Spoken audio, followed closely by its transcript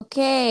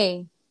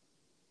Oke,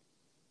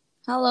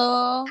 halo.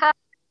 Ha-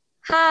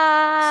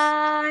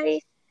 Hai.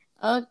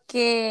 Oke,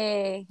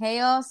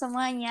 heyo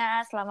semuanya.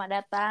 Selamat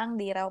datang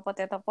di Raw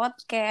Potato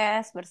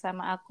Podcast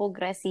bersama aku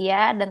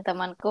Gracia dan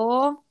temanku.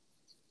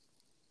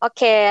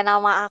 Oke,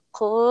 nama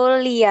aku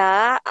Lia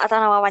atau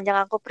nama panjang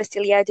aku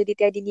Priscilia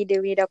Juditya Dini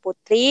Dewi Ida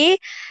Putri.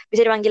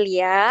 Bisa dipanggil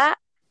Lia.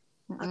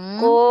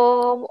 Aku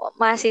Mm.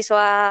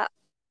 mahasiswa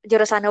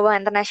jurusan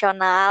Hubungan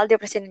Internasional di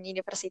Presiden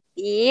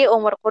University.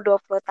 Umurku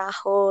 20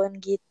 tahun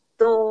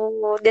gitu.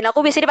 Dan aku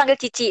bisa dipanggil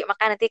Cici.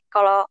 Maka nanti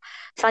kalau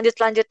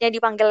selanjutnya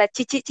dipanggil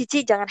Cici, Cici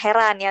jangan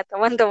heran ya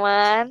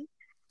teman-teman.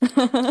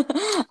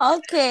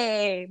 Oke,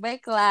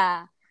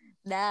 baiklah.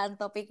 Dan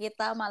topik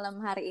kita malam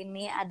hari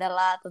ini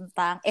adalah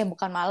tentang,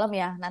 bukan malam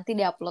ya, nanti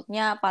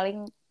diuploadnya paling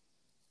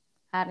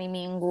hari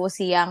Minggu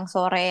siang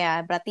sore ya.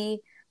 Berarti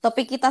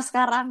topik kita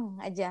sekarang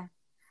aja.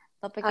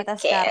 Topik kita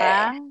Oke.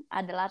 sekarang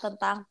adalah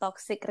tentang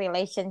toxic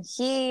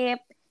relationship.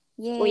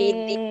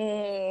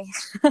 Widih.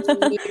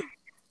 Yeay.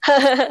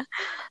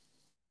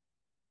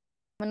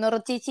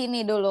 Menurut Cici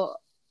nih dulu,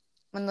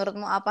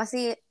 menurutmu apa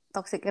sih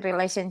toxic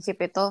relationship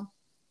itu?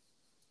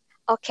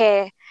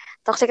 Oke,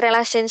 toxic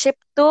relationship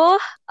tuh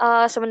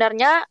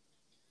sebenarnya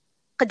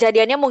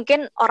kejadiannya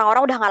mungkin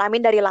orang-orang udah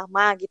ngalamin dari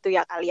lama gitu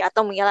ya kali ya.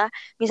 Atau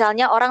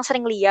misalnya orang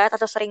sering lihat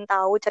atau sering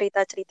tahu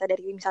cerita-cerita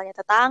dari misalnya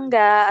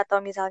tetangga atau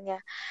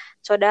misalnya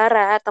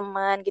saudara,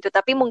 teman gitu.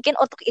 Tapi mungkin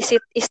untuk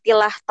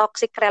istilah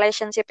toxic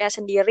relationship-nya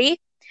sendiri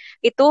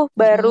itu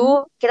Mm-mm.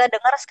 baru kita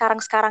dengar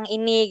sekarang-sekarang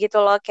ini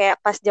gitu loh, kayak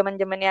pas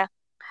zaman-zamannya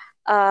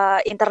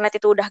internet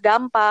itu udah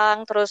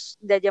gampang, terus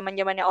udah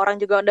zaman-zamannya orang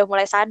juga udah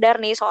mulai sadar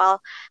nih soal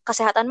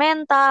kesehatan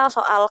mental,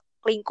 soal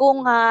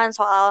lingkungan,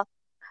 soal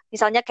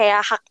misalnya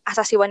kayak hak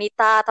asasi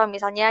wanita atau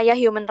misalnya ya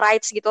human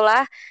rights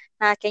gitulah.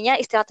 Nah, kayaknya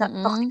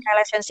Mm-mm.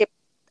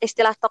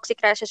 istilah toxic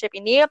relationship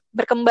ini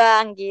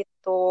berkembang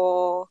gitu.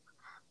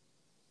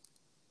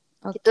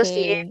 Gitu Oke.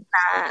 sih.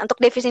 Nah, untuk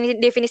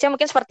definisinya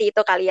mungkin seperti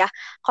itu kali ya.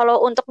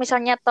 Kalau untuk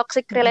misalnya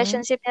toxic Mm-mm.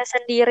 relationship-nya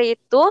sendiri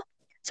itu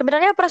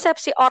sebenarnya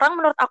persepsi orang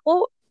menurut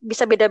aku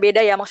bisa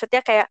beda-beda ya.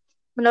 Maksudnya kayak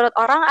menurut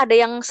orang ada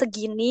yang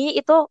segini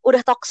itu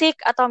udah toxic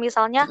atau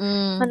misalnya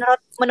Mm-mm.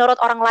 menurut menurut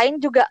orang lain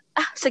juga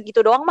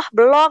segitu doang mah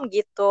belum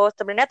gitu.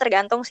 Sebenarnya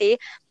tergantung sih.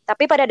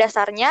 Tapi pada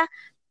dasarnya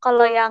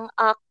kalau yang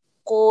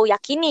aku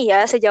yakini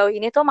ya sejauh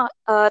ini tuh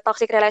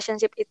toxic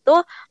relationship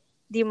itu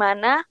di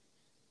mana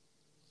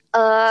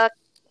eh,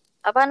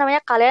 apa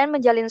namanya kalian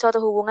menjalin suatu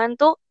hubungan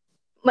tuh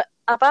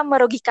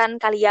merugikan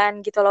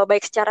kalian gitu loh,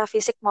 baik secara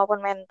fisik maupun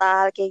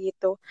mental kayak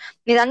gitu.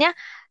 Misalnya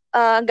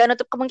nggak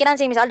nutup kemungkinan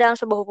sih, misal dalam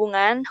sebuah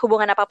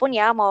hubungan apapun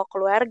ya, mau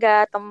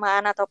keluarga,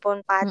 teman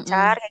ataupun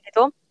pacar Mm-mm. kayak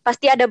gitu,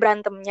 pasti ada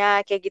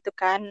berantemnya kayak gitu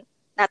kan.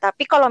 Nah,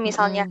 tapi kalau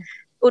misalnya Mm-mm.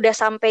 udah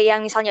sampai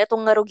yang misalnya itu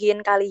ngerugiin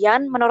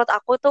kalian, menurut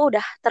aku tuh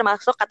udah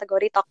termasuk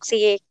kategori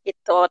toksik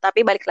gitu. Tapi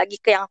balik lagi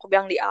ke yang aku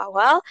bilang di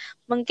awal,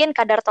 mungkin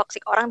kadar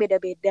toksik orang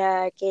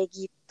beda-beda kayak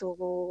gitu.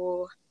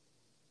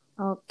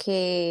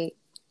 Oke.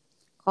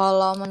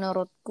 Kalau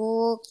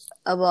menurutku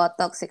about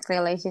toxic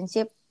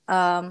relationship,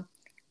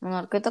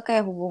 menurutku itu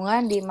kayak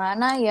hubungan di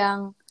mana yang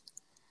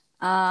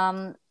um,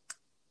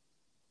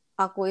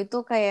 aku itu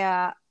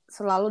kayak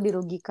selalu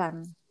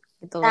dirugikan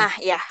gitu loh. Nah,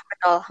 ya,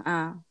 betul.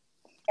 Nah,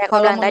 Kayak aku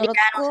kalau bilang tadi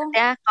kan, menurutku,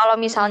 maksudnya kalau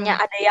mm-mm, misalnya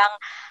ada yang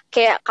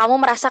kayak kamu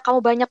merasa kamu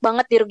banyak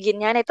banget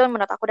dirugiinnya, nah itu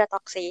menurut aku udah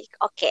toxic.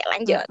 Oke,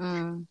 lanjut.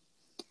 mm-mm.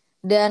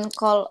 Dan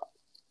kalau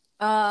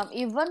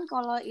even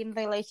kalau in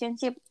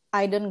relationship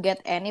I don't get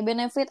any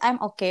benefit,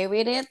 I'm okay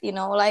with it,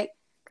 like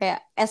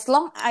kayak as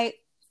long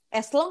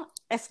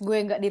as gue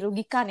nggak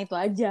dirugikan itu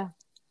aja.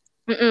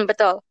 Mm-mm,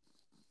 betul.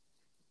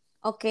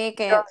 Oke,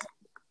 kayak Betul.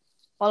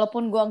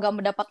 walaupun gue nggak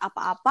mendapat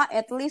apa-apa,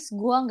 at least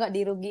gue nggak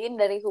dirugiin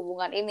dari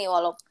hubungan ini,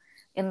 walaupun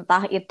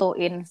entah itu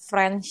in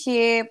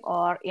friendship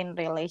or in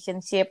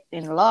relationship,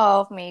 in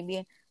love,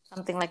 maybe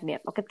something like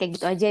that. Oke, kayak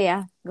gitu aja ya,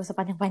 gak usah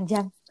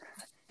panjang-panjang.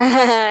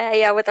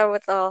 Iya,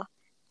 betul-betul.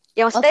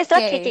 Ya maksudnya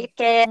istilah kayak, Oke. kayak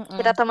kayak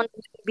kita Mm-mm. teman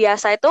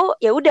biasa itu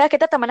ya udah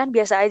kita temenan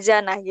biasa aja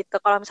nah gitu.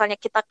 Kalau misalnya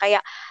kita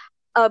kayak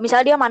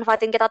misalnya dia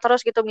manfaatin kita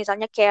terus gitu,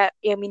 misalnya kayak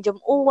ya minjem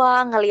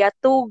uang, ngeliat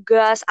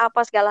tugas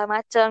apa segala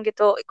macam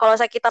gitu. Kalau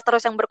saya kita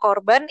terus yang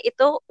berkorban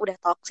itu udah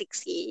toxic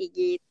sih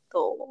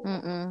gitu.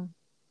 Mm-mm.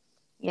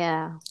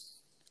 Ya.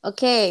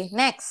 Oke,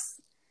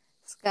 next.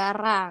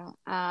 Sekarang,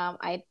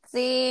 I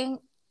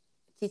think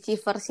Cici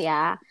first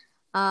ya.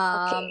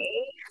 Oke.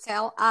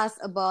 Tell us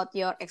about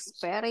your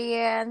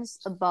experience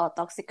about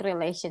toxic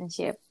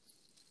relationship.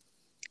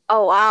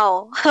 Oh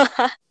wow,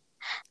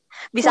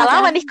 bisa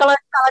lama nih Silakan. kalau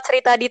kalau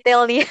cerita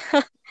detail nih.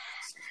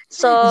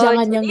 So,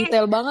 Jangan yang jadi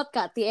detail banget,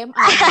 Kak.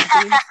 TMI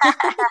nanti.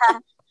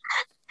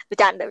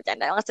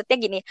 bercanda. Maksudnya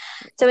gini,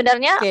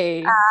 sebenarnya Oke.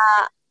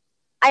 uh,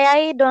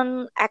 I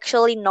don't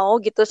actually know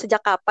gitu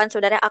sejak kapan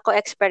sebenarnya aku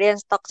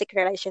experience toxic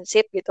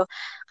relationship gitu.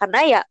 Karena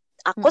ya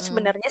aku Mm-mm.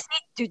 sebenarnya sih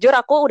jujur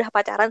aku udah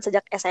pacaran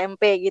sejak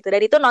SMP gitu.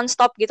 Dan itu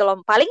nonstop gitu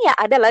loh. Paling ya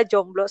adalah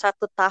jomblo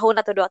 1 tahun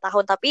atau 2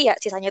 tahun. Tapi ya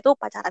sisanya tuh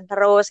pacaran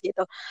terus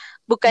gitu.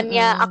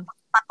 Bukannya aku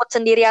Mm-mm. takut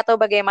sendiri atau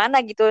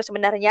bagaimana gitu.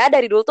 Sebenarnya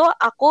dari dulu tuh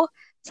aku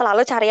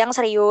selalu cari yang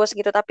serius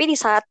gitu. Tapi di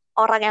saat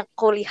orang yang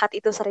aku lihat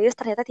itu serius,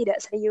 ternyata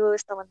tidak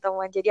serius,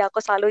 teman-teman. Jadi aku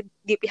selalu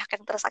di pihak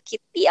yang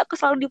tersakiti, aku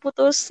selalu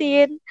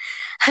diputusin.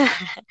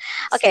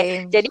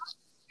 Oke, Same.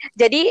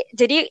 jadi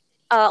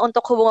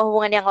untuk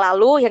hubungan-hubungan yang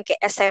lalu yang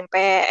kayak SMP,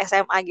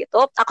 SMA gitu,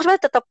 aku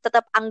sebenarnya tetap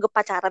tetap anggap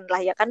pacaran lah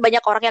ya kan.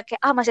 Banyak orang yang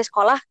kayak masih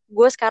sekolah,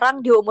 gue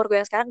sekarang di umur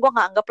gue yang sekarang gue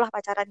nggak anggap lah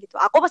pacaran gitu.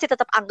 Aku masih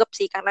tetap anggap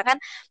sih karena kan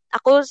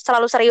aku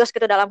selalu serius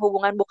gitu dalam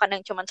hubungan, bukan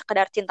yang cuma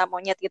sekedar cinta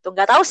monyet gitu.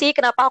 Nggak tahu sih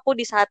kenapa aku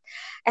di saat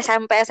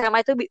SMP,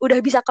 SMA itu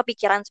udah bisa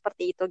kepikiran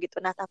seperti itu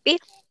gitu. Nah,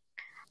 tapi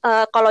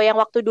kalau yang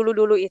waktu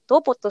dulu-dulu itu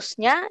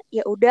putusnya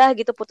ya udah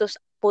gitu, putus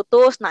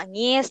putus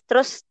nangis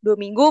terus 2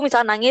 minggu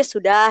misal nangis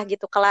sudah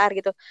gitu kelar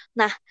gitu.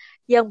 Nah,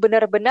 yang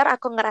benar-benar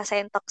aku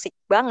ngerasain toksik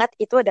banget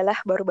itu adalah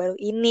baru-baru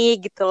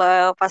ini gitu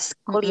loh, pas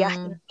kuliah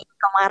Mm-mm. ini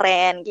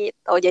kemarin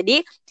gitu. Jadi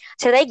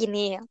ceritanya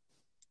gini,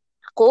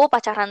 aku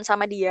pacaran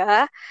sama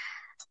dia,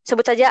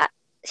 sebut saja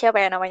siapa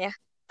ya namanya,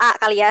 A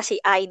kali ya,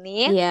 si A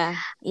ini Iya,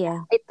 iya.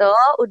 itu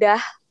udah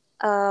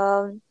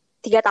em,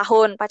 3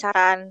 tahun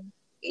pacaran.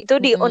 Itu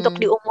untuk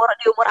Mm-mm.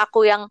 di umur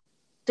aku yang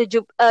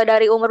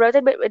dari umur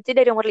berarti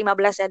dari umur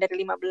 15 ya, dari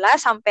 15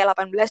 sampai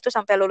 18 tuh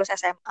sampai lulus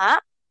SMA.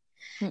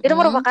 Itu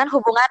Mm-mm. merupakan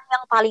hubungan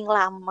yang paling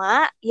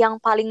lama, yang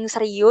paling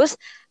serius,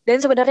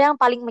 dan sebenarnya yang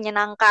paling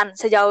menyenangkan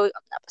sejauh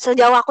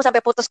sejauh aku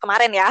sampai putus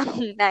kemarin ya.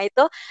 Nah,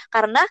 itu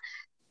karena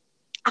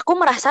aku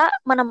merasa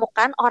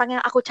menemukan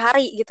orang yang aku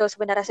cari gitu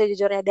sebenarnya,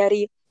 sejujurnya,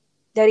 dari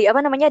apa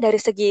namanya,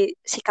 dari segi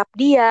sikap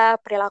dia,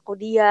 perilaku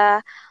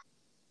dia,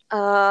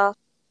 eh,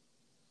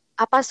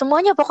 apa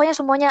semuanya, pokoknya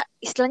semuanya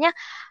istilahnya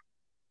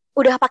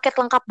udah paket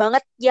lengkap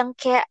banget yang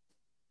kayak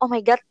oh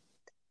my god,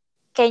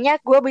 kayaknya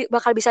gue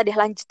bakal bisa deh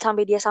lanjut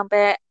sampai dia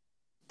sampai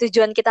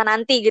tujuan kita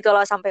nanti gitu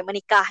loh, sampai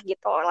menikah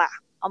gitu lah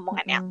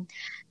omongannya. Mm-mm.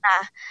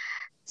 Nah,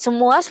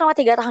 semua selama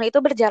 3 tahun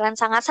itu berjalan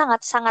sangat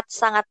sangat sangat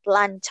sangat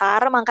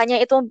lancar, makanya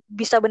itu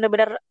bisa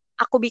bener-bener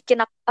aku bikin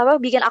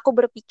aku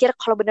berpikir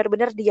kalau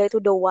bener-bener dia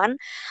itu the one.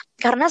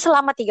 Karena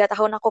selama 3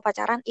 tahun aku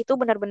pacaran itu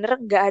bener-bener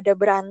gak ada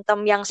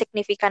berantem yang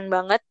signifikan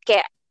banget.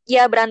 Kayak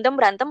ya berantem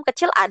berantem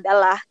kecil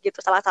adalah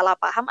gitu, salah-salah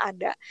paham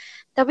ada,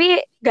 tapi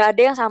gak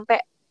ada yang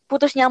sampai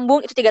putus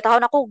nyambung. Itu 3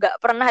 tahun aku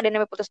gak pernah ada yang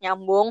namanya putus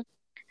nyambung.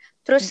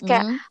 Terus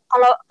kayak Mm-mm.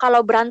 kalau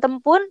kalau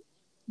berantem pun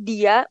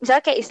dia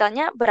misalnya kayak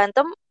istilahnya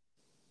berantem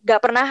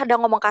gak pernah ada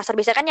ngomong kasar.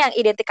 Biasanya kan yang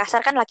identik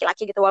kasar kan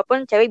laki-laki gitu,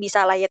 walaupun cewek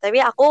bisa lah ya,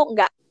 tapi aku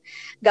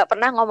nggak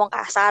pernah ngomong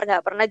kasar,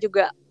 nggak pernah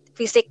juga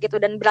fisik gitu.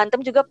 Dan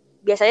berantem juga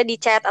biasanya di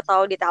chat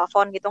atau di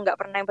telepon gitu, nggak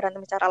pernah yang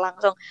berantem secara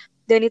langsung.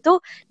 Dan itu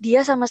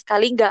dia sama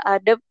sekali nggak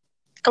ada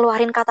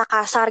keluarin kata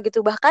kasar gitu.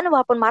 Bahkan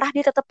walaupun marah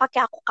dia tetap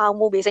pakai aku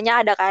kamu.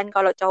 Biasanya ada kan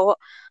kalau cowok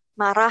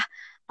marah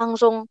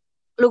langsung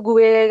lu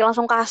gue,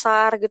 langsung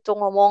kasar gitu,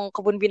 ngomong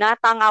kebun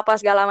binatang apa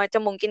segala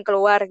macam mungkin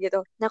keluar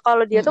gitu. Nah,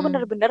 kalau dia tuh Mm-mm.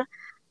 bener-bener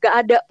gak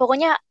ada,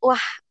 pokoknya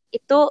wah,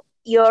 itu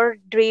your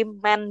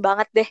dream man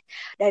banget deh,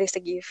 dari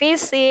segi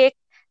fisik,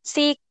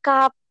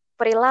 sikap,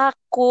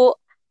 perilaku,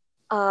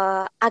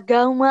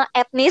 agama,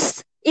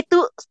 etnis,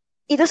 itu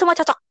semua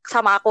cocok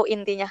sama aku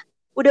intinya.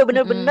 Udah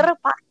bener-bener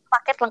Mm-mm.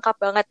 paket lengkap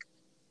banget.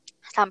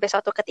 Sampai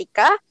suatu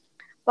ketika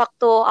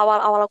waktu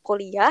awal-awal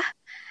kuliah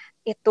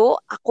itu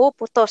aku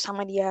putus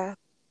sama dia.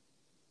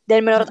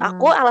 Dan menurut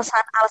aku Mm-mm.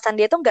 alasan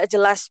dia tuh nggak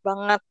jelas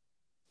banget.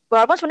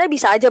 Walaupun sebenarnya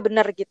bisa aja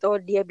bener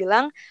gitu. Dia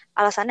bilang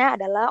alasannya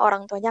adalah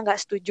orang tuanya nggak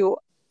setuju.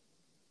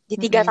 Mm-mm. Di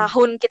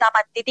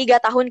 3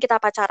 tahun kita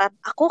pacaran,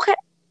 aku kayak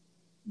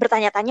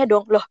bertanya-tanya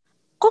dong, loh,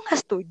 kok nggak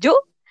setuju?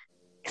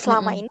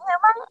 Selama Mm-mm. ini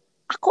emang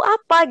aku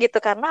apa gitu,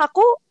 karena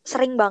aku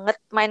sering banget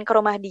main ke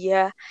rumah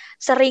dia,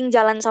 sering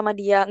jalan sama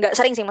dia, nggak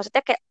sering sih,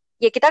 maksudnya kayak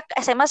ya kita ke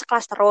SMA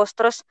sekelas terus,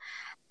 terus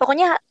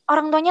pokoknya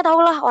orang tuanya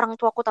tahu lah, orang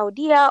tuaku tahu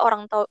dia,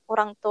 orang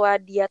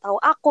tua dia tahu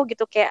aku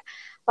gitu. Kayak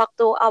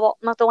waktu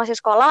masih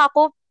sekolah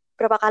aku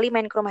berapa kali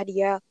main ke rumah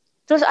dia,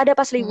 terus ada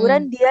pas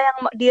liburan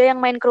Mm-mm. dia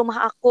yang main ke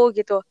rumah aku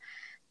gitu.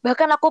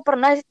 Bahkan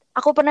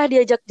aku pernah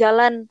diajak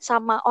jalan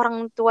sama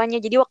orang tuanya.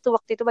 Jadi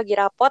waktu-waktu itu bagi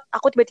rapot,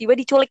 aku tiba-tiba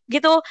diculik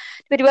gitu.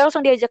 Tiba-tiba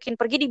langsung diajakin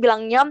pergi,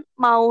 dibilangnya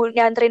mau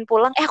nganterin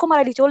pulang. Aku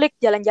malah diculik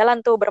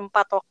jalan-jalan tuh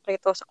berempat waktu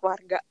itu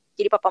sekeluarga.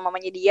 Jadi papa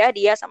mamanya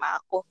dia sama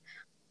aku.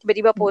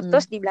 Tiba-tiba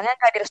putus, Mm-mm. dibilangnya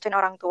gak direstuin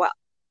orang tua.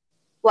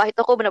 Wah,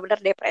 itu aku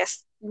bener-bener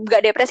depres.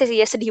 Gak depresi sih,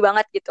 ya sedih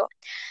banget gitu.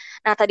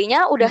 Nah,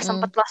 tadinya Mm-mm. udah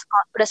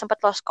sempet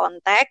lost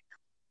contact,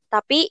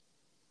 tapi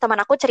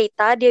teman aku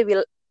cerita,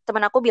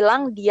 teman aku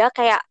bilang dia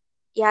kayak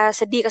ya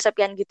sedih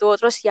kesepian gitu.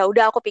 Terus ya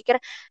udah aku pikir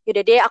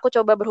yaudah deh aku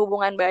coba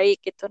berhubungan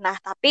baik gitu. Nah,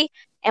 tapi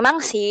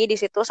emang sih di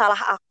situ salah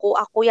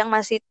aku yang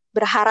masih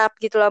berharap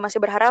gitu loh, masih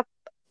berharap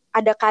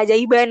ada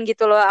keajaiban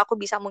gitu loh, aku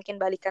bisa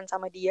mungkin balikan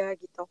sama dia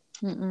gitu.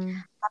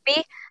 Mm-mm.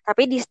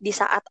 Tapi di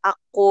saat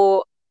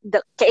aku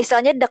kayak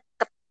istilahnya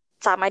deket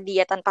sama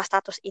dia tanpa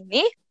status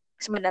ini,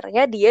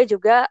 sebenarnya dia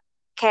juga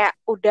kayak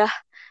udah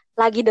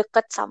lagi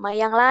deket sama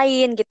yang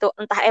lain gitu.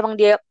 Entah emang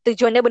dia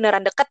tujuannya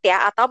beneran deket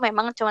ya, atau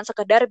memang cuma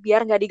sekedar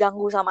biar nggak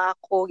diganggu sama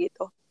aku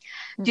gitu.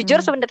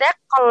 Jujur Mm-mm. sebenarnya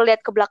kalau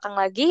lihat ke belakang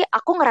lagi,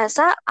 aku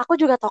ngerasa aku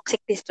juga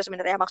toxic di situ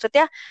sebenarnya.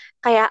 Maksudnya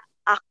kayak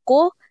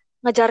aku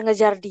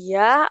ngejar-ngejar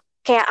dia,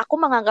 kayak aku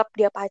menganggap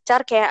dia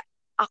pacar, kayak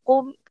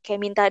aku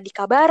kayak minta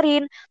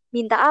dikabarin,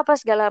 minta apa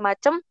segala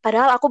macem,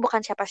 padahal aku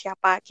bukan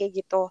siapa-siapa kayak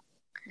gitu.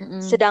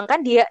 Mm-mm.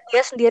 Sedangkan dia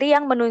dia sendiri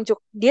yang menunjuk.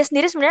 Dia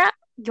sendiri sebenarnya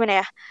gimana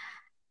ya?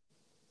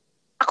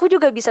 Aku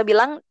juga bisa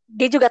bilang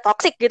dia juga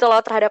toksik gitu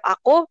loh terhadap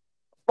aku.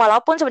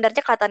 Walaupun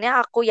sebenarnya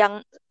katanya aku yang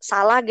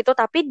salah gitu,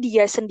 tapi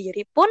dia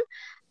sendiri pun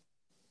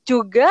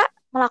juga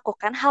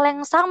melakukan hal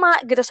yang sama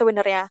gitu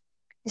sebenarnya.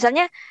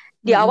 Misalnya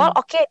di awal Mm-mm.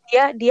 oke,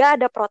 dia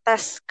ada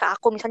protes ke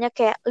aku misalnya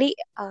kayak Li,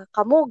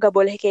 kamu gak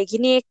boleh kayak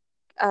gini.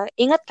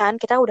 Ingat kan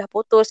kita udah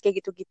putus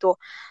kayak gitu-gitu.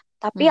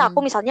 Tapi aku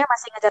Mm-mm. misalnya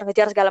masih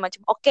ngejar-ngejar segala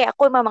macam. Oke,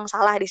 aku memang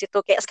salah di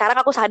situ. Kayak sekarang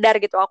aku sadar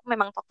gitu, aku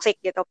memang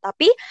toksik gitu.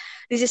 Tapi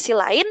di sisi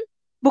lain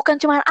bukan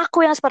cuma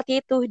aku yang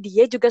seperti itu,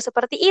 dia juga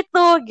seperti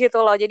itu gitu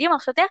loh. Jadi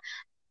maksudnya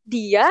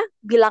dia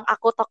bilang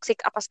aku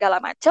toksik apa segala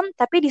macem,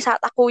 tapi di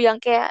saat aku yang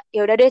kayak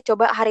ya udah deh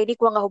coba hari ini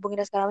gua nggak hubungin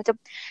dan segala macem,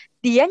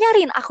 dia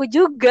nyariin aku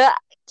juga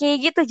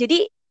kayak gitu. Jadi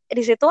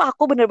di situ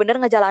aku bener-bener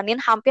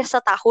ngejalanin hampir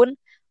setahun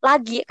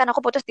lagi kan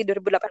aku putus di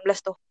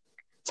 2018 tuh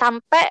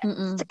sampai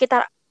Mm-mm.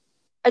 sekitar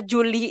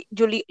Juli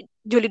Juli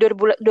Juli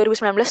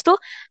 2019 tuh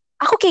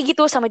aku kayak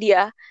gitu sama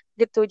dia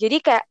gitu. Jadi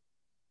kayak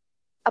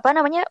apa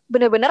namanya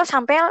bener-bener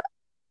sampai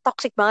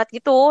toxic banget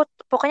gitu.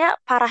 Pokoknya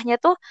parahnya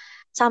tuh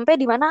sampai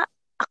di mana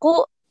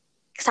aku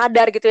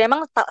sadar gitu.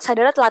 Emang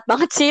sadarnya telat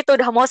banget sih, itu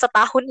udah mau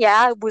setahun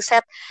ya,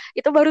 buset.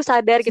 Itu baru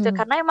sadar gitu Hmm.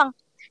 karena emang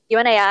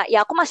gimana ya? Ya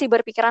aku masih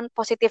berpikiran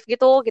positif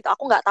gitu.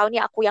 Aku nggak tahu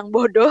nih aku yang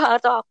bodoh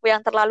atau aku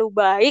yang terlalu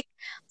baik.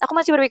 Aku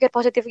masih berpikir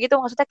positif gitu.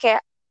 Maksudnya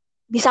kayak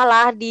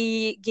bisalah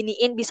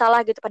diginiin,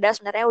 bisalah gitu. Padahal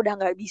sebenarnya udah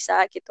nggak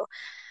bisa gitu.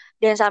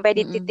 Dan sampai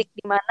di Mm-mm. titik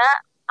dimana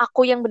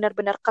aku yang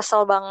benar-benar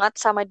kesel banget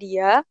sama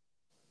dia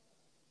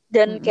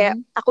dan kayak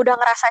Mm-mm. aku udah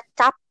ngerasa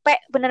capek,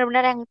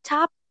 benar-benar yang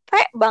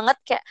capek banget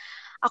kayak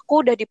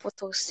aku udah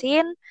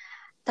diputusin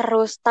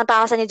terus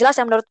tanpa alasannya jelas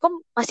yang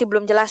menurutku masih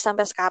belum jelas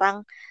sampai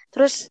sekarang.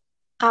 Terus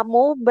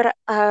kamu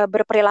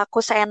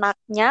berperilaku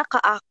seenaknya ke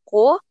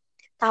aku,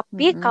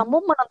 tapi kamu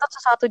Mm-mm. menuntut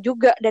sesuatu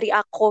juga dari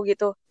aku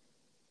gitu.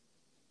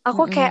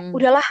 Aku kayak Mm-mm.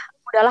 udahlah,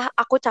 udahlah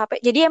aku capek.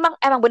 Jadi emang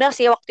emang benar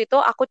sih waktu itu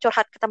aku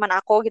curhat ke teman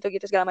aku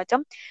gitu-gitu segala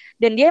macam.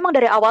 Dan dia emang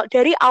dari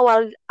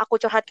awal aku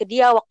curhat ke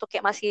dia waktu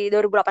kayak masih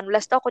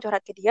 2018 tuh aku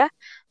curhat ke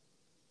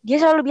dia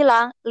selalu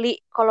bilang,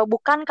 Li, kalau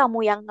bukan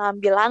kamu yang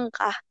ngambil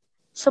langkah,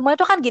 semua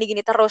itu kan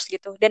gini-gini terus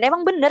gitu. Dan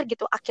emang bener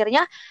gitu.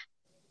 Akhirnya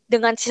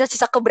dengan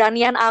sisa-sisa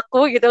keberanian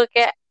aku gitu,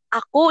 kayak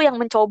aku yang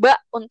mencoba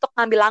untuk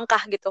ngambil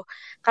langkah gitu.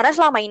 Karena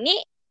selama ini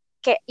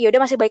kayak ya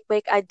udah masih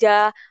baik-baik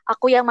aja.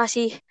 Aku yang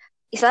masih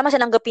istilahnya masih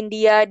nanggepin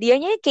dia.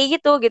 Dianya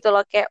kayak gitu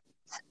loh. Kayak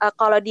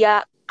kalau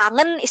dia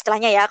kangen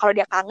istilahnya ya, kalau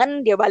dia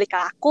kangen dia balik ke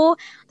aku,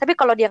 tapi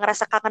kalau dia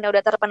ngerasa kangennya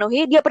udah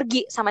terpenuhi dia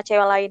pergi sama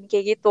cewek lain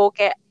kayak gitu.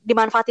 Kayak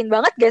dimanfaatin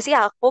banget gak sih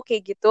aku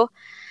kayak gitu.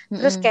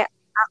 Terus Mm-mm. kayak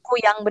aku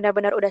yang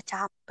benar-benar udah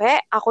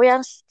capek, aku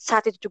yang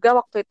saat itu juga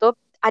waktu itu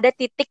ada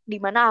titik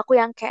di mana aku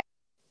yang kayak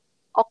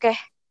oke,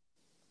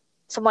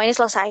 semua ini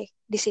selesai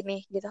di sini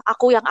gitu.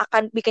 Aku yang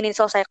akan bikin ini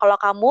selesai. Kalau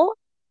kamu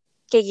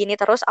kayak gini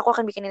terus, aku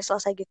akan bikin ini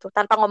selesai gitu.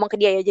 Tanpa ngomong ke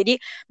dia ya. Jadi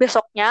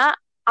besoknya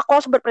aku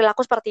harus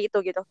berperilaku seperti itu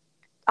gitu.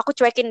 Aku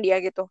cuekin dia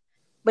gitu.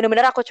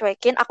 Bener-bener aku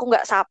cuekin, aku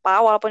nggak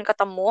sapa walaupun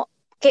ketemu.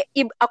 Kayak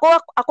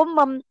aku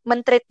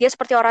men-treat dia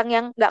seperti orang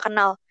yang nggak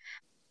kenal.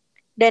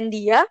 Dan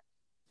dia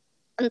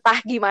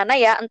entah gimana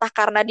ya, entah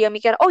karena dia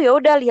mikir, oh ya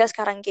udah lihat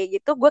sekarang kayak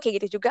gitu, gue kayak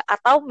gitu juga,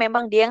 atau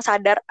memang dia yang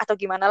sadar atau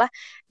gimana lah,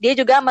 dia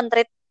juga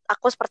men-treat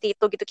aku seperti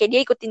itu gitu, kayak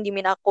dia ikutin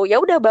dimin aku, ya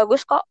udah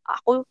bagus kok,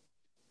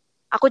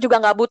 aku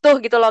juga nggak butuh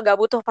gitu loh, nggak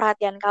butuh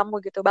perhatian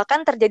kamu gitu,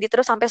 bahkan terjadi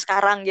terus sampai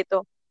sekarang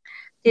gitu,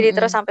 jadi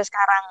terus Mm-mm. sampai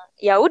sekarang,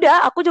 ya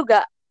udah, aku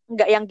juga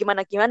nggak yang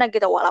gimana-gimana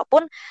gitu,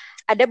 walaupun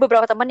ada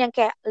beberapa teman yang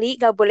kayak Li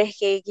gak boleh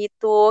kayak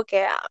gitu,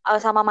 kayak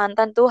sama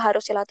mantan tuh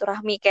harus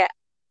silaturahmi, kayak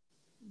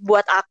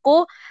buat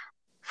aku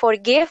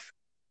forgive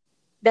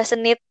doesn't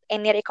need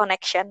any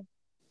reconnection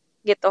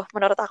gitu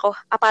menurut aku.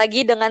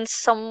 Apalagi dengan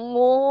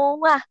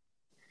semua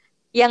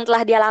yang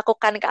telah dia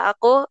lakukan ke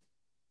aku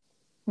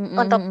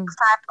Mm-mm.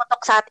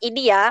 untuk saat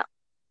ini ya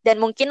dan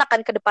mungkin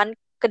akan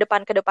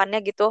ke depannya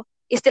gitu.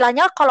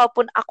 Istilahnya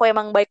kalaupun aku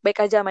emang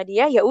baik-baik aja sama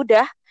dia ya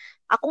udah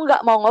aku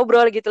nggak mau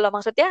ngobrol gitu loh.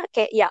 Maksudnya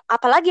kayak ya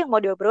apalagi yang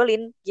mau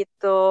diobrolin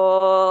gitu.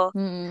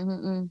 Mm-mm.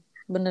 Mm-mm.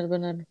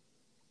 Bener-bener.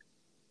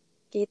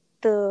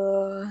 Gitu.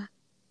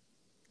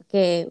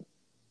 Oke,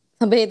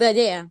 sampai itu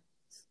aja ya.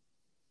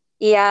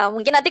 Iya,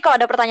 mungkin nanti kalau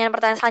ada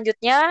pertanyaan-pertanyaan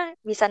selanjutnya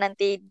bisa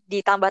nanti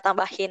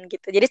ditambah-tambahin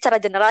gitu. Jadi secara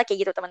general kayak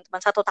gitu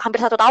teman-teman. Hampir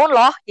 1 tahun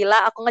loh, gila.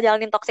 Aku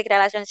ngejalanin toxic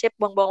relationship,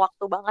 buang-buang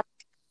waktu banget.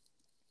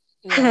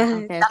 Iya,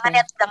 oke oke.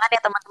 Jangan ya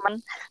teman-teman.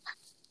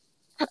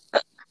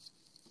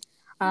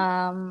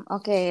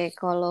 Oke,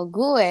 kalau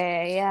gue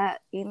ya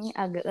ini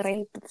agak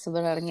rated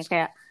sebenarnya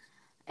kayak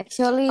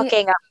actually Oke,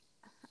 nggak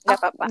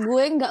apa-apa.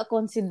 gue nggak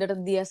consider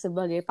dia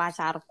sebagai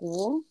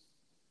pacarku,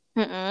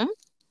 Mm-mm,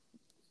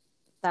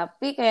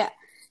 tapi kayak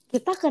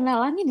kita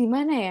kenalannya di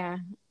mana ya?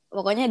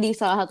 Pokoknya di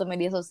salah satu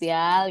media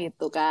sosial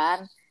gitu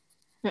kan.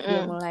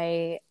 Dia mm-mm,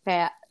 mulai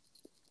kayak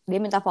dia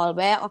minta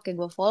fallback, oke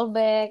gue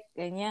fallback,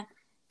 kayaknya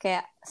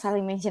kayak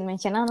saling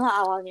mention-mentionan lah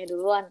awalnya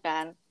duluan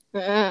kan.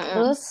 Mm-mm.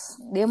 Terus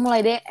dia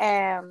mulai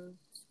DM,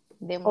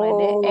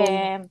 Oh.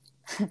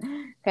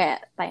 kayak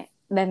tanya,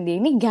 dan dia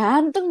ini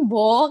ganteng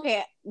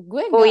kayak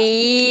gue nggak,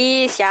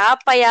 Wih,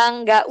 siapa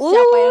yang nggak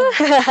siapa yang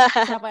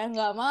siapa yang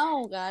nggak mau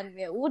kan,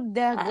 ya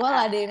udah gue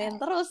ladenin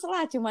terus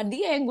lah, cuma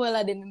dia yang gue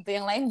ladenin tuh,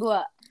 yang lain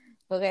gue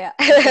kayak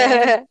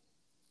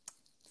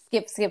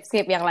oke,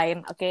 skip yang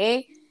lain, oke,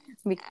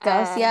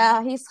 because Eh, ya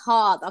he's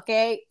hot, oke.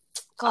 Oke.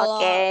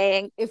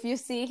 Kalau if you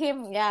see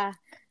him ya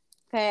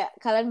kayak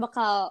kalian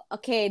bakal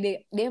oke,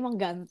 dia emang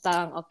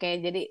gantang, oke,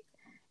 jadi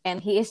and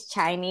he is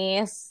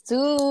Chinese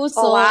too, Oh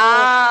so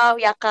wow,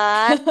 ya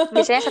kan?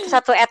 Biasanya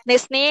satu-satu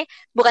etnis nih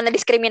bukan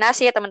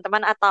diskriminasi ya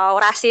teman-teman atau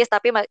rasis,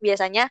 tapi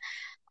biasanya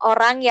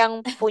orang yang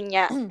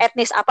punya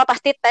etnis apa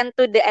pasti tend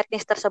to the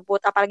etnis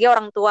tersebut, apalagi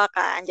orang tua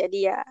kan.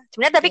 Jadi ya,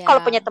 sebenarnya tapi kalau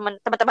punya ya.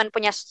 teman-teman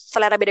punya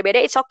selera beda-beda,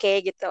 it's okay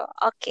gitu.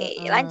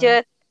 Oke, Mm-mm.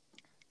 lanjut.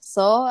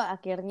 So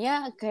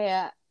akhirnya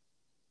kayak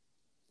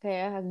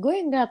kayak gue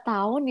nggak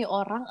tahu nih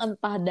orang,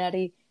 entah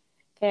dari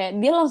kayak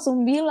dia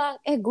langsung bilang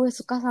gue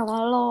suka sama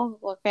lo.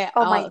 Gue kayak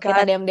Oh awal my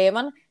kita God.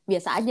 DM-DMan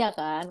biasa aja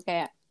kan,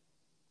 kayak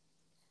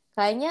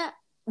kayaknya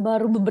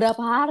baru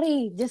beberapa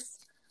hari,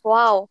 just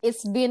Wow,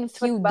 it's been cepet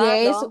few banget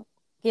days dong.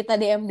 kita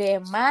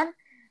DM-DMan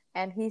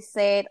and he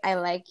said I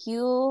like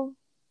you.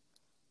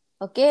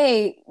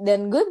 Oke,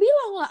 dan gue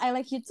bilang lah I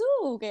like you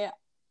too, kayak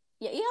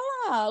ya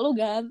iyalah lu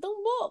ganteng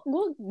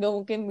gue gak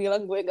mungkin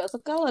bilang gue gak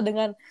suka lo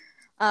dengan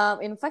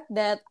in fact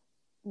that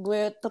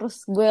gue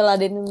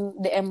ladenin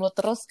DM lo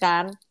terus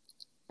kan.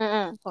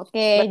 Mm-mm,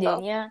 Oke, betul.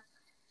 jadinya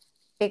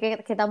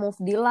kita move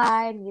di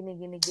line gini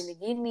gini gini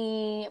gini,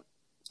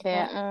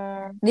 kayak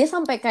Mm-mm. dia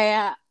sampai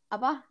kayak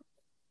apa,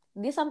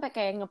 dia sampai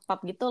kayak ngepap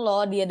gitu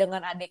loh dia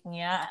dengan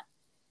adiknya,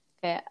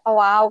 kayak Oh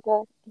wow,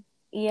 kok.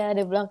 iya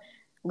dia bilang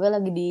gue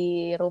lagi di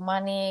rumah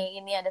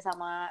nih, ini ada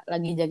sama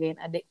lagi jagain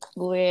adik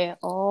gue.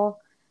 Oh,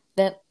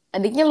 dan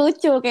adiknya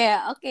lucu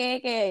kayak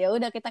oke, kayak ya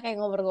udah kita kayak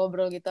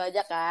ngobrol-ngobrol gitu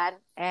aja kan,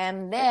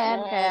 and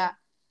then kayak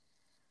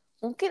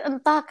Mm-mm. mungkin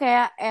entah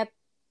kayak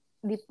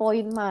di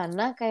poin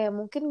mana kayak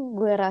mungkin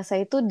gue rasa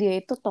itu dia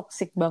itu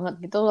toxic banget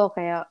gitu loh,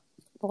 kayak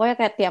pokoknya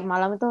kayak tiap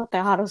malam itu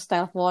kayak harus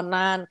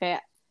teleponan,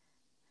 kayak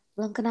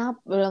bilang kenapa,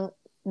 bilang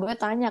gue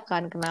tanya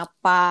kan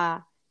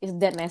kenapa, is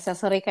that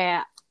necessary,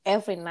 kayak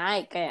every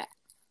night kayak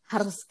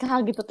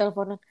haruskah gitu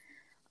teleponan.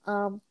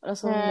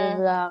 Langsung dia Hmm.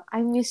 bilang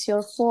I miss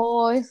your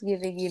voice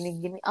gini gini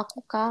gini,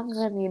 aku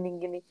kangen gini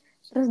gini,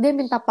 terus dia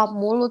minta pap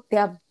mulut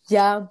tiap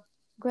jam.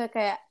 Gue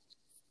kayak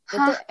itu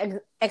Hah?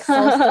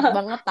 exhausted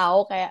banget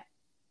tau, kayak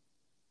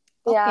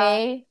oke.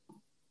 Ya.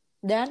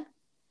 Dan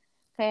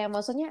kayak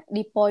maksudnya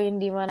di poin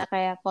dimana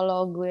kayak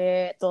kalau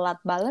gue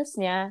telat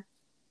balesnya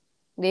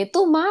dia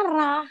tuh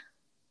marah,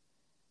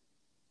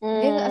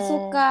 dia nggak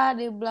suka, Hmm.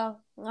 dia bilang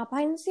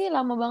ngapain sih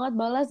lama banget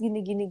balas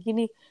gini gini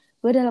gini.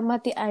 Gue dalam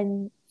hati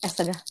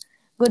astaga,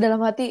 gue dalam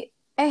hati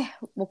eh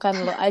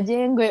bukan lo aja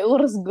yang gue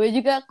urus, gue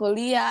juga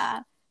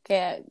kuliah,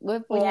 kayak gue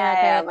Iya, punya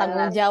ya, kayak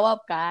tanggung benar. jawab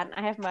kan,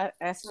 I have my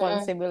Mm-mm.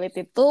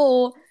 responsibility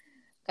tuh,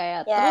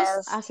 kayak terus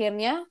Yes.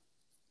 akhirnya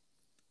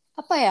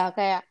apa ya,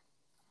 kayak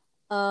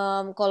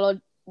kalau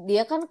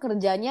dia kan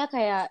kerjanya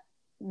kayak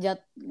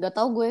gak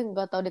tau, gue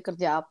gak tau dia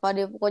kerja apa,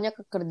 dia pokoknya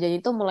kerjanya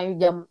itu mulai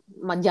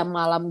jam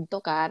malam gitu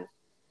kan.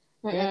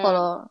 Jadi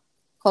kalau Mm-mm.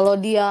 kalau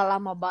dia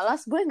lama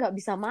balas gue nggak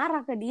bisa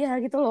marah ke dia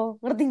gitu loh,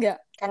 ngerti nggak?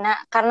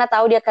 Karena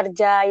tahu dia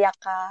kerja ya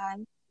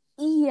kan.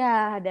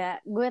 Iya, ada,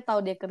 gue tahu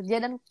dia kerja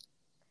dan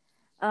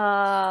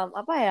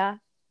apa ya,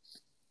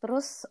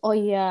 terus oh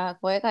iya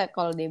gue kayak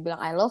kalau dia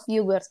bilang I love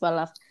you gue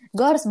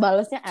harus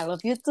balasnya I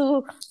love you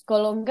too.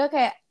 Kalau enggak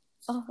kayak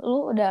oh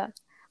lu udah,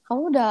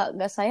 kamu udah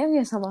gak sayang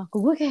ya sama aku,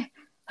 gue kayak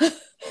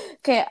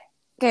kayak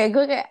kayak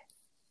gue kayak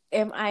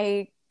am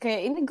I,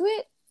 kayak ini gue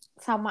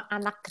sama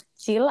anak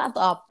kecil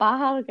atau apa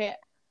hal, kayak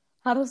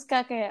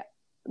haruskah kayak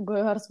gue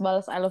harus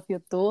balas I love you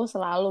too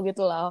selalu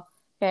gitu loh,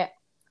 kayak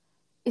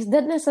is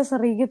that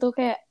necessary gitu,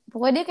 kayak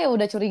pokoknya dia kayak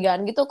udah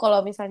curigaan gitu kalau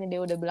misalnya dia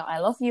udah bilang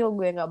I love you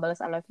gue nggak balas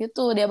I love you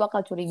too, dia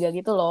bakal curiga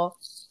gitu loh.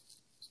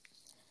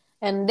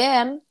 And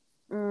then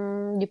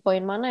di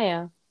poin mana ya,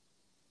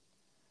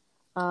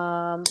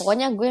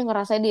 pokoknya gue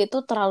ngerasa dia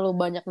itu terlalu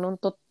banyak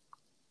nuntut,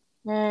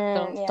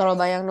 Iya, terlalu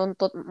iya. banyak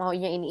nuntut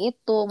maunya ini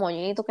itu,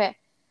 maunya ini itu, kayak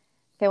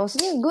kayak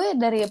maksudnya gue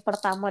dari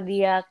pertama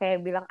dia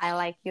kayak bilang I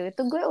like you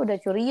itu gue udah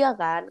curiga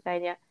kan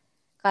kayaknya,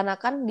 karena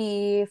kan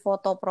di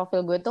foto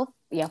profil gue tuh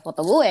ya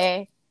foto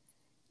gue,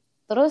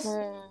 terus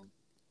Hmm.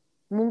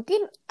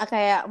 mungkin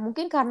kayak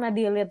mungkin karena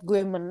dia lihat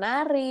gue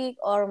menarik,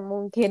 or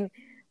mungkin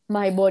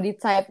my body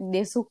type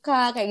dia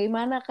suka kayak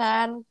gimana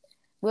kan,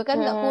 gue kan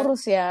nggak Hmm.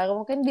 kurus ya,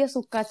 mungkin dia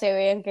suka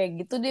cewek yang kayak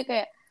gitu, dia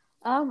kayak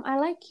I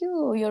like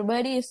you, your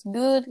body is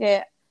good,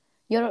 kayak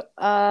you're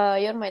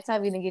my type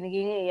gini gini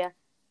gini ya.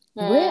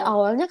 Gue Hmm.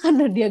 awalnya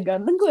karena dia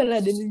ganteng gue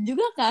ladenin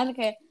juga kan,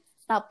 kayak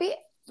tapi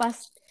pas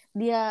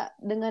dia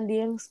dengan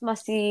dia yang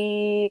masih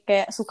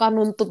kayak suka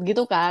nuntut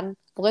gitu kan,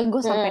 pokoknya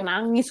gue sampai Hmm.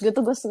 nangis gitu,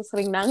 gue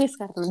sering nangis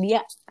karena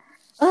dia.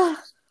 ah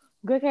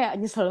gue kayak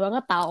nyesel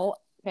banget tau,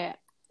 kayak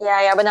Ya,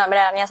 ya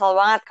benar-benar nyesel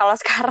banget kalau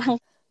sekarang.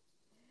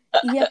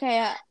 iya,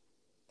 kayak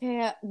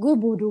kayak gue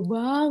bodoh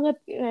banget.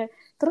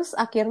 Terus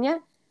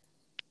akhirnya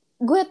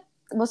gue,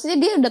 maksudnya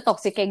dia udah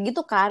toxic kayak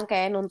gitu kan,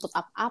 kayak nuntut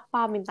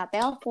apa-apa, minta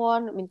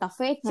telepon, minta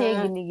VC,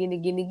 Mm-mm. gini gini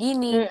gini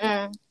gini.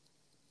 Mm-mm.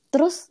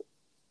 Terus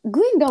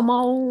gue nggak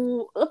mau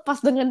lepas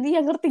dengan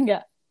dia, ngerti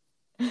nggak?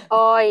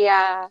 Oh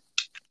iya,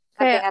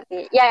 Kayak ngerti-ngerti.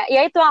 Ya,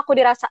 ya itu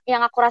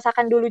yang aku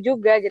rasakan dulu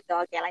juga gitu.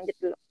 Oke, lanjut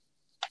dulu.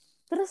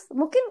 terus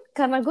mungkin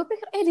karena gue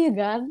pikir dia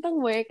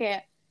ganteng, gue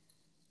kayak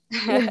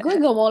ya gue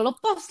gak mau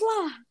lepas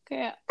lah,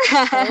 kayak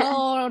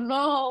hello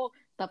no,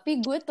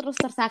 tapi gue terus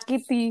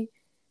tersakiti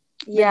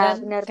Iya,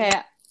 dengan benar-benar.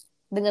 kayak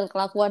dengan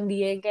kelakuan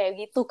dia yang kayak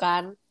gitu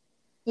kan.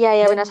 Iya,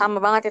 ya benar Dan sama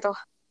banget itu.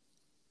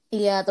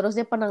 iya, terus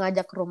dia pernah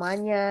ngajak ke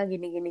rumahnya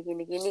gini gini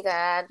gini gini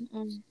kan.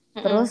 Mm-mm.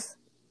 Terus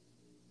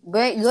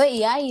Mm-mm. gue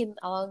iyain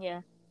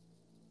awalnya.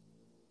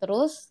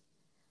 Terus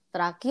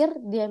terakhir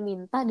dia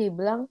minta, dia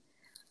bilang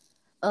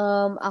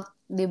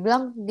dia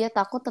bilang dia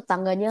takut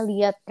tetangganya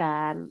lihat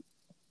kan,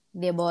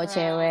 dia bawa Mm.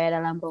 cewek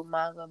dalam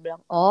rumah. Gue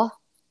bilang, oh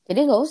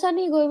jadi nggak usah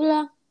nih, gue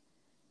bilang.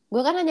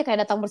 Gue kan hanya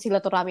kayak datang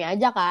bersilaturahmi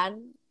aja kan,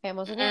 kayak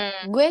maksudnya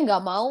Mm-mm. gue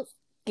nggak mau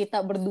kita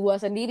berdua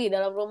sendiri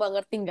dalam rumah,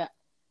 ngerti nggak?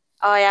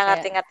 Oh ya, Kayak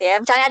ngerti-ngerti ya.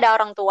 Misalnya ada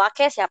orang tua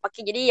ke siapa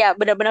ki, jadi ya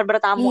benar-benar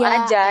bertamu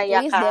iya, aja at ya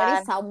least there is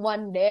kan.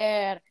 someone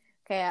there,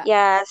 kayak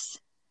Yes.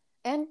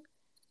 and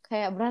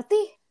kayak berarti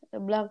dia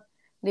bilang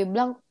dia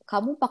bilang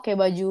kamu pakai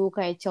baju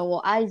kayak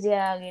cowok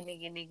aja, gini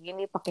gini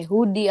gini, pakai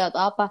hoodie atau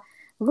apa.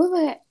 Gue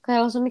kayak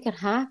langsung mikir,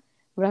 hah,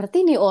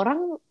 berarti nih orang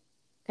Mau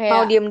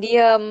kayak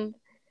diem-diem.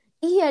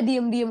 iya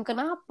diem-diem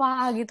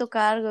kenapa gitu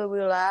kan. Gue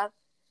bilang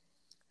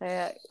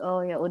kayak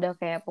oh ya udah,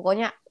 kayak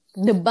pokoknya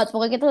debat,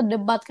 pokoknya kita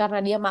debat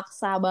karena dia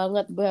maksa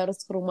banget gue harus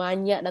ke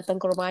rumahnya, datang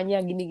ke rumahnya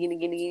gini gini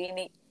gini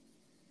gini.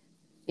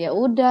 Ya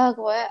udah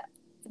gue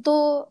itu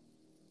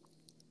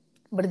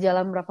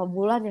berjalan berapa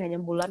bulan ya, hanya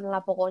bulan lah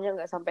pokoknya,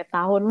 nggak sampai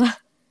tahun lah.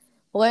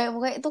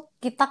 Pokoknya itu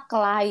kita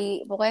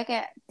kelahi, pokoknya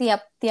kayak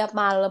tiap tiap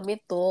malam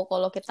itu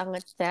kalau kita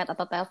ngechat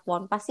atau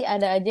telepon pasti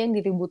ada aja yang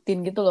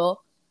diributin gitu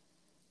loh.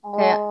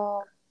 Kayak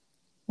Oh, ya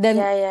dan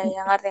ya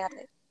ya,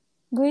 ngerti-ngerti.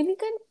 gue ini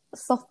kan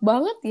soft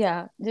banget ya,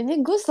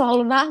 jadinya gue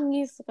selalu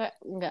nangis, kayak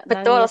nggak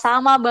Betul, nangis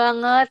sama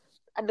banget.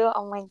 Aduh,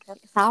 oh my God.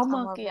 sama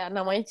Sama kayak banget.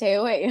 namanya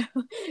cewek ya.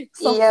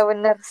 Iya, soft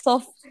bener.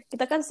 soft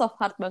kita kan soft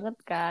heart banget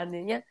kan,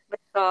 jadinya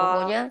Betul.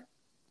 pokoknya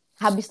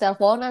habis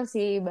teleponan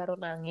sih baru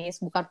nangis,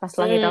 bukan pas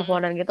lagi Hmm,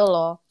 teleponan gitu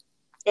loh.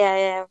 ya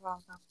ya, paham,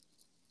 paham.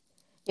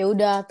 Ya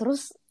udah,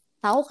 terus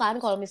tahu kan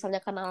kalau misalnya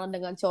kenalan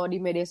dengan cowok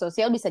di media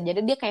sosial bisa jadi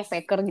dia kayak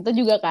faker gitu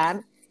juga kan.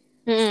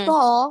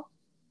 So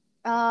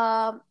Hmm,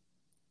 um,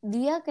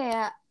 dia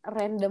kayak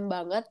random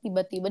banget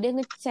tiba-tiba dia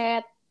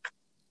ngechat,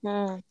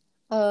 hmm.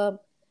 um,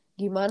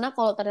 gimana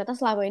kalau ternyata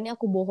selama ini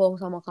aku bohong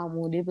sama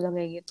kamu, dia bilang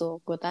kayak gitu.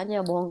 Gue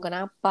tanya bohong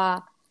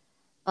kenapa.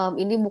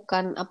 Ini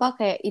bukan apa,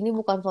 kayak ini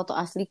bukan foto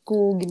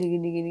asliku gini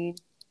gini gini.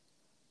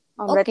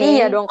 Oh, berarti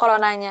iya Oke. dong kalau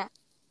nanya.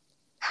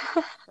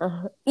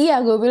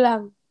 Iya gue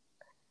bilang,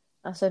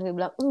 langsung dia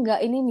bilang enggak,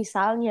 ini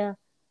misalnya.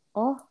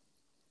 Oh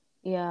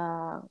ya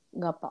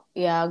nggak pak,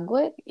 ya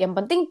gue yang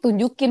penting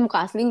tunjukin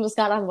muka asli lu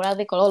sekarang,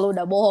 berarti kalau lu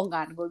udah bohong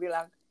kan, gue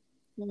bilang.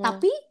 Hmm.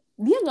 Tapi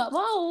dia nggak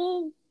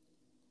mau,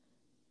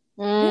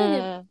 dia hanya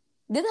Hmm.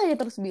 dia hanya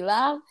terus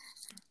bilang,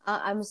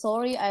 I'm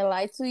sorry I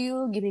lied to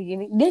you gini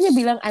gini, dia hanya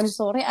bilang I'm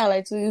sorry I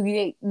lied to you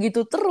gini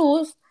gitu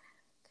terus.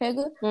 Kayak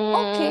gue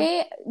oke,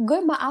 Hmm. gue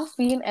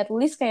maafin, at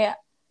least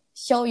kayak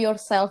show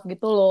yourself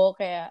gitu loh,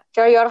 kayak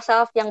Show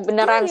yourself yang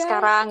beneran iya,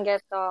 sekarang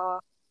gitu.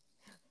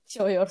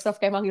 show yourself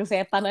kayak manggil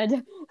setan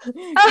aja.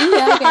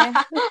 Iya kayak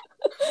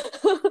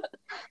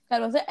kan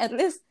maksudnya at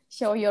least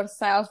show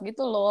yourself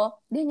gitu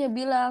loh. Dia hanya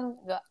bilang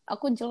nggak,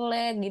 aku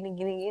jelek gini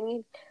gini gini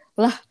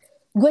lah.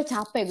 Gue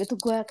capek gitu,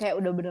 gue kayak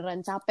udah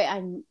beneran capek. Ya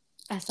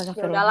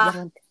Astagfirullah, udahlah.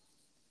 jangan.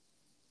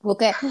 Gue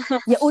kayak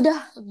ya udah,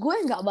 gue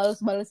nggak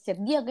balas-balas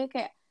chat dia,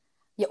 kayak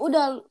ya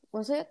udah,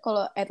 maksudnya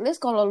kalau at least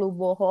kalau lu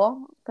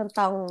bohong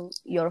tentang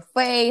your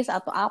face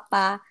atau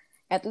apa,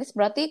 at least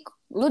berarti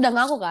lu udah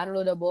ngaku kan,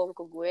 lu udah bohong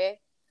ke gue.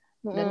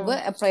 Dan gue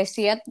Hmm.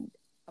 appreciate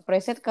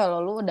appreciate kalau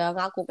lu udah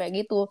ngaku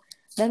kayak gitu.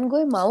 Dan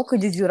gue mau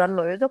kejujuran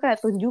lo itu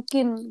kayak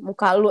tunjukin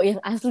muka lu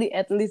yang asli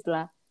at least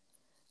lah,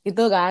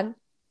 gitu kan.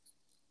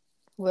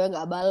 Gue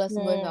nggak bales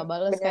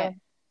kayak Bener.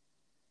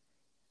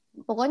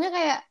 pokoknya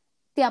kayak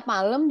tiap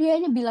malam dia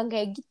hanya bilang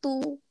kayak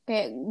gitu,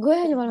 kayak gue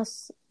hanya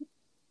balas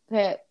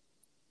kayak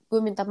gue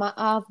minta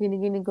maaf gini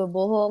gini, gue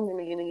bohong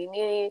gini gini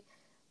gini.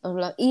 Terus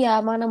bilang iya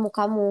mana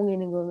mukamu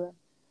gini, gue bilang.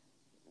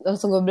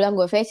 Langsung gue bilang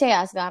gue VC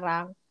ya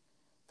sekarang.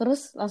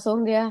 Terus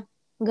langsung dia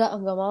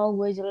nggak mau,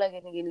 gue jelek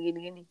gini gini gini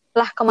gini.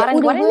 Lah, Ya udah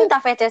kemarin-kemarin gue minta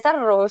VC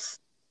terus.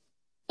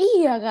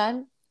 iya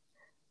kan.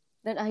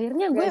 Dan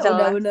akhirnya gue Gak udah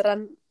jelas. beneran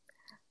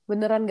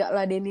beneran gak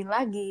ladenin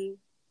lagi.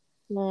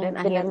 Dan Bener.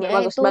 akhirnya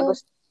Bagus, itu bagus.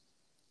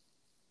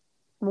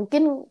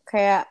 mungkin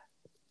kayak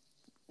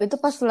itu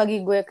pas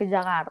lagi gue ke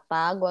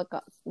Jakarta, gue ke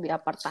di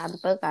apart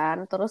tante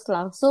kan, terus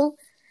langsung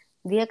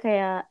dia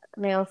kayak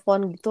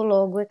nelpon gitu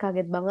loh. Gue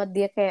kaget banget,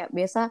 dia kayak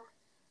biasa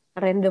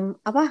random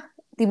apa,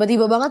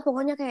 tiba-tiba banget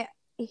pokoknya, kayak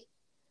ih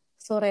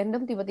so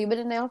random tiba-tiba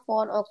dia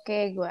nelpon.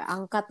 Oke gue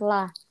angkat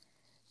lah.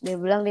 Dia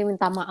bilang dia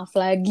minta maaf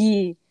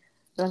lagi.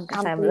 Bilang ke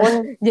saya bilang.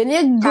 Ampun,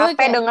 Jadinya gue capek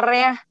kayak,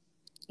 dengernya.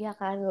 ya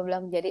kan, gue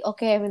bilang jadi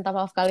oke, minta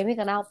maaf kali ini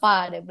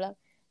kenapa? Dia bilang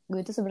gue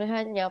itu sebenarnya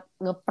hanya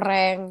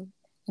ngeprank.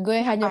 Gue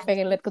hanya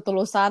pengen lihat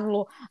ketulusan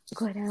lu.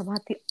 Gue dalam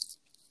hati,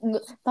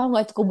 tau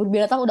gak, kebun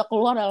binatang udah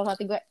keluar dalam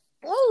hati gue.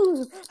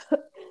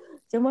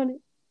 Cuman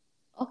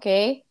oke.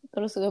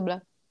 Terus gue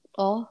bilang,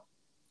 oh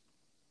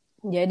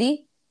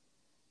jadi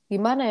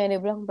gimana ya? Dia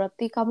bilang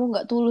berarti kamu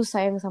nggak tulus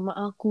sayang sama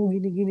aku,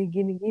 gini gini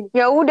gini gini.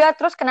 Ya udah,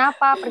 terus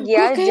kenapa? Pergi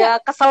Gue aja.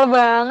 kayak, Kesel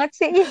banget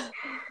sih. Ih.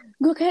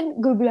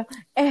 gue bilang,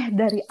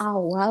 dari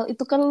awal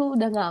itu kan lu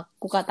udah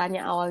ngaku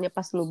katanya awalnya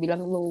pas lu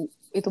bilang lu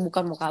itu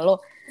bukan muka lo.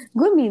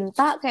 Gue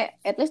minta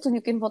kayak at least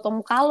tunjukin foto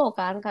muka lo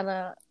kan,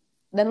 karena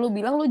dan lu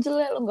bilang lu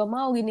jelek, lu nggak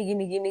mau gini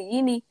gini gini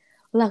gini.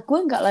 Lah gue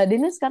nggak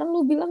ladennya, sekarang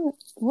lu bilang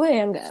gue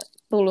yang nggak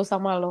tulus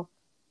sama lo.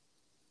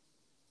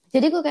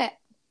 Jadi gue kayak,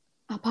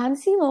 apaan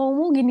sih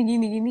ngomong gini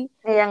gini gini.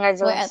 Iya, nggak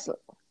Gue jelas.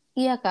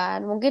 iya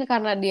kan, mungkin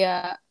karena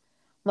dia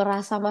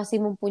merasa masih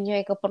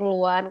mempunyai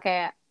keperluan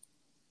kayak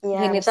Iya,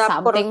 he needs bisa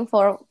something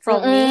from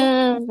me.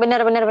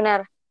 Benar, benar, benar.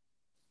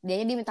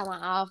 Dia minta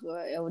maaf,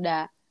 ya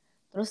udah.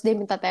 Terus dia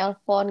minta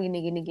telepon gini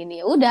gini gini.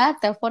 Ya udah,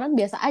 teleponan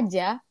biasa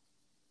aja.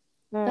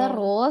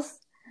 Terus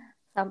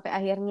sampai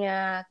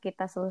akhirnya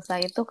kita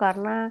selesai itu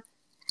karena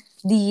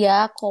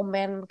dia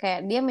komen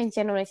kayak dia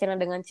mention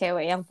dengan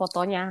cewek yang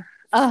fotonya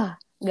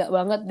nggak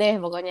banget deh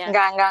pokoknya.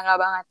 Nggak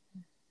banget.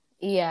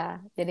 Iya,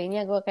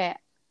 jadinya gue kayak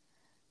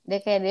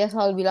dia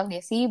selalu bilang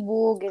dia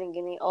sibuk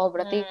gini-gini. Oh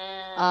berarti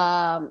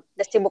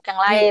Udah sibuk yang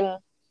dia lain.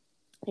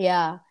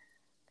 ya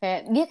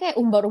kayak dia kayak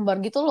umbar-umbar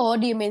gitu loh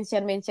di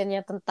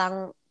mentionnya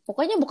tentang,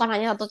 pokoknya bukan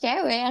hanya satu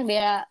cewek yang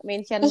dia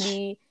mention Ih, di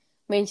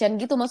mention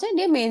gitu.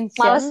 Maksudnya dia males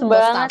mention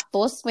buat banget.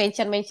 status,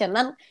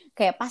 mentionan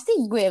kayak pasti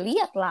gue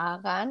lihat lah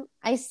kan.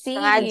 I see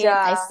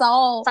Sengaja. it,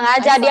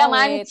 Sengaja I dia saw it, you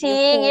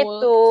mancing fool.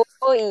 itu.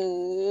 Oh,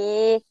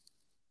 ih.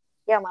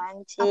 Dia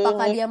mancing.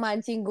 Apakah dia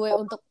mancing gue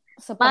untuk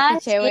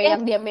seperti cewek Mancing.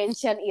 yang dia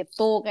mention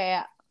itu,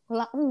 kayak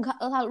lah enggak,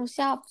 lalu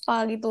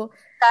siapa gitu.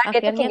 Nah,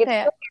 dia tuh kayak Akhirnya gitu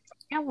kayak tuh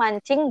biasanya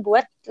mancing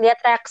buat lihat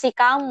reaksi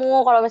kamu.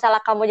 Kalau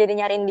misalnya kamu jadi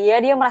nyariin dia,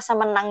 dia merasa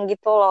menang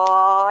gitu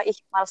loh. Ih,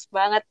 males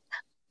banget.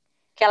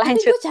 Oke, tapi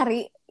lanjut.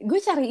 gue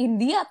cariin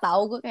dia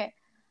tahu. Gue kayak,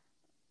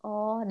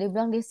 oh dia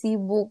bilang dia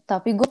sibuk,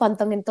 tapi gue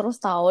pantengin terus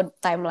tahu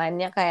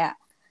timelinenya, kayak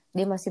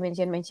dia masih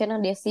mention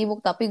dia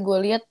sibuk, tapi gue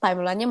lihat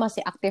timelinenya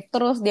masih aktif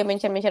terus, dia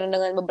mention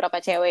dengan beberapa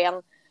cewek yang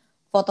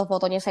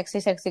foto-fotonya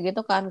seksi-seksi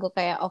gitu kan. Gue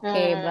kayak oke,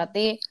 Hmm,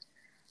 berarti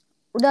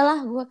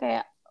udahlah. Gue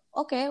kayak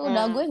oke,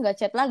 udah gue hmm, nggak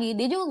chat lagi,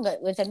 dia juga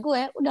nggak chat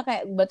gue, udah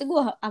kayak berarti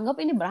gue anggap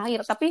ini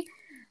berakhir. Tapi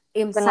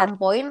in benar. some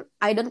point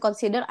I don't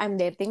consider I'm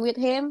dating with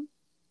him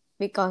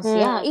because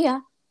ya Hmm. iya,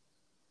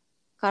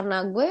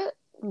 karena gue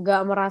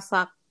nggak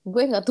merasa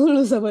gue nggak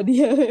tulus sama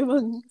dia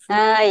emang sih.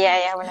 Iya,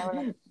 iya,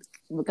 benar-benar.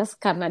 Bekas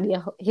karena dia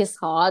he's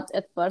hot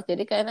at first,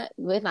 jadi kayaknya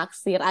gue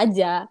naksir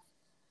aja.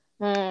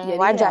 Jadi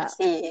Wajar ya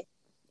sih.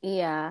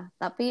 iya,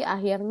 tapi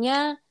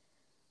akhirnya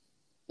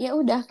ya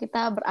udah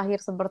kita berakhir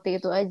seperti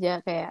itu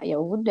aja. Kayak ya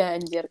udah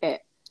anjir,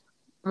 kayak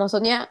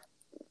maksudnya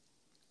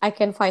I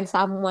can find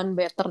someone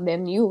better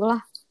than you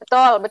lah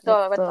Betul, betul,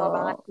 gitu. betul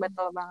banget,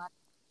 betul banget.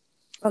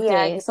 Iya, Oke,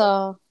 gitu. so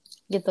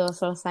gitu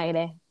selesai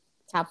deh.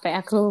 Capek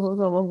aku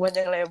ngomong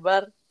panjang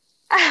lebar.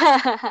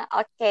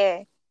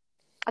 Oke.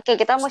 Oke,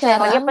 kita mau share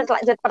lagi Sekarang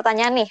lanjut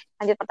pertanyaan nih.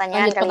 Lanjut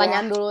pertanyaan lanjut kali ya.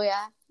 pertanyaan dulu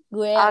ya.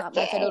 Gue yang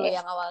Oke. baca dulu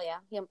yang awal ya.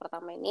 Yang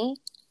pertama ini.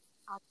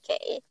 Oke.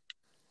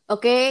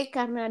 Oke,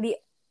 karena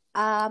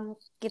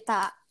kita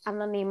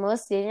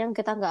anonymous, jadi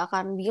kita nggak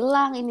akan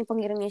bilang ini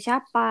pengirimnya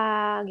siapa,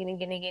 gini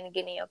gini gini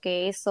gini.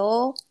 Oke,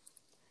 so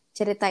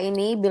cerita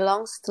ini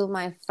belongs to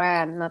my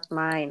friend, not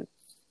mine.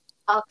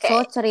 Oke.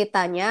 So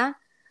ceritanya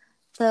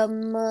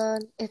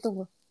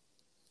tunggu,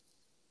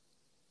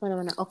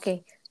 mana?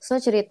 Oke, so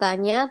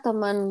ceritanya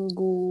teman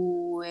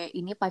gue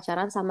ini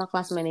pacaran sama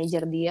kelas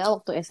manajer dia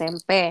waktu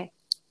SMP.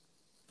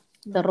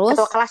 Terus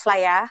Ketua kelas lah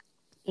ya.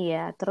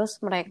 iya, terus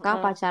mereka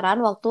Mm. pacaran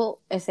waktu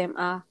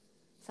SMA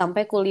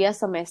sampai kuliah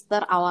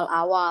semester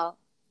awal-awal.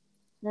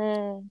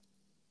 Hmm.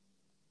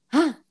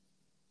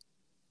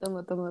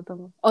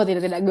 Tunggu. Oh,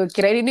 tidak. Gue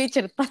kira ini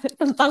cerita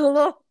tentang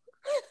lo.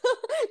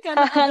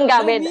 Karena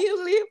Nggak agak-agak beda.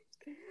 mirip.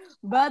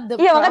 But the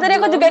Iya, makanya tadi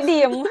aku juga problem,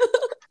 diem.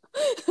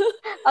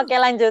 Oke,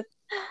 lanjut.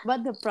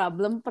 but the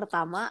problem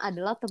pertama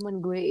adalah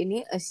temen gue ini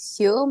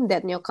assume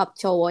that nyokap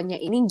cowoknya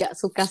ini nggak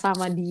suka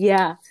sama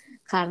dia.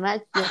 Karena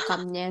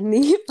nyokapnya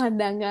nih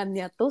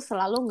pandangannya tuh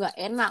selalu nggak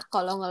enak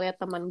kalau ngeliat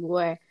temen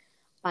gue.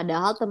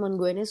 Padahal temen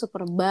gue ini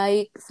super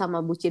baik, sama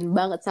bucin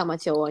banget sama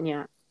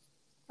cowoknya.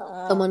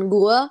 Temen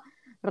gue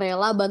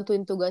rela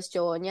bantuin tugas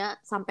cowoknya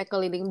sampai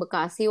keliling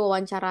Bekasi,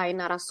 wawancarain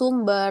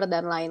narasumber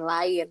dan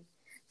lain-lain.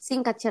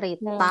 Singkat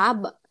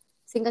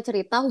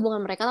cerita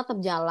hubungan mereka tetap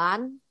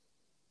jalan.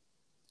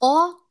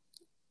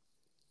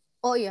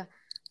 Oh iya,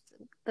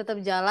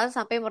 tetap jalan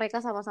sampai mereka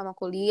sama-sama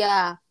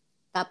kuliah.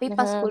 Tapi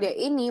pas kuliah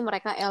ini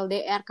mereka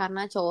LDR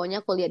karena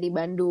cowoknya kuliah di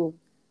Bandung.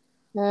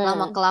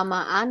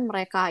 Lama-kelamaan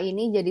mereka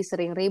ini jadi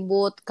sering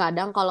ribut.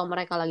 Kadang kalau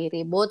mereka lagi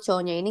ribut,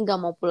 cowoknya ini gak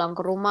mau pulang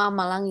ke rumah,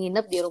 malah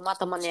nginep di rumah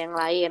temen yang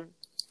lain.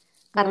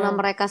 Karena Hmm.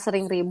 mereka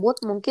sering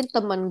ribut, mungkin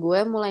temen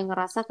gue mulai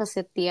ngerasa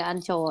kesetiaan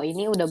cowok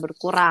ini udah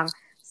berkurang.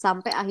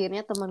 Sampai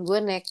akhirnya temen gue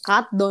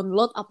nekat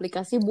download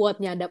aplikasi buat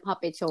nyadap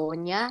HP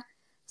cowoknya.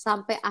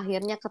 Sampai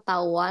akhirnya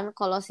ketahuan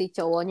kalau si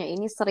cowoknya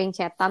ini sering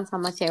chatan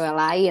sama cewek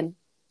lain.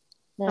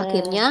 Hmm.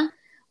 Akhirnya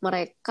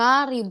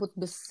mereka ribut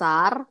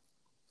besar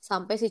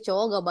sampai si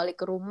cowok gak balik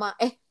ke rumah.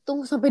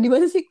 Tunggu sampai di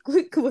mana sih?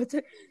 Gue kebaca.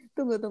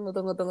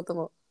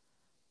 Tunggu.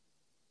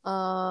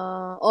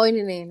 Oh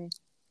ini nih, ini.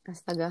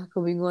 Astaga,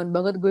 kebingungan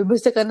banget gue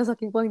baca karena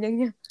saking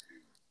panjangnya.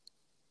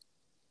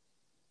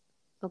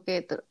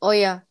 Oke, oh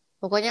ya,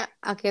 pokoknya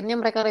akhirnya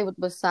mereka ribut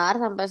besar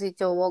sampai si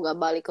cowok gak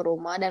balik ke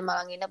rumah dan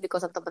malah nginep di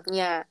kosan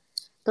temennya.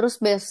 Terus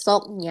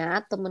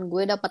besoknya temen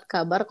gue dapat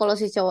kabar kalau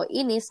si cowok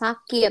ini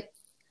sakit.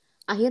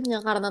 Akhirnya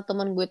karena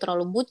temen gue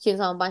terlalu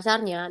bucin sama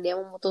pacarnya, dia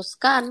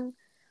memutuskan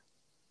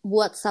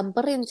buat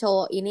samperin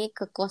cowok ini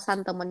ke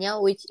kosan temennya,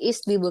 which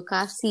is di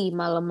Bekasi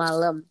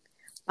malam-malam.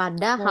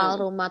 Padahal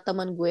Hmm. rumah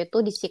temen gue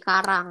tuh di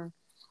Cikarang.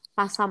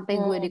 Pas sampai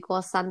gue di Hmm.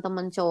 kosan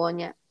temen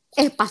cowoknya,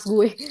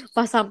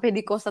 pas sampai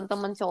di kosan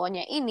temen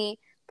cowoknya ini,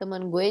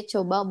 temen gue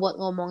coba buat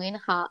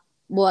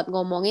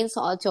ngomongin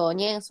soal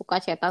cowoknya yang suka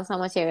chatan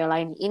sama cewek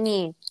lain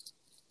ini.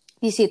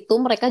 Di situ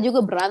mereka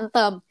juga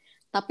berantem,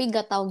 tapi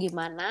gak tahu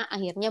gimana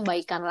akhirnya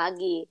baikan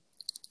lagi.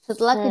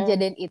 Setelah Hmm.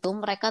 kejadian itu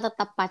mereka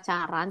tetap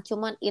pacaran,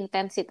 cuman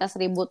intensitas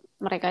ribut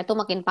mereka itu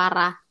makin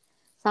parah.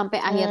 Sampai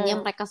akhirnya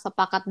Hmm. mereka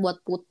sepakat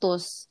buat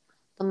putus.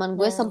 Teman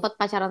gue Hmm. sempat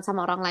pacaran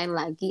sama orang lain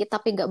lagi,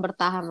 tapi gak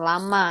bertahan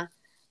lama.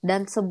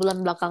 Dan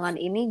sebulan belakangan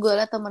ini gue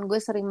liat teman gue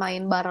sering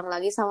main bareng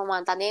lagi sama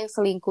mantannya yang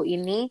selingkuh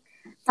ini.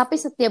 Tapi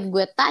setiap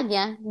gue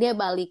tanya, dia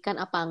balikan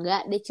apa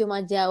enggak, dia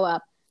cuma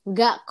jawab,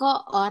 enggak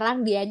kok,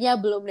 orang dianya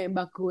belum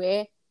nembak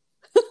gue.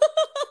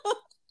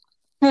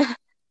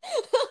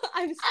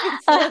 I'm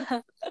speechless.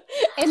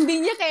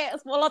 Endingnya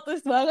kayak plot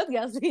twist banget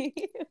gak sih?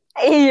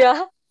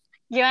 Iya,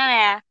 gimana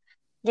ya?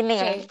 Gini,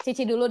 Oke,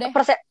 Cici dulu deh.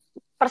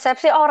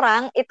 persepsi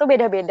orang itu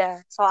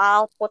beda-beda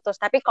soal putus.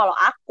 Tapi kalau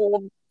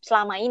aku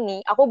selama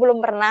ini, aku belum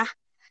pernah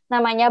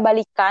namanya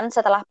balikan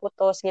setelah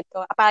putus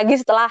gitu.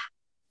 Apalagi setelah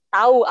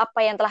tahu apa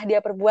yang telah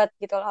dia perbuat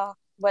gitu loh.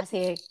 Buat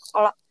Asik.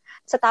 kalau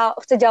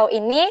sejauh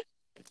ini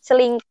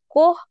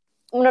selingkuh,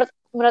 menurut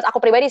menurut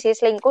aku pribadi sih,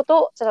 selingkuh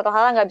tuh sesuatu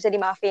hal yang nggak bisa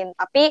dimaafin.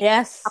 Tapi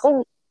Yes.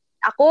 aku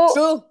aku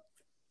True.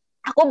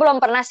 aku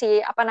belum pernah sih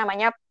apa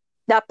namanya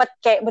dapat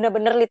kayak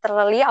bener-bener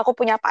literally aku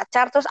punya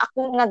pacar terus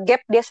aku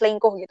ngegap dia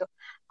selingkuh gitu.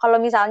 Kalau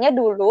misalnya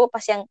dulu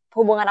pas yang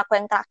hubungan aku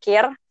yang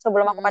terakhir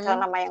sebelum aku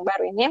pacaran Mm-mm. sama yang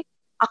baru ini,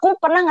 aku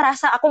pernah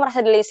aku merasa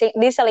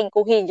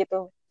diselingkuhi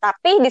gitu.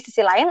 Tapi di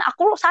sisi lain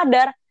aku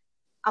sadar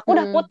aku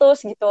udah Mm-mm.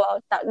 putus gitu.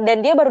 Dan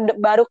dia baru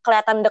baru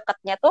kelihatan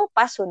deketnya tuh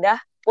pas sudah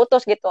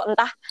putus gitu.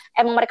 Entah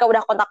emang mereka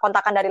udah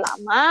kontak-kontakan dari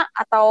lama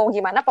atau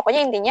gimana,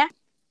 pokoknya intinya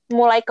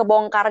mulai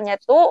kebongkarnya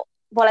tuh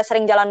mulai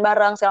sering jalan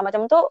bareng segala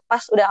macam tuh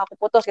pas udah aku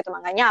putus gitu.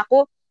 Makanya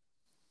aku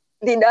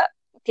tidak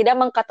tidak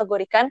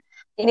mengkategorikan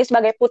ini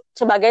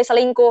sebagai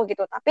selingkuh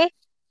gitu. Tapi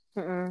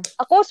Mm-mm.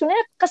 aku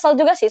sebenarnya kesel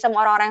juga sih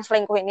sama orang-orang yang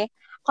selingkuh ini.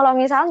 Kalau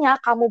misalnya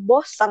kamu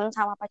bosen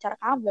sama pacar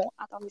kamu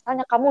atau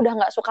misalnya kamu udah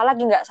nggak suka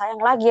lagi, nggak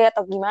sayang lagi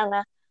atau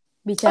gimana,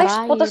 please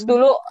Bicarain. putus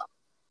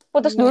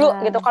Iya. dulu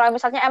gitu. Kalau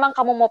misalnya emang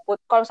kamu mau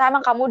kalau misalnya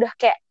emang kamu udah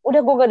kayak udah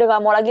gue udah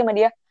gak mau lagi sama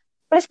dia,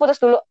 please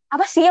putus dulu.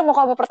 Apa sih yang mau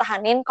kamu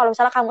pertahanin? Kalau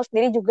misalnya kamu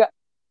sendiri juga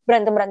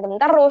berantem berantem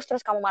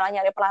terus kamu malah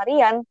nyari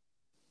pelarian,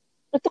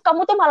 itu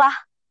kamu tuh malah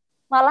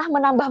malah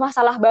menambah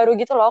masalah baru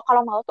gitu loh.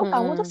 Kalau mau tuh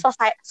kamu tuh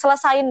Mm-mm.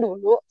 selesain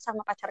dulu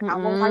sama pacar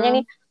kamu.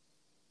 Mm-mm.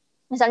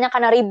 Misalnya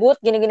karena ribut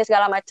gini-gini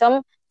segala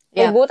macem,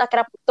 Yap. ribut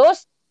akhirnya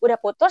putus, udah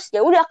putus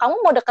ya udah kamu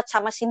mau deket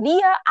sama si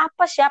dia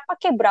apa siapa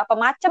kayak berapa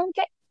macem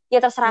kayak ya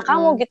terserah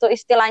kamu Mm-mm. gitu.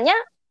 Istilahnya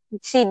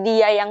si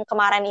dia yang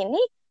kemarin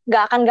ini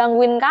gak akan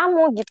gangguin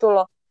kamu gitu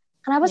loh.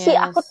 Kenapa sih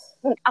Yes.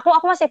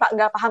 aku masih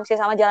gak paham sih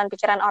sama jalan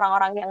pikiran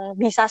orang-orang yang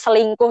bisa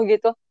selingkuh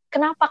gitu.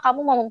 Kenapa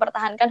kamu mau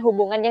mempertahankan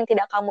hubungan yang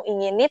tidak kamu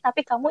ingini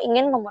tapi kamu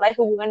ingin memulai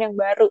hubungan yang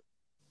baru?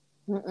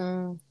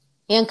 Mm-mm.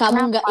 Yang kamu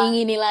nggak Kenapa?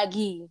 ingini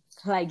lagi.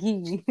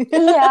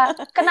 Iya,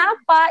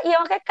 kenapa? Iya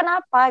makanya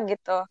kenapa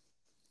gitu.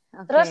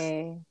 Oke. Terus,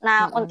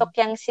 nah untuk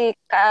Mm-mm. yang si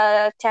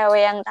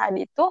cewek yang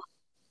tadi tuh,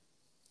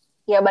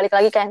 ya balik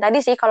lagi ke yang tadi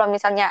sih. Kalau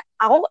misalnya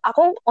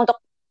aku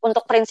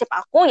untuk prinsip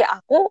aku ya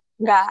aku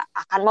nggak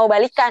akan mau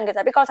balikan gitu.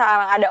 Tapi kalau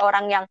misalnya ada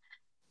orang yang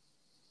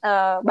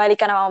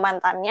balikan sama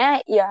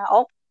mantannya, ya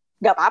oh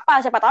nggak apa-apa.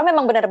 Siapa tahu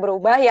memang benar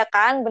berubah ya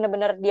kan.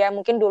 Benar-benar dia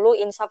mungkin dulu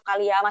insaf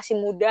kali ya masih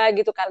muda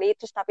gitu kali.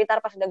 Terus tapi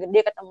ntar pas udah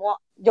gede ketemu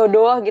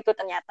jodoh gitu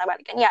ternyata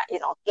balikan ya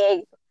it's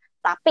okay gitu.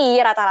 Tapi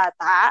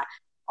rata-rata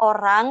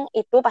orang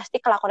itu pasti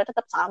kelakuannya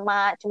tetap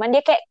sama. Cuman dia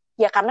kayak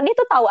ya karena dia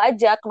tuh tahu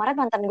aja kemarin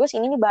mantan gue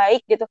sini nih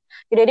baik gitu.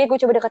 Jadi dia gue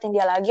coba deketin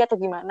dia lagi atau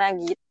gimana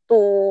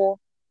gitu.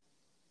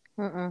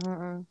 Mm-mm.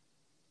 Mm-mm.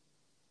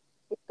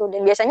 Gitu.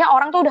 Dan biasanya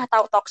orang tuh udah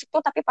tahu toksik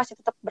tuh tapi pasti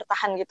tetap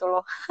bertahan gitu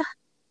loh.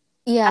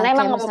 Iya, Karena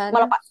emang kayak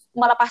misalnya.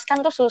 melepaskan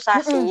tuh susah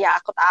sih Mm-mm. ya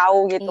aku tahu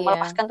gitu. Iya.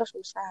 Melepaskan tuh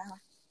susah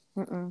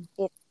Mm-mm.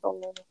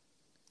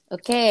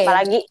 Oke,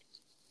 Apalagi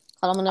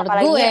kalau menurut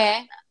apalagi gue,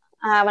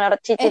 menurut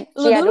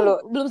lu Cia dulu dulu.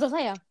 belum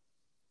selesai ya?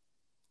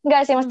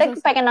 Enggak sih, Belum maksudnya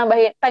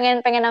selesai.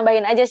 pengen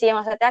nambahin aja sih,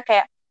 maksudnya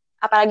kayak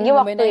apalagi Iya,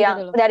 nambahin waktu aja yang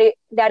gitu loh.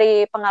 dari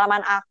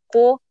pengalaman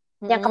aku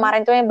yang Mm-mm.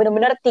 kemarin tuh yang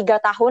bener-bener 3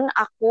 tahun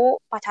aku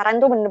pacaran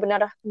tuh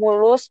bener-bener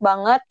mulus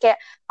banget, kayak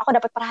aku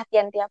dapat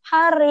perhatian tiap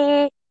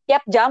hari,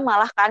 tiap jam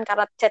malah kan,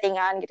 karena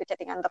chattingan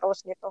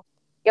terus gitu.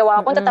 Ya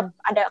walaupun tetap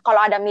Mm-mm. ada,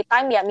 kalau ada me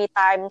time ya me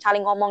time,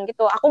 saling ngomong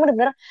gitu. Aku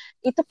bener-bener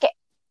itu kayak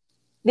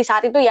di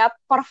saat itu ya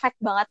perfect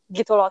banget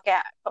gitu loh,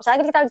 kayak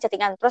misalnya kita lagi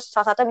chattingan terus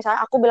salah satu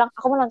misalnya aku bilang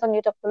aku mau nonton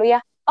YouTube dulu ya,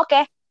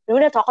 oke,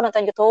 udah tuh aku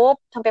nonton YouTube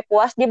sampai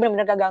puas, dia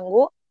bener-bener gak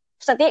ganggu.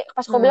 Terus nanti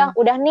pas aku bilang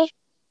Mm-mm. udah nih,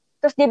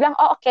 terus dia bilang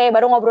oh oke,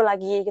 baru ngobrol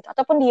lagi gitu,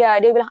 ataupun dia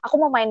bilang aku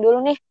mau main dulu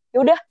nih, ya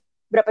udah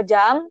berapa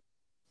jam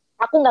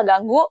aku nggak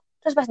ganggu,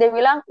 terus pas dia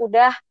bilang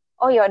udah,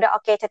 oh ya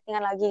udah oke,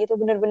 chattingan lagi gitu,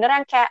 bener-bener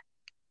yang kayak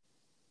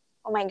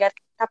oh my god.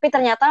 Tapi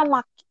ternyata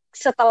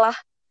setelah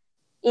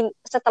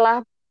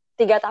setelah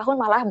 3 tahun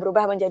malah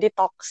berubah menjadi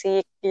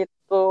toxic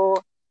gitu.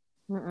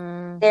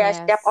 Mm-mm. Ya Yes.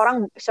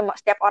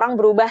 setiap orang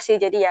berubah sih,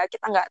 jadi ya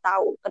kita nggak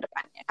tahu ke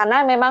depannya, karena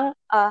memang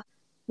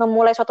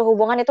memulai suatu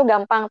hubungan itu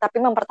gampang tapi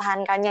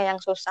mempertahankannya yang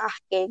susah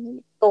kayak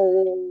gitu.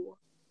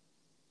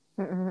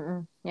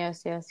 Mm-mm.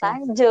 Yes, yes,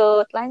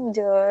 yes.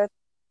 Lanjut.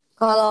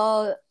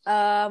 Kalau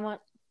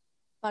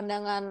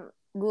pandangan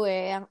gue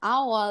yang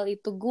awal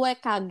itu gue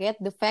kaget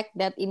the fact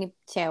that ini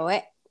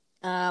cewek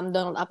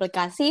download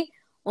aplikasi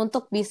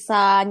untuk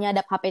bisa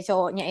nyadap HP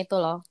cowoknya itu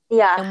loh.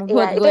 Iya, Yang iya,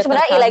 membuat itu gue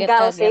sebenarnya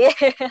ilegal sih.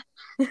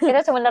 terkaget-kaget. Itu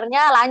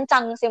sebenarnya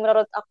lancang sih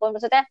menurut aku.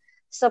 Maksudnya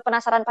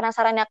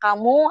sepenasaran-penasarannya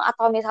kamu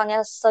atau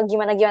misalnya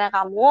segimana-gimana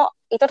kamu,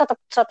 itu tetap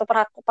suatu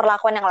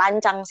perlakuan yang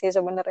lancang sih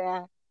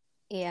sebenarnya.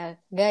 Iya,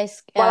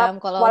 guys, Walap,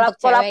 kalau untuk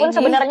cewek walaupun ini,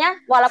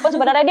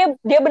 sebenarnya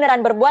dia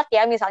beneran berbuat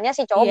ya, misalnya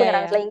si cowok iya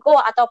beneran ya, selingkuh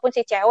ataupun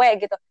si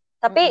cewek gitu.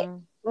 Tapi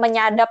mm-mm.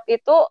 menyadap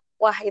itu,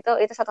 wah itu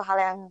satu hal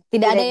yang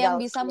Tidak ada yang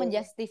ilegal bisa sih.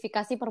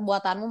 menjustifikasi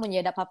perbuatanmu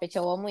menyadap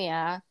HP cowokmu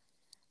ya.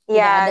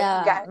 Ya, Tidak ada.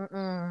 nggak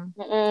Mm-mm.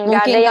 nggak ada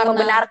Mungkin yang karena,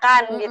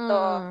 membenarkan gitu.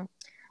 mm-mm.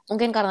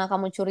 Mungkin karena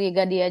kamu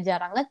curiga dia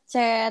jarang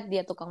ngechat,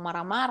 dia tukang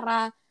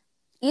marah-marah.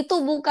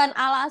 Itu bukan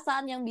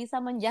alasan yang bisa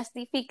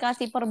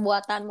menjustifikasi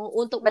perbuatanmu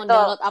untuk Betul,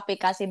 mendownload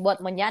aplikasi buat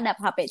menyadap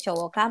HP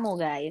cowok kamu,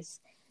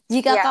 guys.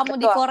 Jika iya kamu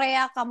di betul,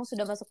 Korea, kamu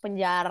sudah masuk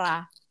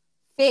penjara.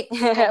 Fix,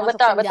 kau masuk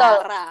betul, betul,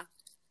 penjara.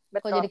 Kau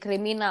betul. jadi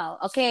kriminal.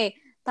 Oke,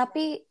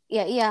 tapi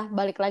ya iya,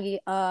 balik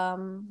lagi.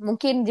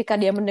 Mungkin jika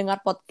dia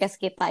mendengar podcast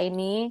kita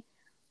ini,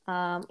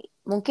 em,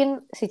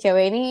 mungkin si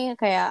cewek ini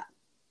kayak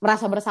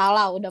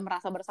udah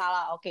merasa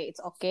bersalah. Oke, it's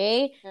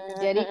okay.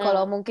 Jadi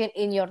kalau Mm-mm. mungkin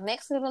in your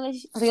next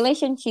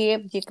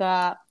relationship,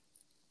 jika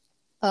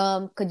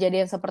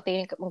kejadian seperti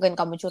ini mungkin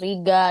kamu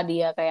curiga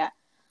dia kayak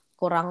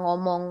kurang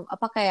ngomong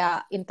apa kayak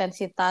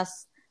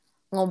intensitas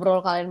ngobrol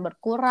kalian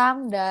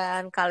berkurang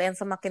dan kalian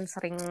semakin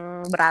sering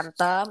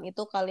berantem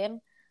itu kalian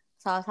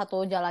salah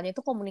satu jalannya itu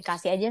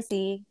komunikasi aja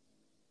sih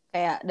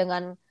kayak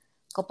dengan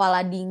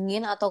kepala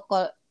dingin atau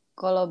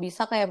kalau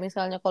bisa kayak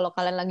misalnya kalau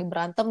kalian lagi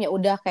berantem ya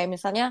udah kayak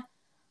misalnya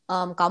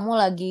kamu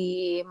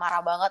lagi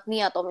marah banget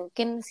nih atau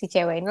mungkin si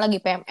cewek ini lagi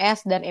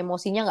PMS dan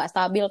emosinya nggak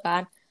stabil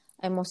kan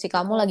emosi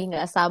kamu lagi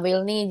nggak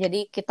stabil nih jadi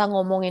kita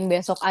ngomongin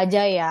besok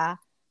aja ya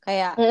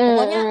kayak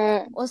pokoknya Mm-mm.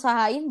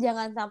 usahain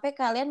jangan sampai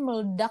kalian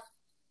meledak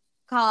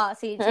kalau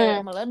si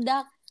cewek Mm-mm.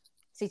 meledak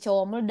si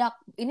cowok meledak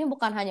ini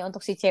bukan hanya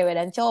untuk si cewek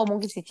dan cowok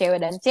mungkin si cewek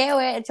dan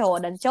cewek cowok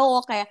dan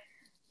cowok kayak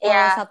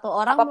Ya, kalau satu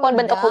orang apapun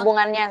bentuk meledak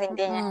hubungannya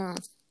intinya. mm-mm,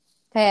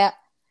 kayak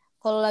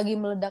kalau lagi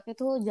meledak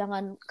itu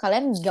jangan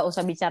kalian nggak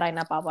usah bicarain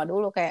apa-apa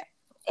dulu kayak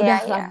Iya,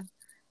 udahlah iya.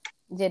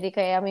 jadi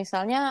kayak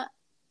misalnya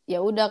ya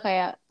udah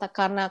kayak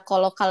karena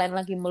kalau kalian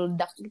lagi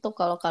meledak gitu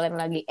kalau kalian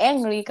lagi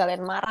angry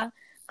kalian marah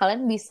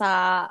kalian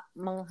bisa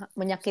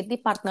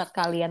menyakiti partner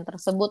kalian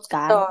tersebut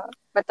kan Betul, betul,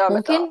 betul.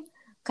 mungkin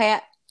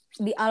kayak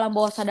di alam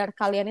bawah sadar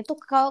kalian itu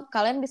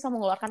kalian bisa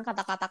mengeluarkan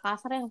kata-kata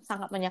kasar yang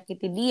sangat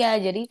menyakiti dia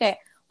jadi kayak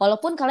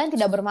walaupun kalian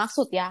tidak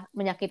bermaksud ya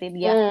menyakiti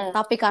dia Mm.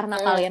 tapi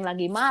karena Mm. kalian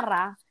lagi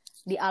marah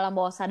di alam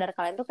bawah sadar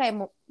kalian tuh kayak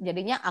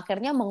jadinya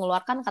akhirnya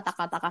mengeluarkan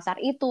kata-kata kasar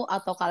itu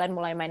atau kalian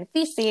mulai main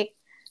fisik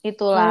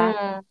itulah.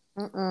 Mm.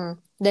 Mm-mm.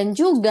 Dan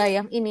juga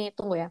yang ini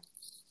tunggu ya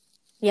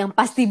yang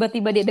pas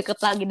tiba-tiba dia deket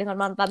lagi dengan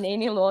mantannya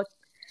ini loh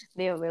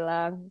dia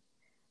bilang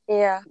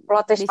Iya,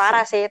 plot twist di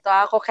parah sih itu.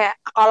 Aku kayak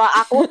kalau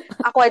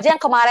aku aja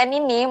yang kemarin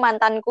ini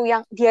mantanku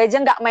yang dia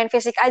aja nggak main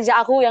fisik aja,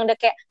 aku yang udah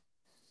kayak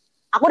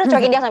aku udah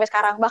cuekin dia sampai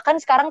sekarang.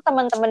 Bahkan sekarang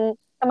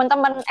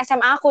teman-teman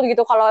SMA aku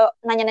gitu kalau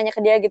nanya-nanya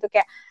ke dia gitu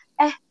kayak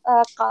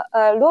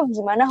lu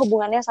gimana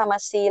hubungannya sama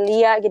si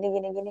Lia gini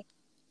gini gini.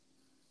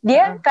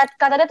 Dia uh-uh.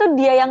 katanya tuh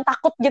dia yang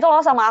takut gitu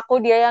loh sama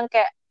aku, dia yang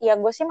kayak ya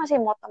gue sih masih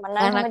mau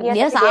temenan Karena sama dia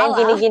dia tapi dia yang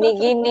gini salah gini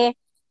gini.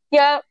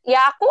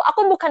 Ya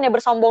aku bukannya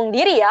bersombong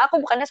diri ya, aku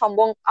bukannya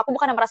sombong, aku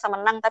bukannya merasa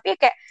menang, tapi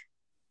kayak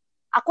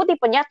aku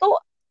tipenya tuh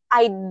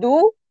I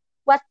do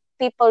what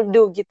people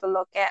do gitu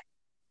loh, kayak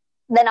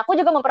dan aku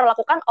juga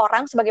memperlakukan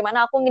orang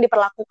sebagaimana aku ingin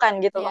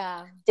diperlakukan gitu loh.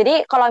 ya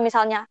Jadi kalau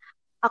misalnya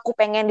aku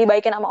pengen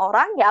dibaikin sama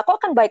orang, ya aku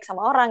akan baik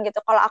sama orang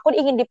gitu. Kalau aku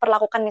ingin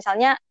diperlakukan,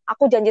 misalnya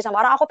aku janji sama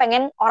orang, aku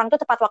pengen orang tuh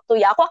tepat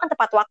waktu, ya aku akan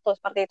tepat waktu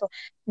seperti itu.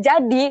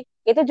 Jadi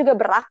itu juga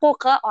berlaku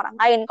ke orang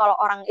lain. Kalau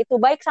orang itu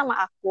baik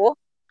sama aku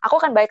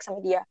akan baik sama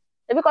dia.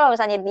 Tapi kalau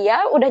misalnya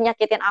dia udah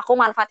nyakitin aku,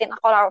 manfaatin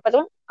aku,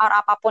 or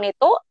apapun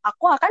itu,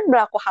 aku akan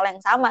berlaku hal yang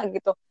sama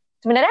gitu.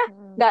 Sebenarnya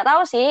nggak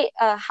tahu sih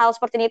hal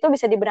seperti ini tuh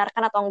bisa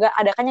dibenarkan atau enggak.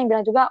 Ada kan yang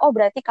bilang juga, oh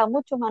berarti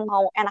kamu cuma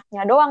mau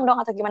enaknya doang dong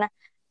atau gimana?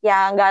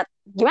 Ya nggak,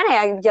 gimana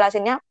ya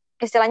jelasinnya,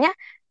 istilahnya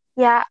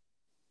ya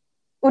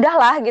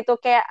udahlah gitu,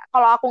 kayak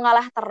kalau aku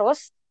ngalah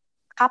terus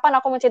kapan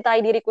aku mencintai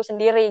diriku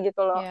sendiri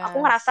gitu loh. Aku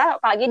Yes. ngerasa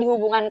apalagi di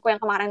hubunganku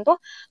yang kemarin tuh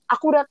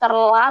aku udah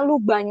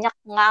terlalu banyak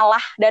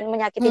ngalah dan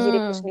menyakiti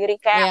diriku sendiri,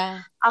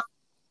 kayak Ya.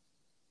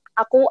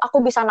 aku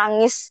bisa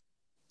nangis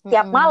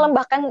tiap malam.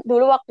 Bahkan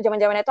dulu waktu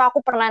zaman-zaman itu aku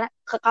pernah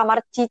ke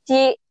kamar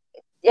Cici,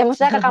 ya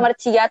maksudnya ke kamar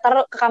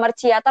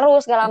Cia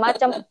terus segala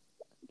macam,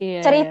 Iya,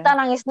 iya. cerita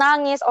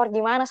nangis-nangis or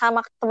gimana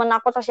sama temen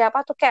aku atau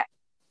siapa tuh, kayak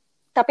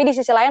tapi di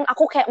sisi lain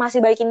aku kayak masih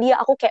baikin dia,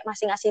 aku kayak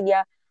masih ngasih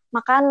dia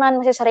makanan,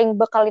 masih sering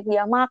bekalin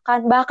dia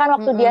makan. Bahkan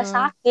waktu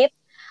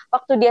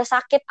dia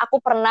sakit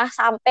aku pernah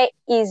sampai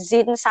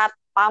izin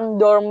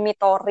satpam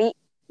dormitory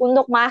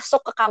untuk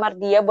masuk ke kamar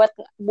dia buat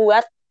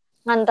buat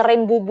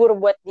nganterin bubur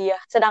buat dia.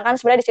 Sedangkan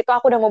sebenarnya di situ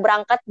aku udah mau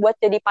berangkat buat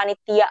jadi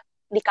panitia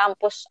di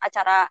kampus,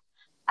 acara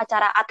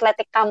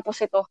atletik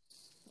kampus itu.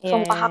 Iya,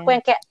 Sumpah iya. aku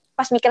yang kayak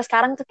pas mikir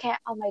sekarang tuh kayak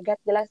oh my god,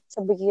 jelas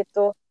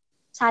sebegitu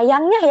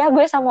sayangnya ya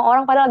gue sama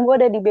orang, padahal gue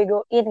udah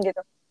dibegoin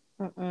gitu.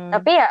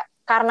 Tapi ya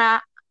karena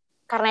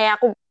ya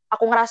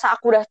aku ngerasa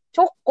aku udah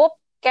cukup,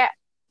 kayak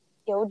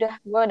ya udah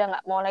gue udah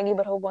nggak mau lagi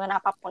berhubungan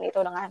apapun itu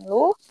dengan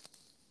lu.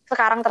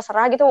 Sekarang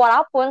terserah gitu,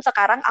 walaupun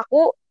sekarang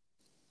aku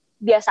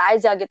biasa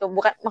aja gitu.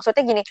 Bukan,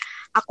 maksudnya gini,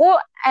 aku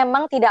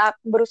emang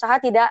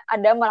berusaha tidak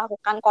ada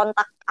melakukan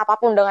kontak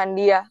apapun dengan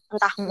dia,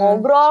 entah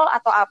ngobrol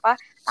atau apa.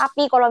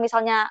 Tapi kalau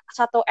misalnya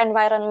satu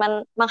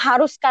environment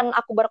mengharuskan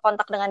aku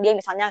berkontak dengan dia,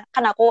 misalnya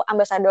kan aku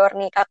ambasador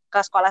nih ke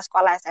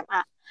sekolah-sekolah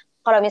SMA.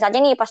 Kalau misalnya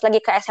nih pas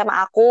lagi ke SMA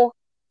aku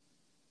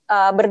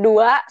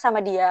berdua sama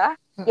dia,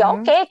 ya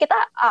oke,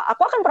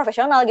 aku akan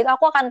profesional gitu,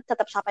 aku akan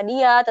tetap sapa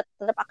dia,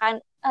 tetap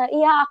akan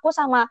iya aku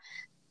sama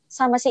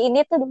si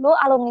ini tuh dulu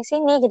alumni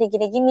sini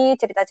gini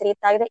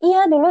cerita-cerita gitu.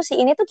 Iya dulu si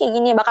ini tuh kayak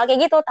gini, bakal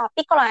kayak gitu.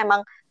 Tapi kalau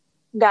emang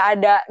nggak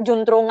ada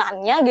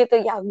juntrungannya gitu,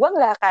 ya gue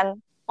nggak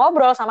akan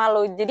ngobrol sama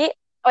lu. Jadi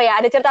oh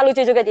ya ada cerita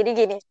lucu juga. Jadi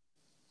gini.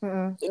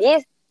 Jadi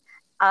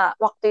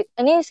waktu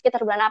ini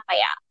sekitar bulan apa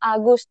ya?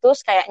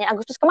 Agustus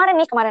kemarin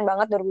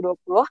banget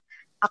 2020.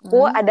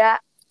 Aku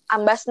ada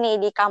ambas nih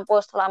di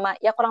kampus selama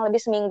ya kurang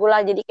lebih seminggu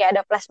lah. Jadi kayak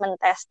ada placement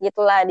test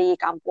gitulah di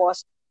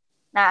kampus.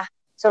 Nah,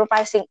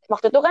 surprising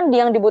waktu itu kan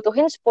dia yang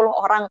dibutuhin 10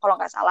 orang kalau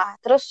nggak salah.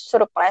 Terus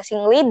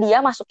surprisingly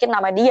dia masukin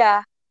nama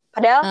dia.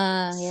 Padahal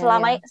Iya,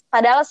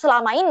 iya.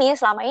 selama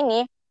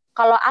ini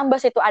kalau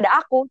ambas itu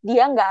ada aku,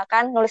 dia nggak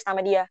akan nulis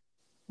nama dia.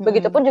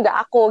 Begitupun juga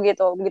aku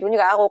gitu. Begitupun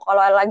juga aku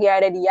kalau lagi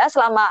ada dia,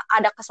 selama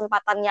ada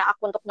kesempatannya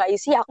aku untuk nggak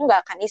isi, aku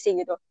nggak akan isi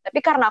gitu. Tapi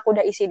karena aku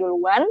udah isi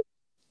duluan,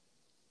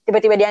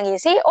 tiba-tiba dia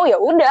ngisi, oh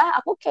ya udah,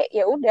 aku kayak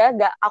ya udah,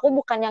 gak, aku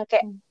bukan yang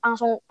kayak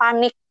langsung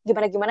panik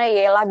gimana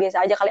ya lah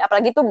biasa aja kali,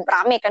 apalagi tuh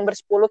rame kan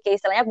bersepuluh, kayak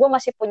istilahnya gue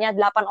masih punya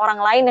 8 orang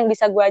lain yang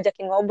bisa gue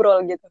ajakin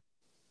ngobrol gitu.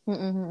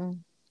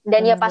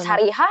 Dan ya pas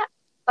hari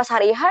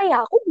H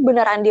ya aku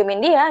beneran diemin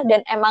dia,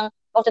 dan emang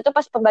waktu itu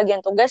pas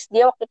pembagian tugas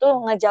dia waktu itu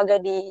ngejaga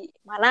di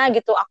mana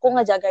gitu, aku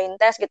ngejagain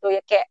tes gitu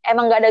ya, kayak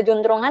emang gak ada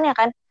juntrungannya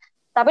kan,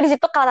 tapi di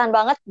situ kelihatan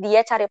banget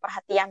dia cari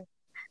perhatian.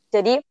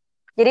 Jadi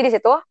di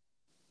situ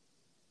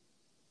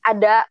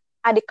ada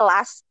adik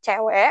kelas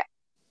cewek.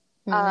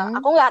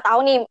 Aku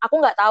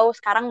nggak tahu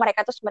sekarang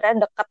mereka tuh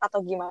sebenarnya deket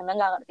atau gimana,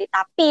 nggak ngerti.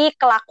 Tapi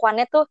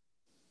kelakuannya tuh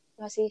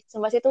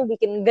sumpah sih tuh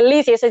bikin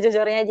geli sih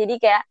sejujurnya. Jadi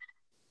kayak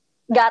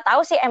nggak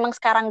tahu sih emang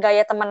sekarang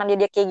gaya temenan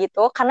dia kayak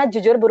gitu. Karena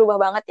jujur berubah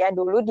banget ya.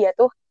 Dulu dia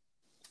tuh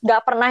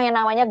nggak pernah yang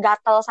namanya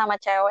gatel sama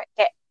cewek.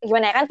 Kayak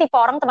gimana ya, kan tipe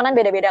orang temenan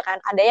beda-beda kan.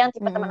 Ada yang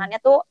tipe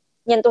temenannya tuh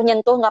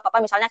nyentuh-nyentuh nggak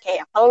apa-apa, misalnya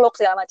kayak peluk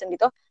segala macam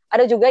gitu.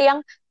 Ada juga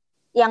yang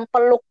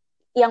peluk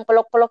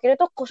itu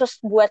tuh khusus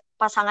buat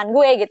pasangan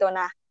gue gitu.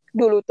 Nah,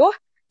 dulu tuh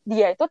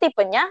dia itu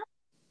tipenya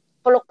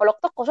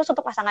peluk-peluk tuh khusus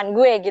untuk pasangan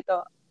gue gitu.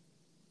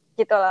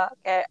 Gitu loh.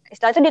 Kayak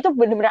istilahnya tuh dia tuh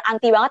bener-bener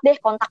anti banget deh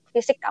kontak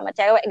fisik sama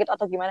cewek gitu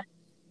atau gimana.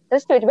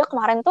 Terus tiba-tiba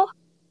kemarin tuh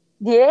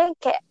dia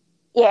kayak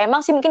ya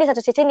emang sih mungkin di satu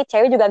sisi nih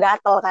cewek juga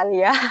gatel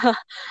kali ya.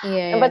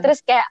 Iya.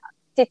 Terus kayak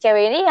si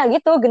cewek ini ya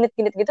gitu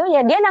genit-genit gitu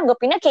ya, dia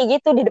nanggepinnya kayak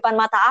gitu di depan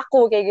mata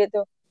aku kayak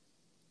gitu.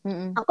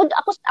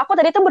 Aku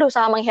tadi tuh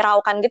berusaha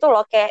menghiraukan gitu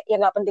loh, kayak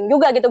ya nggak penting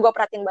juga gitu gue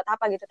perhatiin buat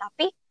apa gitu.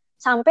 Tapi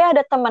sampai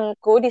ada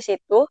temanku di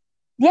situ,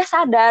 dia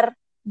sadar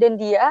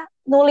dan dia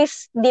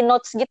nulis di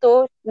notes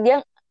gitu, dia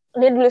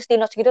nulis di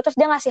notes gitu, terus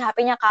dia ngasih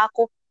HP-nya ke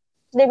aku.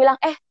 Terus dia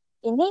bilang,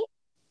 ini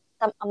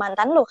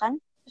mantan lu kan?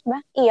 Terus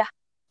bilang iya.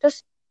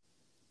 Terus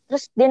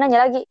dia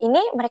nanya lagi,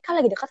 ini mereka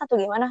lagi dekat atau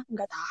gimana?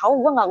 Nggak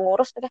tahu, gue nggak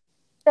ngurus.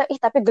 Kayak,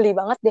 tapi geli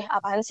banget deh,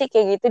 apaan sih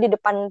kayak gitu di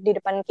depan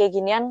kayak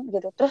ginian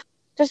gitu. Terus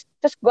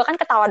gue kan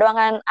ketawa doang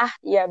kan,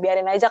 ya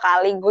biarin aja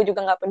kali, gue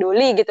juga nggak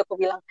peduli gitu, gue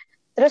bilang.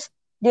 Terus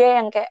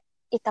dia yang kayak,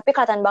 ih tapi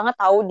kelihatan banget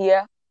tahu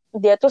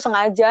dia tuh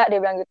sengaja, dia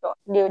bilang gitu,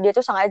 dia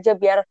tuh sengaja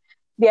biar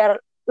biar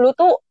lu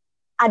tuh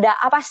ada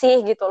apa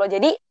sih gitu loh.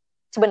 Jadi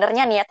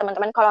sebenarnya nih ya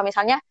teman-teman, kalau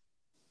misalnya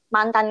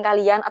mantan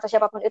kalian atau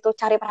siapapun itu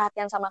cari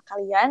perhatian sama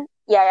kalian,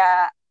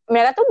 ya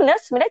mereka tuh bener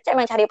sebenarnya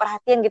emang cari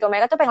perhatian gitu.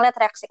 Mereka tuh pengen lihat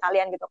reaksi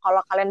kalian gitu.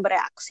 Kalau kalian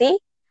bereaksi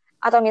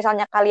atau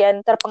misalnya kalian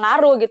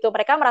terpengaruh gitu,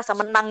 mereka merasa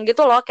menang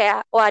gitu loh,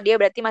 kayak wah dia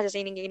berarti masih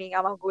sini gini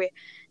sama gue.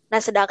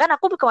 Nah sedangkan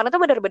aku kemarin tuh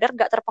bener-bener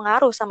gak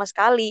terpengaruh sama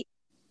sekali.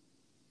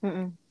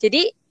 Mm-mm.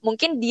 Jadi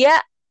mungkin dia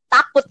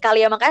takut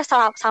kali ya,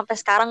 makanya sampai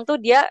sekarang tuh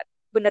dia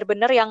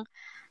bener-bener yang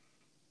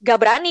gak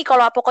berani.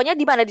 Kalau pokoknya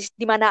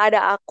di mana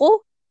ada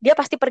aku, dia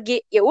pasti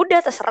pergi. Ya udah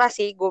terserah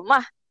sih, gue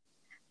mah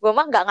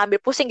nggak ngambil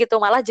pusing gitu,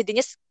 malah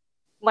jadinya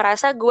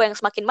merasa gue yang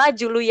semakin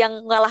maju, lu yang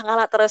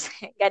ngalah-ngalah terus.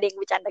 Gak ada yang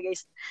bercanda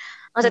guys.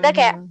 Maksudnya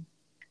kayak Mm-mm.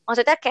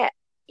 maksudnya kayak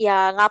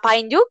ya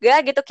ngapain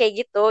juga gitu, kayak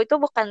gitu.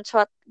 Itu bukan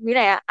suatu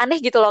gimana ya,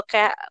 aneh gitu loh,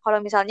 kayak kalau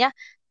misalnya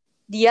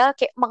dia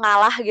kayak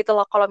mengalah gitu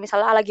loh kalau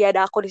misalnya lagi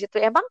ada aku di situ.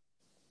 Emang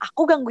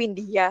aku gangguin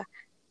dia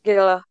gitu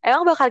loh,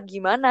 emang bakal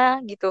gimana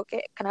gitu,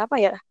 kayak kenapa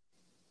ya.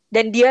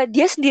 Dan dia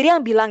sendiri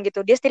yang bilang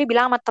gitu, dia sendiri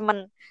bilang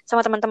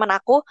sama teman-teman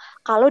aku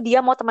kalau dia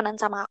mau temenan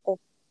sama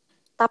aku.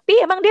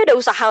 Tapi emang dia ada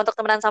usaha untuk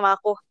temenan sama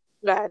aku?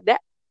 Nggak ada.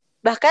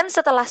 Bahkan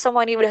setelah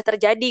semua ini udah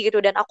terjadi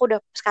gitu, dan aku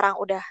sekarang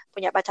udah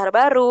punya pacar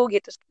baru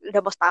gitu,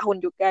 udah mau setahun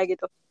juga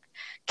gitu.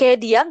 Kayak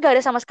dia nggak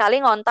ada sama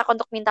sekali ngontak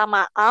untuk minta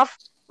maaf,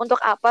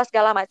 untuk apa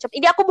segala macam.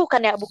 Ini aku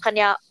bukannya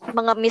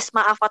mengemis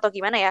maaf atau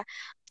gimana ya.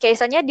 Kayak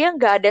misalnya dia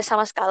nggak ada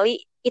sama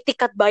sekali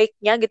itikat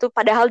baiknya gitu.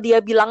 Padahal dia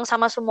bilang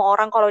sama semua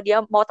orang kalau dia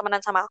mau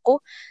temenan sama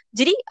aku.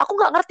 Jadi aku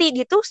nggak ngerti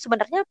dia tuh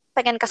sebenarnya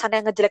pengen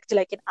kesannya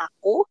ngejelek-jelekin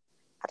aku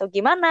atau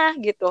gimana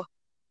gitu,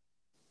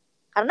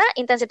 karena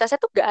intensitasnya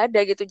tuh gak ada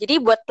gitu.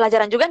 Jadi buat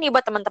pelajaran juga nih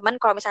buat teman-teman,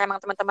 kalau misalnya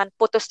emang teman-teman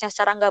putusnya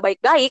secara nggak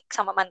baik-baik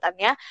sama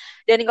mantannya,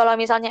 dan kalau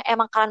misalnya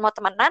emang kalian mau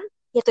temenan,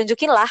 ya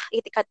tunjukin lah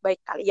itikat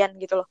baik kalian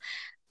gitu loh.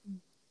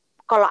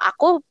 Kalau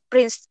aku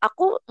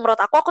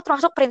menurut aku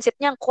termasuk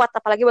prinsipnya yang kuat,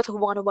 apalagi buat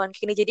hubungan-hubungan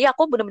kayak gini. Jadi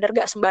aku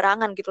bener-bener gak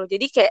sembarangan gitu loh.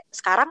 Jadi kayak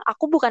sekarang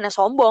aku bukannya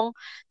sombong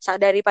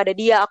daripada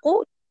dia,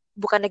 aku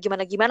bukannya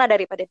gimana-gimana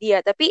daripada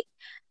dia, tapi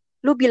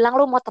lu bilang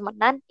lu mau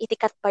temenan,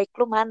 itikat baik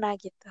lu mana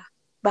gitu.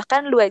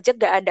 Bahkan lu aja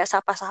gak ada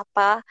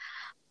sapa-sapa,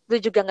 lu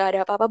juga gak ada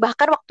apa-apa.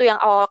 Bahkan waktu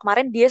yang awal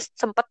kemarin dia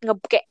sempet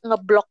kayak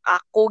ngeblok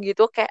aku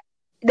gitu, kayak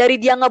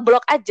dari dia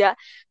ngeblok aja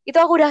itu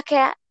aku udah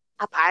kayak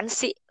apaan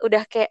sih,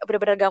 udah kayak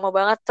bener-bener gak mau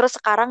banget. Terus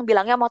sekarang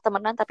bilangnya mau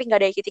temenan tapi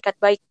gak ada itikat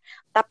baik,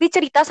 tapi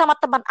cerita sama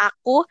teman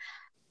aku,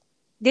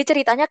 dia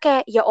ceritanya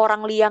kayak ya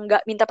orang liang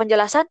gak minta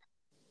penjelasan.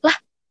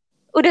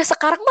 Udah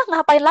sekarang mah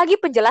ngapain lagi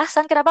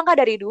penjelasan, kenapa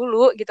nggak dari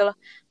dulu gitu loh.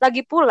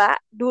 Lagi pula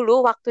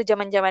dulu waktu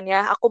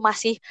zaman-zamannya aku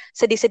masih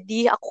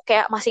sedih-sedih, aku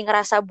kayak masih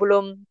ngerasa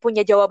belum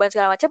punya jawaban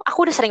segala macam,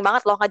 aku udah sering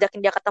banget loh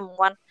ngajakin dia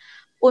ketemuan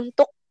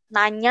untuk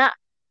nanya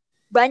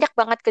banyak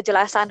banget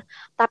kejelasan.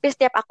 Tapi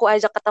setiap aku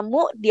ajak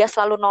ketemu dia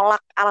selalu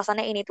nolak,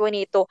 alasannya ini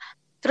itu.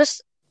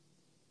 Terus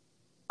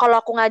kalau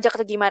aku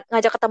ngajak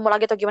ketemu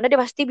lagi atau gimana, dia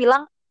pasti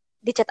bilang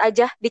di chat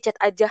aja.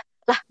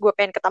 Lah gue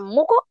pengen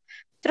ketemu kok.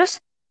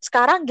 Terus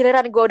sekarang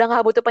giliran gue udah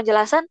gak butuh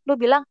penjelasan, lu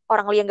bilang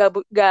orang liang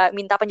gak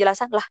minta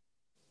penjelasan. Lah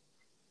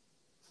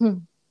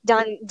Hmm.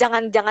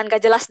 jangan gak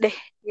jelas deh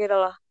gitu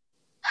loh.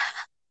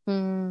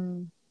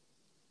 Hmm.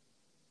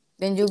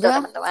 Dan Gitu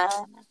juga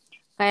teman-teman.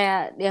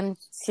 kayak yang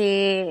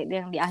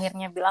di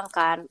akhirnya bilang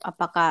kan,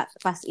 apakah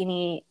pas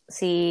ini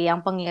si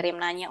yang pengirim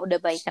nanya udah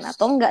baikan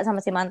atau enggak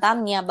sama si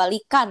mantannya,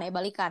 balikan.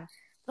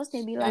 Terus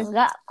dia bilang,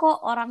 enggak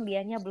kok, orang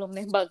dianya belum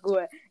nembak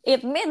gue.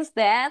 It means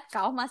that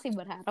kau masih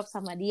berharap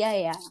sama dia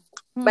ya.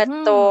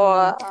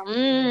 Betul.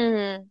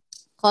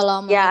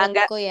 Kalau Ya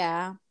enggak. menurutku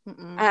ya,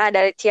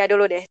 Dari Cia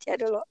dulu deh, Cia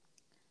dulu.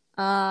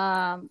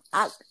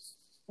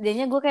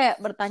 jadinya gue kayak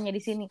bertanya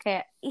di sini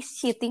kayak, is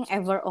cheating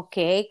ever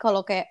okay?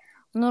 Kalau kayak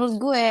menurut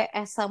gue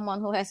as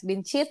someone who has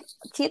been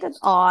cheated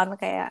on,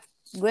 kayak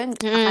gue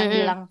akan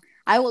bilang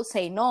I will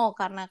say no,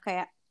 karena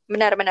kayak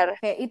benar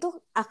kayak itu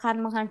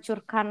akan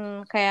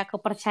menghancurkan kayak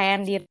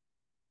kepercayaan diri.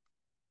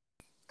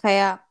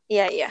 Kayak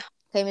iya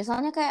kayak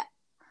misalnya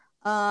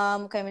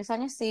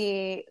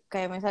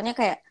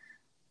kayak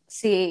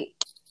si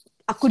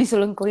aku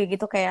diselingkuhi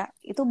gitu, kayak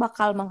itu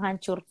bakal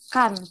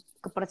menghancurkan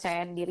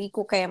kepercayaan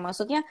diriku. Kayak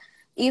maksudnya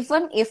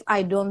even if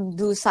I don't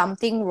do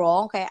something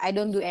wrong, kayak I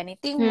don't do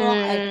anything wrong,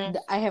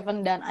 I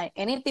haven't done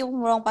anything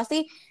wrong,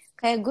 pasti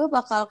kayak gue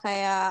bakal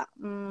kayak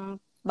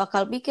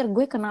bakal pikir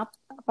gue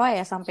kenapa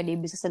ya sampai dia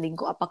bisa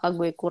selingkuh, apakah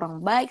gue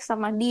kurang baik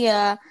sama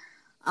dia,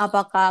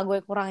 apakah gue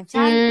kurang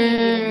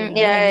cantik, gini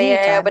iya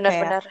kan. Kayak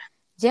benar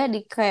jadi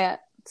kayak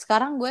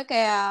sekarang gue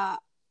kayak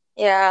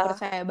ya.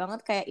 percaya banget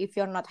kayak if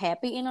you're not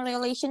happy in a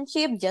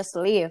relationship, just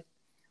leave.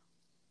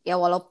 Ya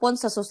walaupun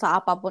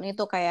sesusah apapun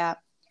itu, kayak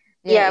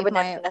ya Iya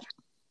benar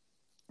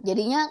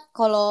jadinya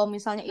kalau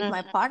misalnya if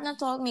my partner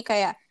told me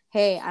kayak,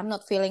 hey, I'm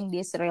not feeling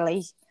this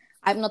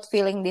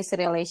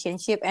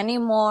relationship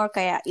anymore,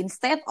 kayak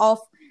instead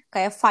of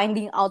kayak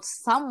finding out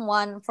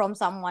someone from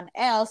someone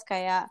else,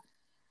 kayak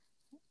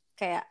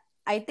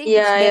I think Iya,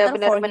 it's iya, better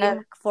benar-benar.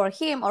 for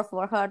him or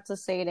for her to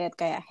say that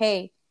kayak,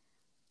 hey,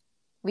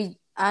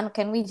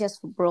 can we just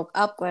broke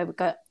up kayak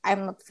because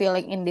I'm not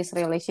feeling in this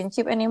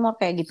relationship anymore,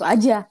 kayak gitu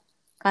aja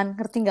kan,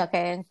 ngerti nggak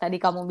kayak yang tadi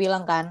kamu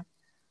bilang kan,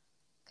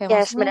 kayak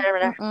Yes, maksudnya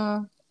benar-benar.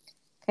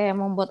 kayak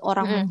membuat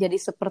orang Mm-mm.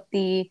 menjadi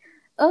seperti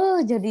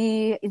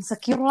jadi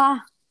insecure lah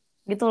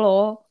gitu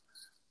loh.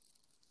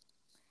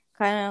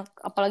 Kayak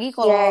apalagi Iya,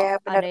 kalau iya,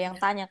 ada yang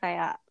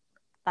benar-benar.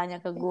 tanya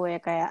ke gue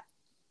kayak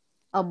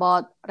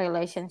about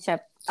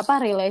relationship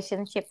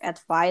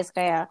advice,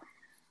 kayak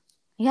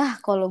ya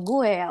kalau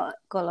gue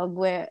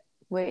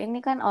ini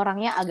kan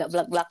orangnya agak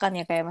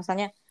belak-belakan ya, kayak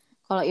misalnya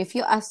kalau if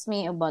you ask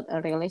me about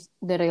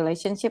the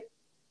relationship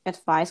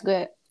advice,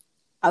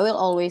 I will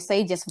always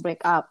say just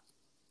break up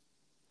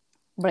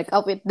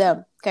with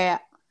them,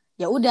 kayak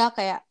ya udah,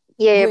 kayak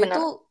Iya, iya, gue benar.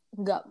 itu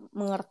nggak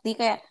mengerti,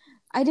 kayak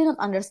I didn't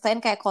understand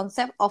kayak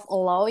concept of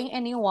allowing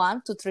anyone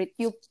to treat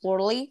you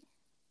poorly,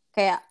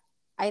 kayak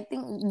I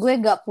think gue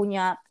nggak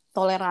punya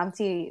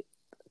toleransi,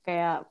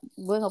 kayak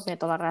gue nggak punya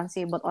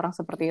toleransi buat orang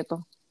seperti itu.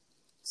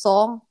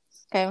 So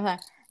kayak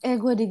misalnya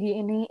gue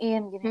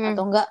diginiin gini, Mm.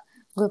 atau enggak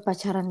gue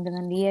pacaran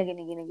dengan dia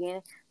gini gini gini,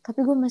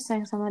 tapi gue masih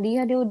sayang sama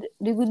dia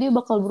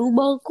bakal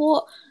berubah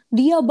kok,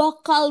 dia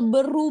bakal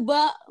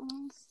berubah.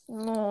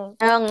 No.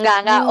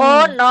 Enggak.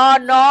 Oh, no,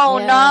 no, no,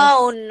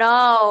 Yes. no,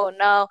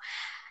 no.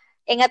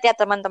 Ingat ya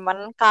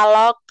teman-teman,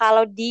 kalau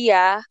kalau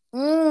dia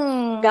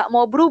Hmm. nggak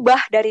mau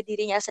berubah dari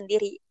dirinya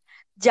sendiri,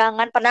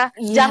 jangan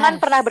Yes.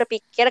 pernah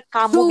berpikir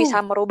kamu bisa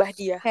True. merubah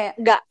dia. Kayak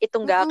Itu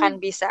nggak akan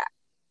mm-mm. bisa.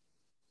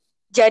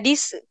 Jadi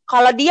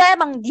kalau dia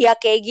emang dia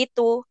kayak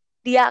gitu,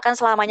 dia akan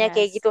selamanya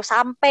kayak Yes. gitu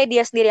sampai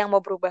dia sendiri yang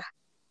mau berubah.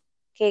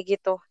 Kayak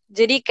gitu.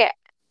 Jadi kayak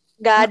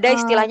nggak ada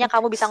istilahnya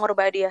kamu bisa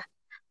ngerubah dia.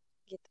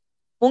 Gitu.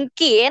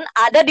 Mungkin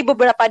ada di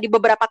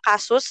beberapa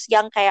kasus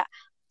yang kayak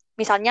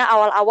misalnya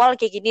awal-awal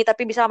kayak gini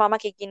tapi bisa lama-lama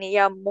kayak gini,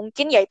 ya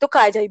mungkin ya itu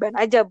keajaiban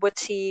aja buat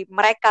si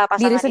mereka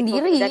Diri pasangan itu gitu,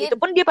 dan sendiri, itu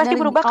pun dia pasti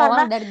dari berubah awal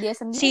karena dari dia si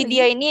sendiri.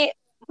 dia ini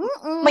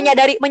Mm-mm.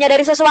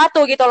 menyadari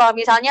sesuatu gitu loh.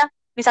 Misalnya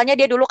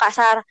dia dulu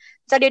kasar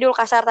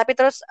tapi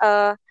terus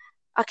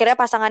akhirnya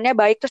pasangannya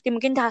baik, terus dia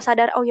mungkin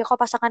sadar, oh ya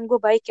kok pasangan gue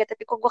baik ya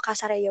tapi kok gue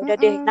kasar ya, ya udah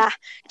deh. Mm-mm. Nah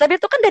tapi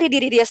itu kan dari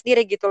diri dia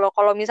sendiri gitu loh.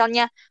 Kalau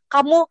misalnya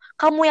kamu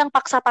kamu yang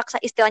paksa-paksa,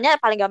 istilahnya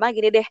paling gampang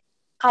gini deh,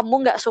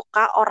 kamu nggak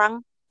suka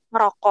orang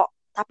ngerokok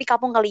tapi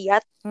kamu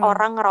ngelihat Hmm.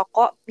 orang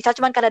ngerokok misal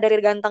cuma karena dari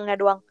gantengnya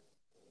doang,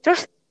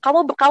 terus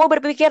kamu kamu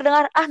berpikir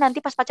dengan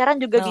nanti pas pacaran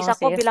juga No bisa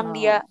kok sis, bilang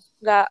dia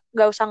no.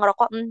 nggak usah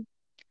ngerokok.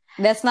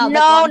 That's not the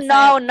No,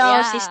 no, concept. no,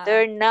 Yeah. sister,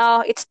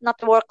 no, it's not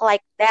work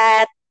like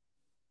that.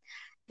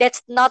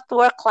 That's not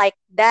work like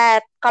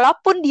that.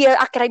 Kalaupun dia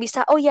akhirnya bisa,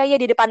 oh iya iya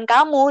di depan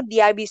kamu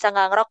dia bisa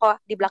nggak ngerokok,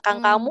 di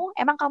belakang Mm-mm. kamu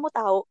emang kamu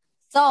tahu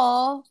So,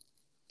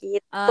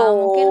 gitu.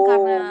 mungkin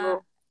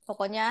karena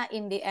pokoknya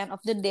in the end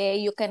of the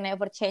day you can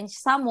never change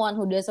someone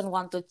who doesn't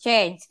want to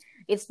change.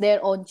 It's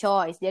their own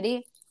choice. Jadi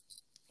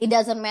it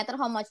doesn't matter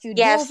how much you do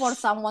for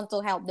Yes, someone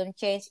to help them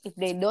change. If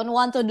they don't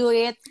want to do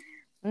it,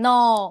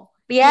 no,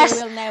 he yes,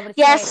 will never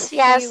change. yes, She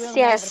yes, will never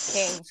yes,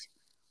 change.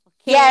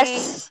 Okay? yes,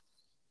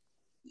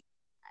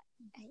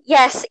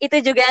 yes. Itu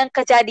juga yang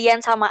kejadian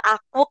sama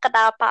aku.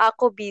 Kenapa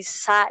aku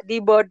bisa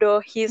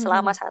dibodohi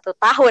selama 1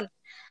 tahun?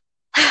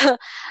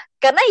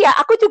 Karena ya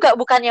aku juga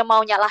bukannya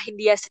mau nyalahin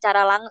dia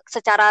secara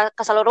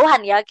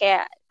keseluruhan ya,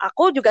 kayak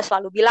aku juga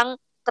selalu bilang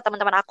ke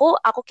teman-teman aku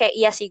kayak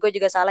iya sih gue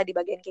juga salah di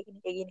bagian kayak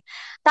gini.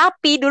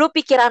 Tapi dulu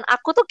pikiran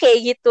aku tuh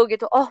kayak gitu.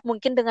 Oh,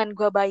 mungkin dengan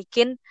gue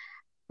baikin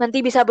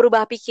nanti bisa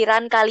berubah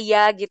pikiran kali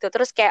ya gitu.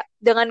 Terus kayak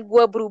dengan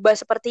gue berubah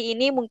seperti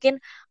ini mungkin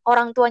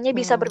orang tuanya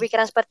bisa Hmm.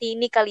 berpikiran seperti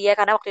ini kali ya,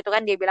 karena waktu itu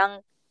kan dia bilang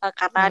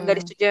karena gak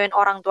disetujuin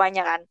orang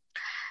tuanya kan.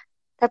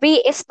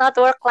 Tapi it's not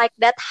work like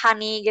that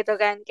honey gitu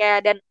kan,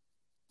 kayak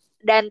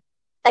dan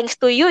thanks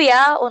to you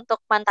ya untuk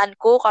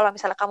mantanku, kalau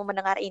misalnya kamu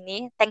mendengar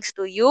ini, thanks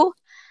to you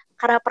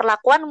karena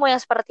perlakuanmu yang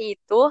seperti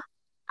itu,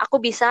 aku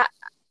bisa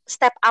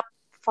step up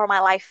for my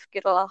life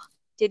gitu loh.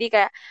 Jadi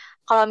kayak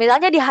kalau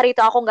misalnya di hari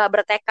itu aku nggak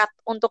bertekad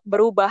untuk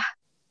berubah,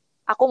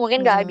 aku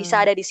mungkin nggak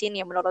bisa ada di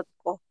sini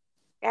menurutku.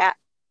 Kayak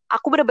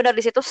aku benar-benar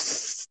di situ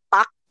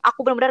stuck,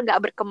 aku benar-benar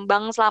nggak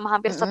berkembang selama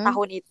hampir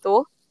setahun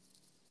itu.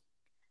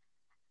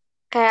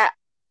 Kayak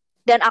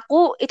dan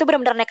aku itu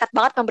benar-benar nekat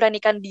banget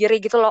memberanikan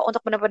diri gitu loh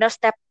untuk benar-benar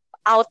step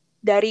out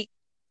dari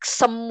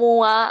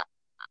semua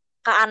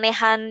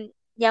keanehan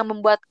yang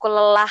membuatku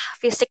lelah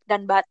fisik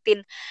dan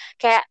batin.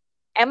 Kayak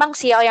emang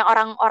sih yang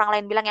orang-orang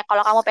lain bilang ya,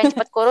 kalau kamu pengen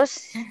cepet kurus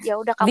ya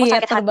udah kamu Diet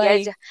sakit hati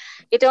terbaik. aja.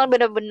 Itu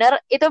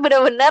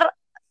bener-bener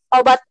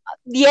obat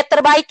diet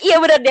terbaik. Iya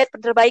bener, diet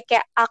terbaik.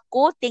 Kayak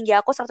tinggi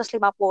aku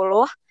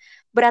 150,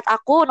 berat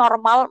aku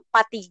normal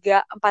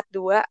 43,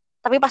 42.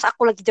 Tapi pas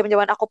aku lagi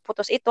zaman-zaman aku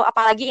putus itu,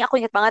 apalagi aku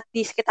ingat banget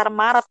di sekitar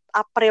Maret,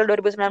 April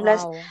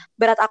 2019, Wow.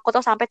 berat aku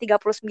tuh sampai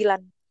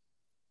 39.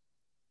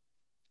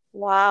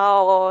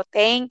 Wow,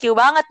 thank you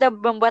banget udah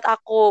membuat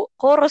aku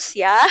kurus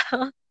ya.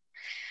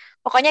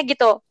 Pokoknya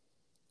gitu.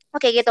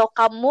 Oke gitu,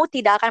 kamu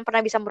tidak akan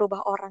pernah bisa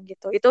merubah orang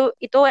gitu.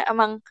 Itu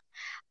emang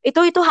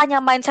itu hanya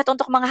mindset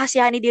untuk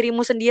menghasihani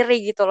dirimu sendiri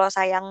gitu loh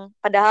sayang.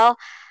 Padahal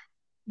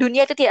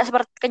dunia itu tidak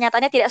seperti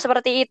kenyataannya tidak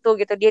seperti itu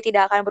gitu. Dia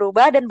tidak akan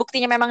berubah dan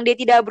buktinya memang dia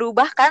tidak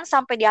berubah kan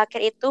sampai di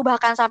akhir itu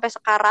bahkan sampai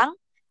sekarang.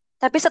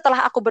 Tapi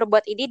setelah aku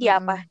berbuat ini dia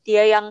apa? Mm-mm.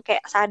 Dia yang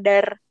kayak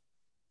sadar.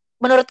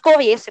 Menurutku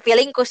ya,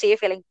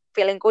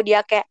 feelingku dia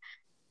kayak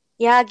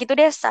ya gitu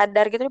deh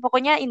sadar gitu.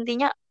 Pokoknya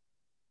intinya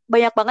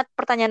banyak banget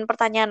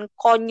pertanyaan-pertanyaan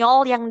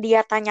konyol yang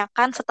dia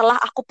tanyakan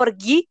setelah aku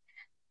pergi.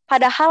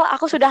 Padahal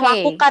aku sudah Oke,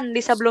 lakukan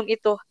di sebelum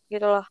itu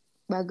gitu loh.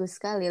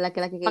 bagus sekali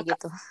laki-laki kayak Maka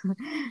gitu.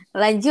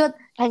 Lanjut,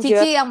 lanjut.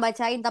 Cici yang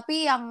bacain,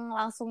 tapi yang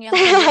langsung yang ke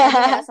D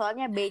aja ya,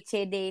 soalnya B,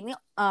 C, D ini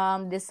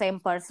the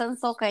same person,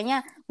 so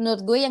kayaknya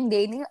menurut gue yang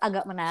D ini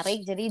agak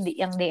menarik, jadi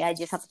yang D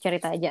aja, satu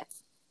cerita aja.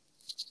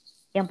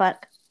 Yang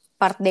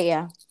part D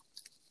ya.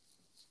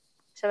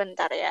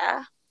 Sebentar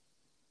ya.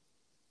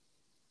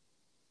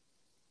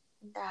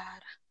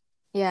 Bentar.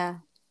 Ya,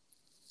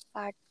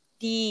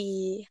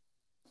 Padi.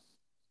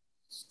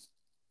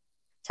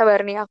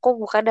 Sabar nih, aku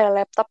buka dari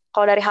laptop.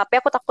 Kalau dari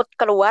HP aku takut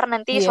keluar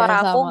nanti iya suara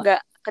aku sama.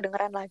 nggak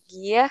kedengeran lagi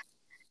ya.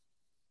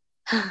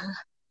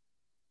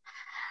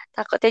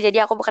 Takutnya jadi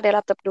aku buka dari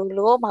laptop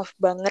dulu. Maaf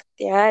banget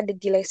ya, ada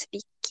delay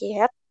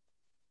sedikit.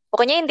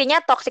 Pokoknya intinya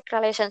toxic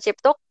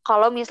relationship tuh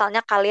kalau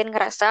misalnya kalian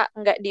ngerasa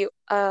nggak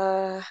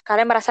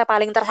kalian merasa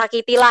paling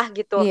tersakiti lah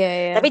gitu.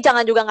 Iya, iya. Tapi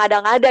jangan juga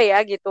ngada-ngada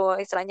ya gitu.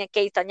 Istilahnya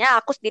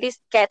aku sendiri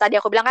kayak tadi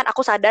aku bilang kan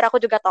aku sadar aku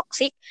juga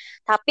toxic,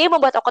 tapi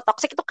membuat aku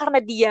toxic itu karena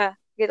dia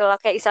gitu loh.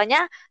 Kayak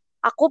istilahnya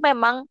aku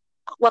memang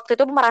waktu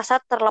itu merasa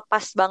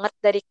terlepas banget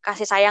dari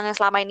kasih sayang yang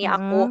selama ini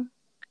Mm-mm.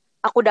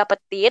 aku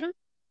dapetin,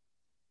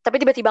 tapi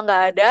tiba-tiba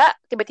nggak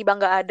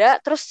ada,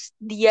 terus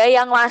dia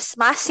yang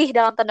masih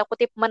dalam tanda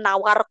kutip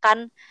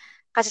menawarkan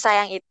kasih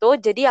sayang itu,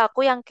 jadi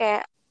aku yang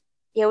kayak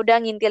ya udah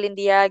ngintilin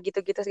dia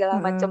gitu-gitu segala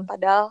macem Mm-mm.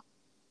 padahal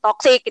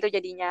toxic gitu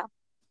jadinya.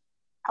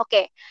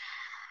 Oke,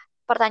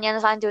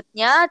 pertanyaan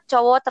selanjutnya,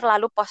 cowok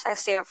terlalu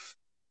posesif.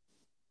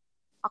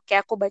 Oke,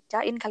 aku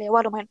bacain kali ya. Wah,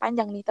 lumayan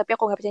panjang nih, tapi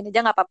aku nggak bacain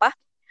aja nggak apa-apa.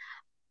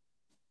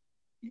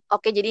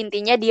 Oke, jadi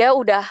intinya dia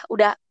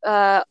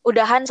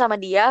udahan sama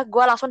dia,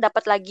 gue langsung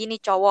dapat lagi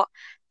nih cowok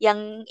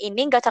yang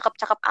ini nggak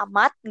cakep-cakep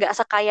amat, nggak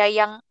sekaya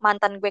yang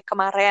mantan gue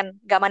kemarin,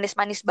 nggak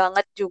manis-manis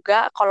banget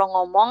juga kalau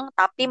ngomong,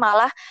 tapi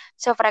malah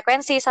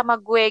sefrekuensi sama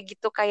gue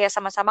gitu, kayak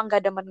sama-sama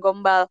nggak demen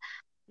gombal.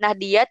 Nah,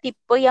 dia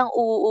tipe yang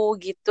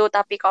gitu,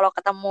 tapi kalau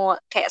ketemu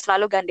kayak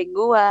selalu gandeng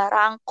gue,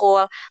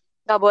 rangkul,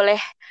 nggak boleh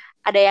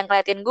ada yang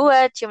ngeliatin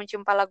gue,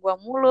 cium-cium pala gue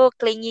mulu,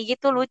 clingy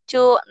gitu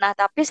lucu. Nah,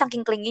 tapi saking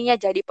clingy-nya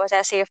jadi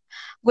posesif.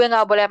 Gue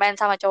nggak boleh main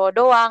sama cowok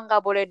doang,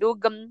 nggak boleh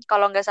dugem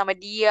kalau nggak sama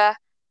dia.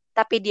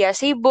 Tapi dia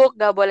sibuk,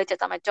 nggak boleh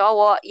chat sama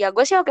cowok. Ya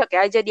gue sih oke-oke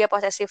aja dia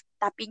posesif.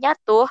 Tapinya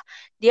tuh,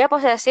 dia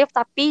posesif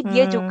tapi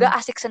dia juga Mm.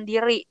 asik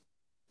sendiri.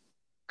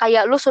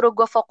 Kayak lu suruh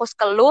gue fokus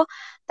ke lu,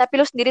 tapi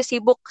lu sendiri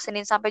sibuk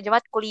Senin sampai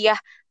Jumat kuliah,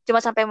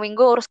 cuma sampai Minggu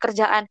urus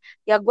kerjaan.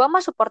 Ya gue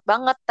mah support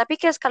banget, tapi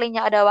kayak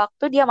sekalinya ada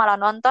waktu dia malah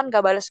nonton gak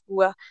bales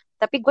gue.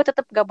 Tapi gue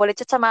tetap gak boleh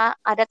chat sama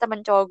ada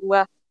temen cowok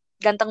gue.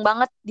 Ganteng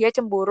banget, dia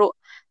cemburu.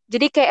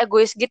 Jadi kayak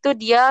egois gitu,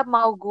 dia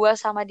mau gue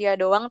sama dia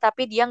doang,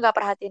 tapi dia gak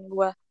perhatiin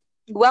gue.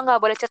 Gue gak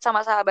boleh chat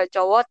sama sahabat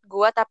cowok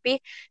gue, tapi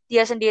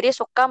dia sendiri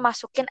suka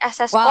masukin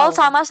SS call Wow.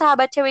 sama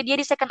sahabat cewek dia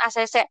di second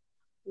ACC.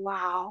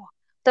 Wow.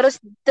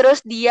 Terus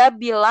terus dia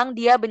bilang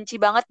dia benci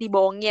banget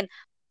dibohongin.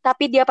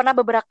 Tapi dia pernah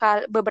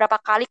beberapa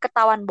kali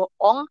ketahuan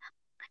bohong.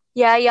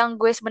 Ya yang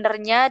gue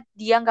sebenarnya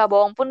dia nggak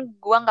bohong pun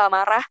gue nggak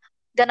marah.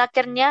 Dan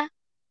akhirnya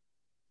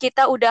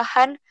kita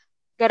udahan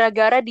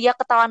gara-gara dia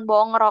ketahuan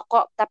bohong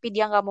ngerokok. Tapi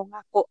dia nggak mau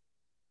ngaku.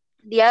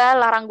 Dia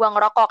larang gue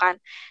ngerokok kan.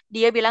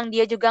 Dia bilang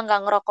dia juga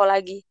nggak ngerokok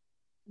lagi.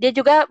 Dia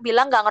juga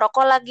bilang nggak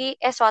ngerokok lagi.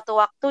 Suatu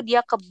waktu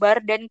dia ke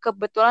bar dan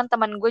kebetulan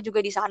teman gue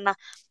juga di sana.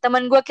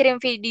 Teman gue kirim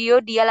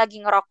video dia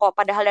lagi ngerokok.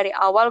 Padahal dari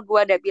awal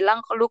gue udah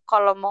bilang, lu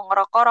kalau mau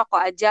ngerokok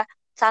rokok aja.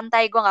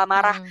 Santai, gue nggak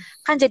marah. Mm.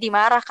 Kan jadi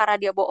marah karena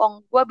dia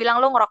bohong. Gue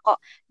bilang lu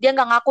ngerokok. Dia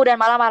nggak ngaku dan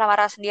malah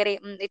marah-marah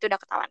sendiri. Itu udah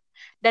ketahuan.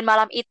 Dan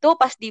malam itu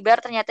pas di bar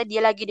ternyata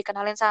dia lagi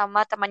dikenalin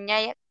sama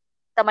temannya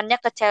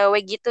ke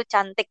cewek gitu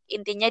cantik.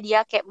 Intinya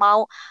dia kayak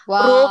mau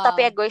rule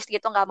tapi Wow. egois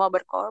gitu nggak mau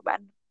berkorban.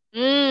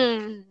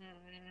 Hmm,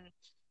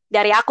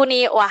 dari aku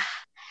nih, wah,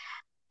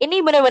 ini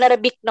benar-benar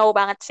big no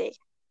banget sih.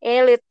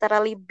 Ini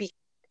literally big.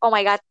 Oh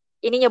my God,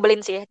 ini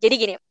nyebelin sih. Jadi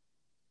gini,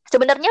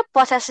 sebenarnya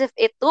posesif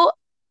itu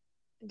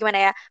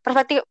gimana ya?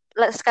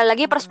 Sekali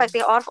lagi Mm-mm.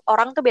 perspektif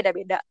orang tuh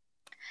beda-beda.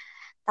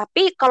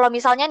 Tapi kalau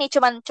misalnya nih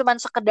cuman cuman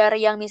sekedar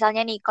yang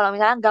misalnya nih kalau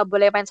misalnya nggak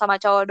boleh main sama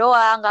cowok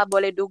doang, nggak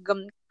boleh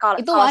dugem kalau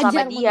Itu kalau sama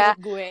wajar dia, menurut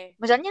gue.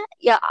 misalnya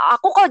ya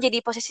aku kalau jadi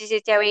posisi si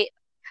cewek,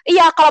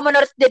 iya kalau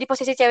menurut jadi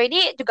posisi cewek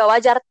ini juga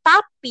wajar.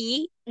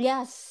 Tapi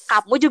Yes.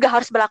 kamu juga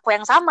harus berlaku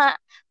yang sama.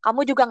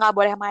 Kamu juga nggak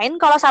boleh main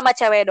kalau sama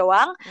cewek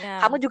doang.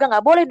 Kamu Ya. juga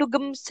nggak boleh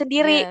dugem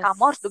sendiri.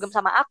 Kamu harus dugem Yes.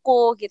 sama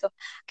aku gitu.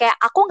 Kayak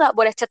aku nggak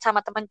boleh chat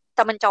sama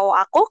temen cowok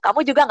aku. Kamu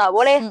juga nggak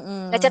boleh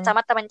ngechat Mm-mm.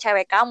 sama temen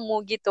cewek kamu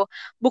gitu.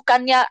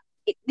 Bukannya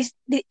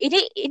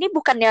ini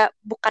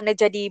bukannya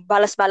jadi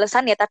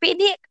balas-balesan ya, tapi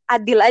ini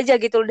adil aja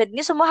gitu. Dan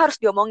ini semua harus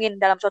diomongin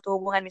dalam suatu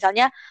hubungan.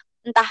 Misalnya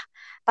entah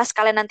pas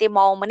kalian nanti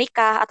mau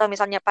menikah atau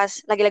misalnya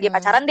pas lagi-lagi Mm.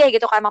 pacaran deh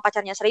gitu, kalau emang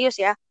pacarnya serius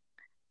ya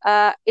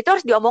itu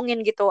harus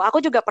diomongin gitu. Aku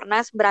juga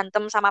pernah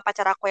berantem sama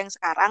pacar aku yang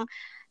sekarang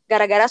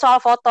gara-gara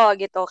soal foto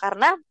gitu.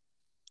 Karena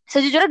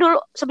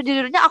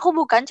sejujurnya aku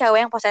bukan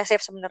cewek yang posesif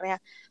sebenarnya.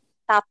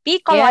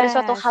 Tapi kalau ada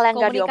suatu Yes, hal yang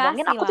gak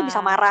diomongin, komunikasi aku tuh bisa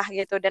lah. marah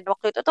gitu. Dan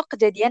waktu itu tuh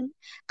kejadian,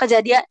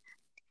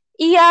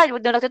 iya,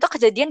 dan waktu itu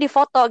kejadian di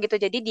foto gitu.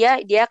 Jadi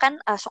dia kan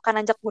suka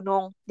nanjak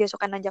gunung. Dia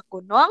suka nanjak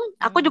gunung.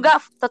 Aku Hmm.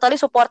 juga totally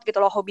support gitu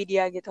loh hobi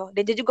dia gitu.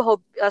 Dan dia juga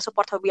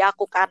support hobi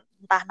aku kan,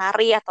 entah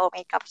nari atau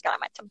makeup segala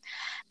macam.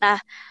 Nah,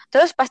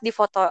 terus pas di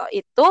foto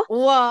itu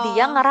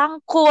dia Wah.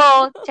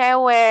 ngerangkul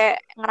cewek.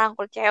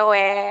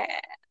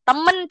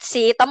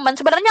 Temen.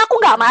 Sebenarnya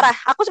aku nggak Hmm. marah.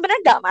 Aku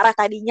sebenarnya nggak marah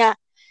tadinya.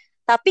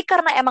 Tapi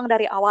karena emang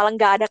dari awal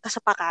nggak ada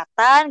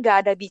kesepakatan, nggak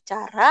ada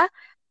bicara,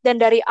 dan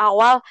dari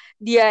awal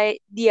dia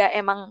dia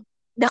emang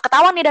udah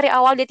ketahuan nih dari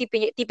awal dia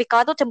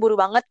tipikal tuh cemburu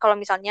banget kalau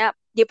misalnya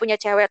dia punya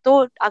cewek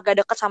tuh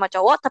agak deket sama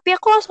cowok, tapi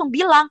aku langsung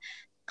bilang,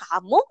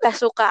 kamu gak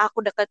suka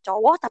aku deket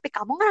cowok, tapi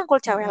kamu ngerangkul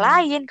cewek Mm-mm.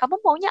 lain, kamu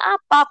maunya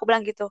apa? Aku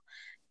bilang gitu.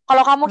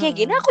 Kalau kamu kayak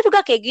gini, Mm-mm. aku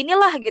juga kayak gini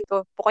lah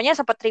gitu. Pokoknya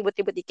sempat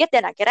ribut-ribut dikit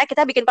dan akhirnya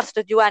kita bikin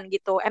persetujuan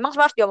gitu. Emang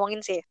semua harus diomongin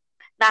sih.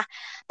 Nah,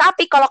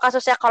 tapi kalau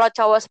kasusnya kalau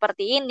cowok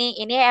seperti ini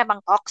emang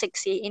toxic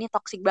sih. Ini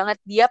toxic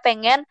banget. Dia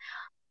pengen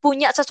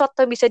punya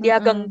sesuatu yang bisa dia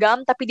Mm-mm.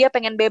 genggam, tapi dia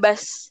pengen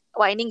bebas.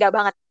 Wah, ini nggak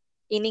banget.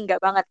 Ini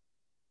nggak banget.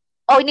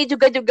 Oh, ini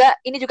juga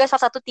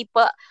salah satu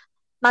tipe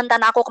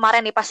mantan aku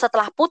kemarin nih. Pas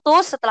setelah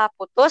putus,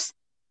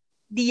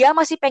 dia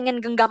masih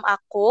pengen genggam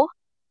aku,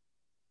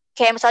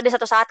 kayak misalnya di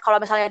satu saat kalau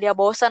misalnya dia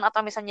bosen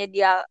atau misalnya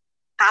dia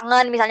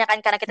kangen, misalnya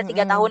kan karena kita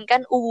 3 tahun Mm-mm.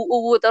 kan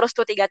uwu terus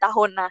tuh 3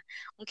 tahun. Nah,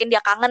 mungkin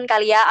dia kangen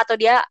kali ya,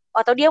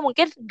 atau dia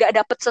mungkin gak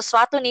dapet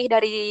sesuatu nih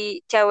dari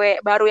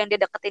cewek baru yang dia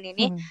deketin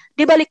ini, Hmm.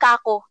 dia balik ke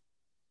aku.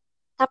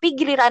 Tapi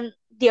giliran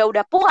dia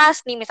udah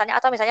puas nih misalnya,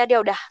 atau misalnya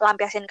dia udah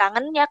lampiasin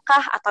kangennya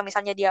kah, atau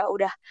misalnya dia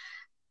udah,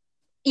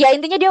 ya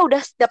intinya dia udah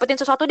dapetin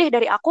sesuatu deh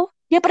dari aku,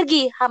 dia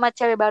pergi sama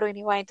cewek baru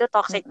ini. Wah, itu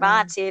toxic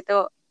banget Mm-mm. sih itu.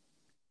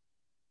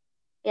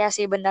 Ya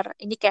sih bener.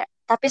 Ini kayak,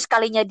 tapi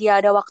sekalinya dia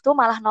ada waktu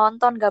malah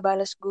nonton gak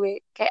bales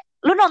gue. Kayak,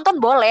 lu nonton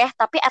boleh,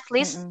 tapi at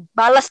least Mm-mm.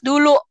 bales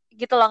dulu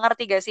gitu loh,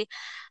 ngerti gak sih?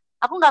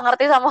 Aku nggak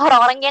ngerti sama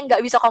orang-orang yang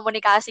nggak bisa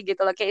komunikasi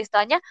gitu loh. Kayak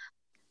istilahnya,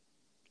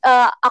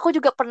 aku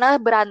juga pernah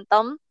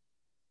berantem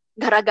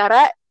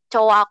gara-gara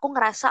cowok aku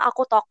ngerasa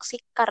aku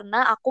toksik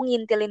karena aku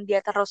ngintilin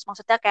dia terus.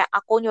 Maksudnya kayak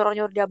aku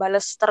nyuruh-nyuruh dia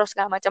bales terus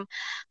segala macam.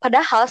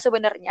 Padahal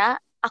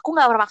sebenarnya aku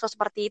nggak bermaksud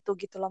seperti itu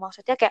gitu loh.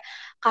 Maksudnya kayak,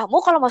 kamu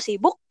kalau mau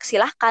sibuk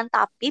silahkan,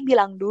 tapi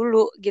bilang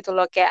dulu gitu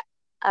loh. Kayak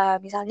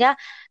misalnya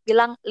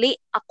bilang, Li,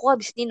 aku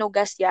habis ini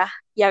nugas ya.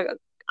 Ya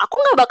aku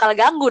nggak bakal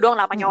ganggu dong,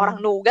 namanya orang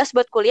Mm-mm. nugas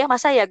buat kuliah,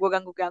 masa ya gue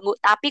ganggu-ganggu.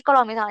 Tapi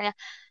kalau misalnya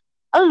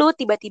lu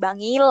tiba-tiba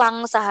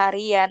ngilang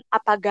seharian,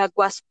 apa gak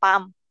gua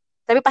spam?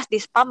 Tapi pas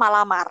di spam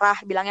malah marah,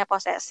 bilangnya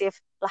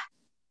posesif. Lah,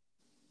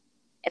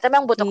 itu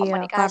memang butuh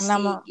Iya, karena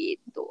komunikasi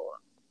gitu.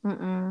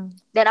 mm-mm.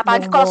 Dan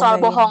apalagi kalau Bohong-bohong soal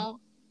kayak gini. bohong.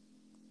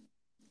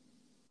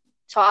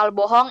 Soal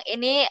bohong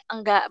ini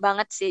enggak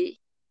banget sih.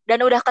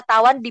 Dan udah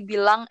ketahuan di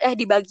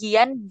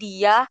bagian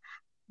dia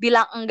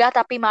bilang enggak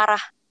tapi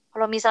marah.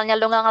 Kalau misalnya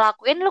lu nggak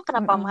ngelakuin, lu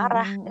kenapa Mm-mm.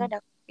 marah? Itu Mm-mm.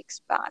 udah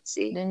fix banget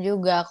sih. Dan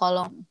juga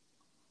kalau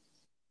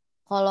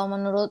kalau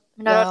menurut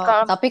Menurut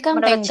kalau tapi kan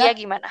menurut Cia tenggat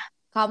gimana?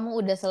 kamu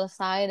udah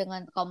selesai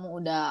dengan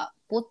kamu udah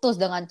putus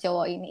dengan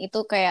cowok ini itu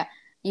kayak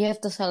you have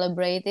to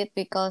celebrate it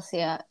because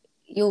ya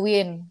you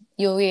win,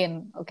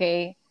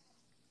 oke.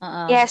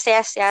 Heeh. Yes,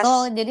 yes, So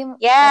yes. jadi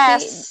tapi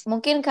Yes.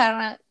 mungkin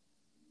karena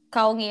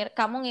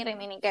kamu ngirim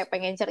ini kayak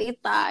pengen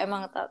cerita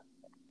emang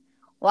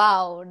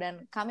wow,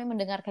 dan kami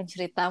mendengarkan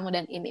ceritamu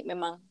dan ini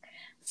memang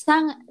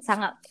sangat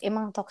sangat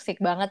emang toksik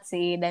banget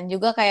sih dan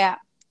juga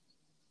kayak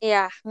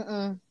Iya.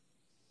 mm-mm,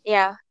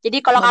 Iya,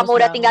 jadi kalau kamu bagus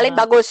udah tinggalin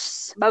banget. bagus,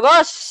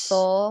 bagus.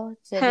 So,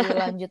 jadi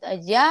lanjut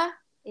aja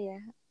Iya.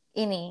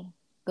 ini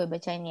gue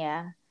bacain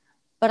ya.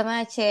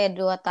 Pernah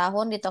 2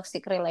 tahun di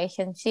toxic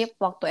relationship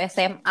waktu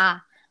SMA.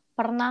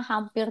 Pernah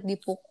hampir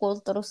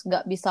dipukul terus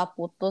gak bisa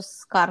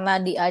putus karena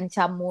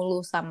diancam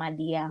mulu sama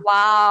dia.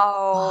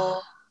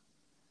 Wah,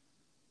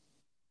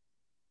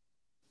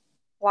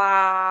 Wow,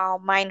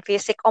 wow, main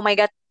fisik. Oh my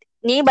God.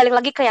 Ini balik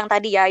lagi ke yang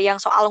tadi ya, yang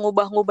soal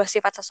ngubah-ngubah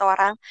sifat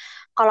seseorang.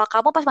 Kalau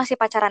kamu pas masih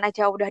pacaran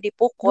aja udah duh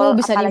dipukul,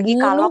 bisa apalagi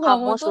dibunuh kalau kamu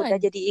kamu tuh. sudah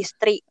jadi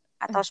istri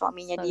atau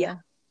suaminya dia.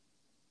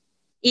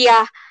 Astaga. Iya,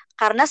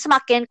 karena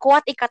semakin Semakin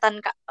kuat ikatan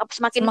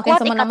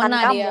semena-mena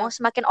dia. kamu,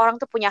 semakin orang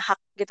tuh punya hak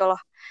gitu loh.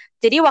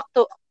 Jadi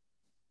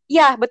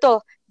iya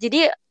betul.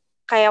 Jadi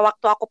kayak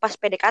waktu aku pas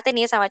PDKT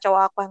nih sama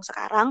cowok aku yang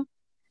sekarang,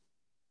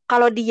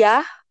 kalau dia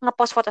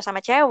ngepost foto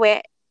sama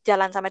cewek,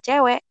 jalan sama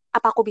cewek,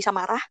 apa aku bisa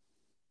marah?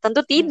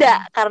 Tentu tidak,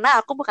 Mm-mm.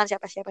 karena aku bukan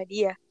siapa-siapa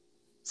dia.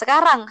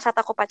 Sekarang, saat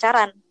aku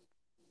pacaran,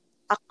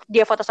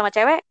 dia foto sama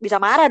cewek, bisa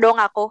marah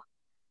dong aku.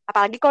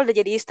 Apalagi kalau udah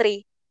jadi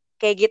istri.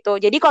 Kayak gitu.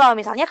 Jadi kalau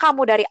misalnya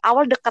kamu dari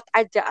awal deket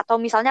aja, atau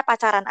misalnya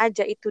pacaran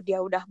aja, itu dia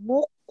udah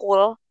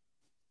mukul,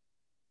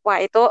 wah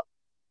itu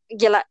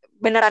gila.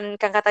 Beneran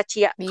kan kata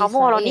Cia, kamu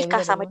Bisa, kalau iya nikah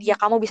bisa sama dibunuh. dia,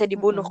 kamu bisa Mm-mm.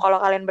 dibunuh kalau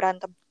kalian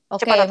berantem.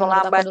 Oke, Cepat atau menurut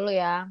aku lambat. dulu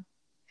ya.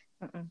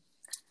 Mm-mm.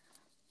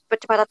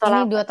 Cepat atau Ini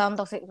lambat. 2 tahun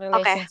toxic Oke,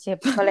 relationship.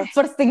 boleh.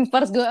 First thing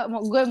first,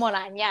 gue mau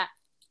nanya.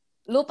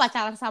 Lu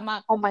pacaran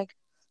sama Oh my,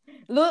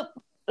 lu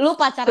lu 2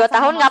 pacaran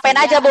sama tahun ngapain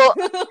mafia. aja, Bu?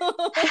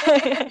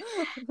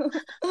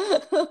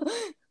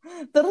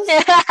 Terus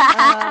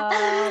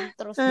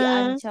terus Hmm,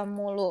 diancam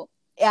mulu.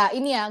 Ya,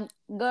 ini ya,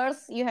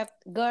 girls,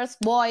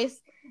 boys,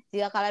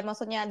 jika kalian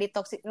maksudnya di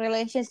toxic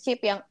relationship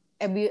yang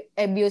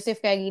abusive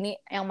kayak gini,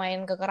 yang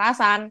main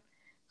kekerasan,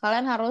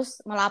 kalian harus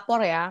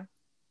melapor ya.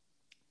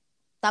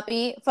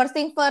 Tapi first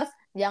thing first,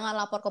 jangan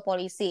lapor ke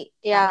polisi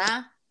ya, karena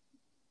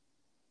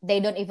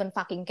they don't even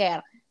fucking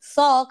care.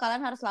 So,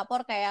 kalian harus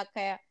lapor kayak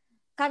kayak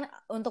kan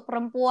untuk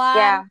perempuan,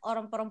 ya,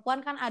 orang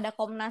perempuan kan ada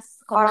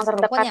Komnas orang Komnas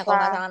perempuan terdekat ya kalau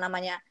nggak lah. salah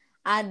namanya.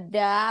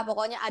 Ada,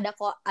 pokoknya ada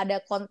Ya,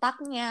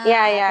 kontaknya.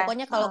 ya.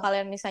 Pokoknya kalau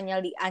kalian misalnya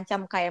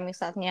diancam kayak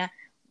misalnya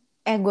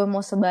gue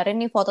mau sebarin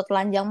nih foto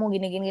telanjangmu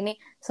gini gini gini,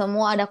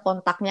 semua ada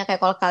kontaknya. Kayak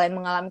kalau kalian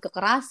mengalami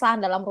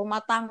kekerasan dalam rumah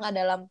tangga,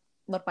 dalam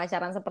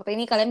berpacaran seperti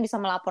ini, kalian bisa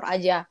melapor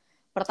aja.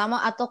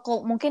 Pertama, atau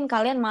mungkin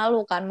kalian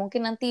malu kan,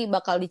 mungkin nanti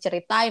bakal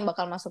diceritain,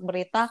 bakal masuk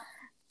berita,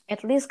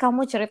 at least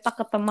kamu cerita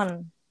ke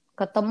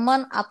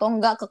teman atau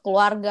enggak ke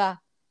keluarga.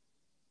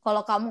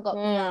 Kalau kamu gak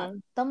punya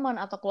Hmm, teman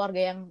atau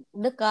keluarga yang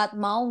dekat,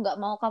 mau nggak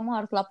mau kamu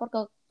harus lapor ke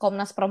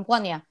Komnas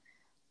Perempuan ya.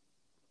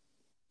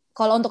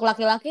 Kalau untuk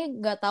laki-laki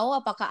nggak tahu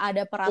apakah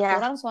ada ya,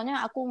 peraturan,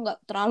 soalnya aku nggak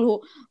terlalu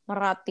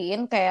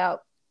merhatiin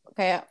kayak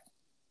kayak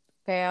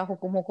kayak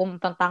hukum-hukum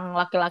tentang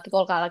laki-laki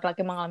kalau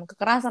laki-laki mengalami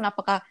kekerasan,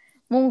 apakah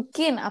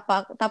mungkin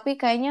apa, tapi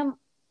kayaknya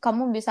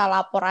kamu bisa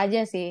lapor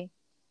aja sih.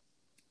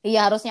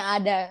 Iya, harusnya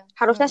ada.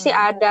 harusnya sih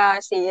Mm-mm. ada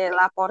sih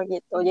lapor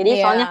gitu. Jadi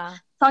Iya. soalnya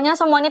soalnya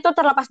semuanya itu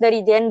terlepas dari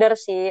gender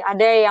sih.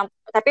 Ada yang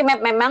tapi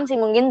memang sih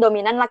mungkin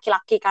dominan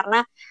laki-laki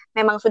karena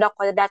memang sudah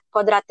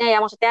kodratnya ya,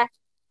 maksudnya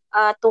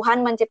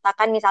Tuhan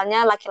menciptakan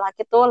misalnya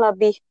laki-laki tuh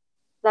lebih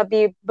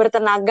lebih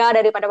bertenaga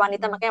daripada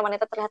wanita, Mm-mm. makanya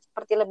wanita terlihat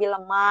seperti lebih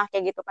lemah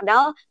kayak gitu.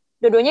 Padahal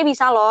dua-duanya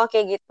bisa loh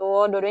kayak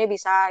gitu, dua-duanya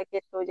bisa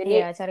gitu. Jadi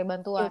Iya, cari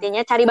bantuan.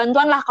 intinya cari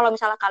bantuan lah kalau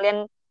misalnya kalian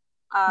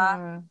uh,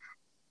 Mm-mm.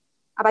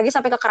 apalagi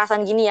sampai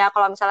kekerasan gini ya.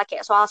 Kalau misalnya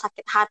kayak soal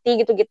sakit hati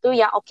gitu-gitu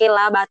ya oke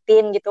lah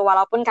batin gitu.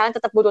 Walaupun kalian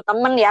tetap butuh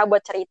temen ya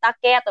buat cerita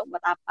kayak atau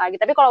buat apa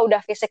gitu. Tapi kalau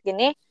udah fisik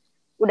gini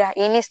udah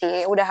ini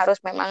sih, udah harus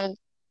memang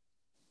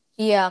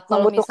Iya,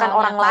 kalau membutuhkan misalnya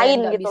orang kalian lain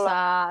nggak gitu bisa loh.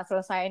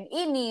 selesaiin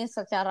ini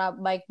secara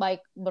baik-baik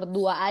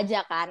berdua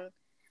aja kan,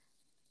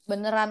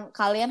 beneran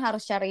kalian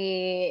harus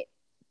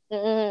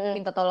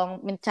Mm-mm.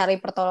 mencari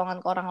pertolongan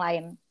ke orang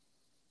lain.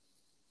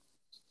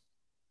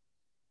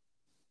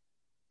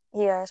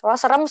 Iya, soalnya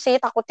serem sih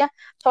takutnya.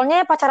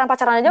 Soalnya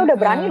pacaran-pacaran aja udah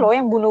berani loh Mm-mm.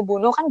 yang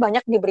bunuh-bunuh kan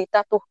banyak di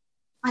berita tuh.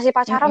 Masih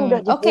pacaran udah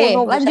Mm-mm.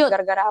 dibunuh, Oke, buset lanjut.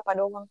 gara-gara apa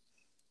doang.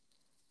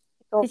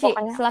 Itu Cici,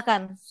 pokoknya.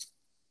 silakan.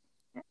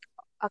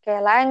 Oke,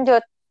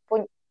 lanjut.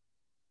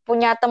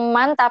 Punya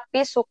teman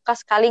tapi suka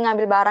sekali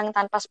ngambil barang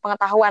tanpa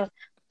sepengetahuan.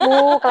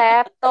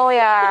 Klepto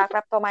ya,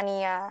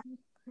 kleptomania.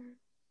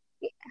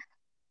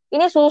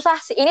 Ini susah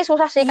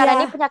sih Iya, karena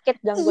ini penyakit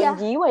iya. gangguan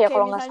jiwa ya Kayak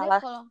kalau nggak misalnya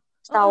salah. kalau,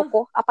 uh-uh,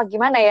 Setauku, apa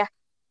gimana ya?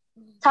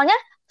 Soalnya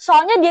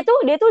soalnya dia tuh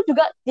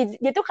juga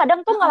dia tuh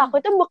kadang tuh uh-uh,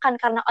 ngelakuin itu bukan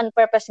karena on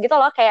purpose gitu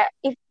loh, kayak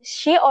if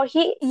she or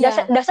he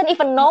doesn't, iya, doesn't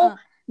even know uh-uh,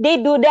 they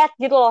do that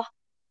gitu loh.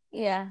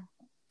 iya,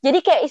 Jadi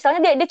kayak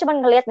istilahnya dia cuma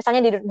ngelihat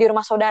misalnya di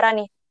rumah saudara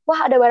nih,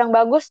 wah ada barang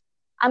bagus,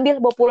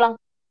 ambil bawa pulang.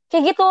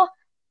 Kayak gitu.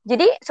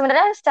 Jadi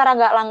sebenarnya secara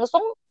nggak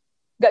langsung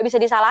nggak bisa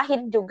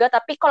disalahin juga,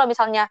 tapi kalau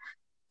misalnya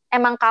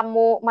emang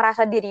kamu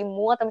merasa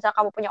dirimu atau misalnya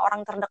kamu punya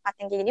orang terdekat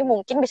yang kayak gini,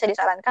 mungkin bisa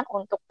disarankan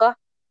untuk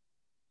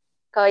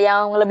ke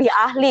yang lebih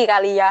ahli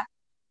kali ya.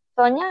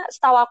 Soalnya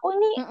setahu aku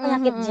ini mm-mm,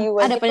 penyakit mm-mm. jiwa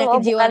Ada gitu loh, penyakit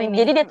jiwa bukan ini.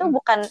 jadi dia tuh Mm-mm.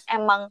 bukan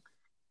emang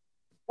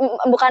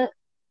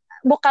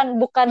bukan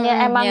bukannya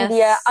Mm-mm, emang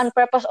dia on yes.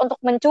 purpose untuk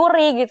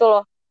mencuri gitu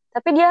loh.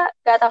 Tapi dia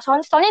gak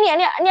tahu soalnya nih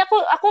ini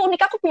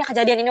aku punya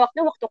kejadian ini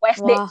waktu aku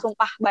SD, Wah.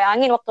 sumpah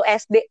bayangin waktu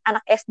SD,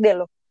 anak SD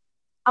loh.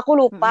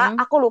 Mm-mm,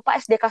 Aku lupa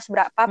SD kelas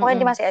berapa,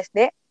 pokoknya dia mm-mm. masih SD,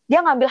 dia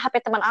ngambil HP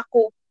teman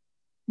aku.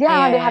 Dia Iya,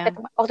 ngambil iya. HP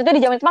teman. Waktu itu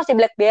di zaman itu masih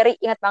BlackBerry,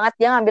 ingat banget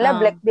dia ngambilnya Ah,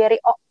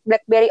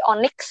 BlackBerry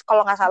Onyx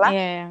kalau nggak salah.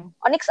 iya, iya.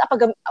 Onyx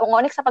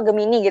apa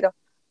Gemini gitu.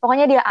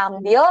 Pokoknya dia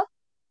ambil,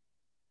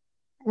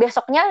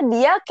 besoknya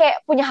dia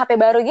kayak punya HP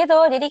baru gitu.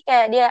 Jadi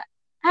kayak dia,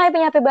 hai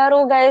punya HP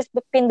baru guys,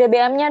 pin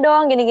BBM-nya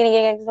dong, gini gini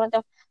gini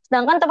semacam.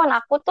 Sedangkan teman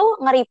aku tuh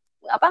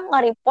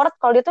nge-report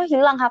kalau dia tuh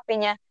hilang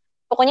HP-nya.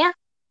 Pokoknya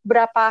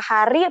berapa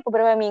hari atau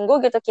beberapa minggu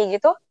gitu kayak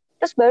gitu.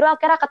 Terus baru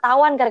akhirnya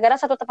ketahuan gara-gara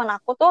satu teman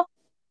aku tuh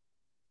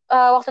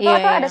waktu itu Iya,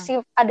 tuh iya.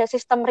 ada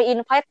sistem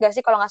re-invite gak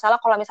sih kalau nggak salah,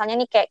 kalau misalnya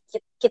nih kayak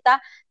kita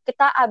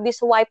kita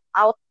abis wipe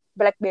out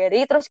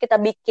BlackBerry terus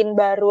kita bikin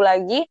baru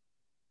lagi,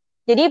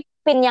 jadi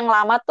pin yang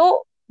lama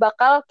tuh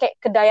bakal kayak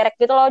ke direct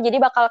gitu loh,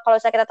 jadi bakal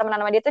kalau misalnya kita temenan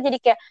sama dia tuh jadi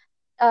kayak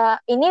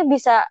ini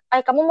bisa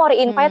kamu mau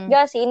re-invite Mm-mm.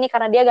 gak sih ini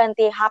karena dia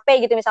ganti HP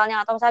gitu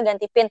misalnya atau misalnya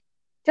ganti pin,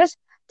 terus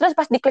terus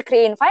pas diklik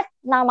re-invite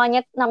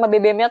nama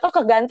BBM-nya tuh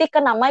keganti ke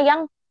nama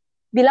yang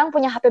bilang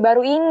punya HP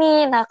baru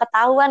ini. Nah,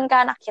 ketahuan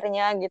kan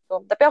akhirnya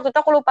gitu. Tapi waktu itu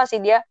aku lupa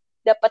sih dia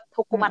dapat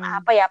hukuman Mm-mm.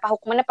 apa ya? Apa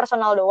hukumannya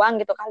personal doang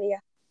gitu kali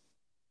ya.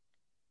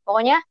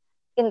 Pokoknya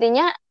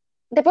intinya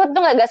tapi itu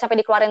nggak sampai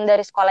dikeluarin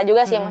dari sekolah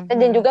juga sih, maksudnya,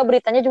 dan Mm-mm. juga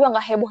beritanya juga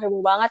nggak heboh-heboh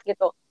banget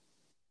gitu.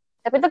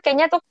 Tapi tuh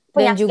kayaknya tuh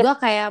Dan penyakit juga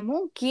kayak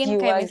mungkin jiwa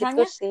kayak gitu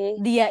misalnya sih.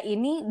 dia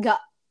ini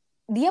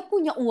dia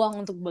punya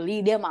uang untuk beli,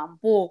 dia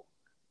mampu,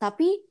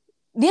 tapi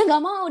dia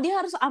nggak mau, dia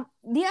harus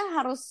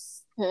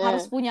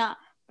Mm-mm. punya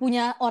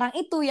punya orang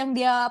itu yang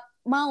dia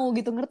mau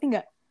gitu, ngerti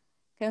nggak?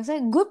 Kayak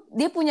misalnya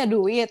dia punya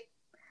duit,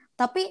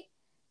 tapi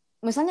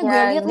misalnya gue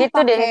Ya lihat lu gitu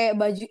deh. pakai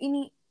baju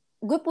ini,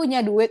 gue punya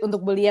duit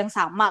untuk beli yang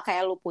sama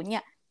kayak lu punya,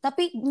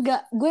 tapi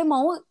nggak, gue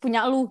mau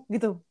punya lu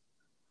gitu,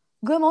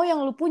 gue mau yang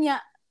lu punya,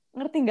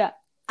 ngerti nggak?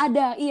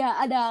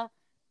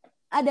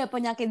 Ada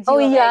penyakit Oh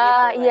jiwa iya,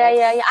 kayak gitu iya,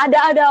 iya, iya.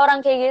 guys. Ada orang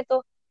kayak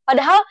gitu.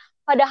 Padahal,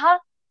 padahal,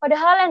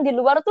 padahal yang di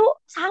luar tuh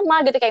sama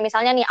gitu. Kayak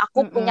misalnya nih,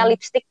 aku punya Mm-mm.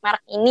 lipstick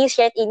merek ini,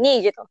 shade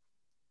ini gitu.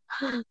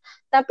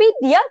 Tapi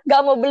dia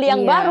gak mau beli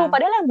yang baru. Iya.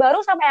 Padahal yang baru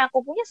sama yang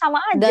aku punya sama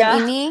Dan aja.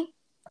 ini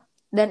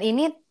dan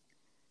ini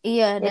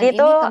iya, Jadi dan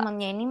itu ini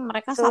temennya ini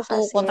mereka satu susah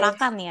sih.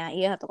 kontrakan ya.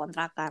 Iya, satu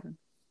kontrakan.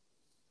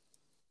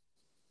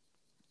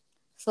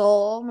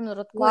 So,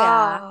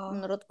 Wow.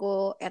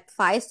 menurutku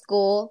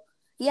adviceku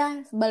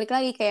ya balik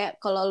lagi kayak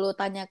kalau lu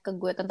tanya ke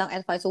gue tentang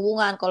advice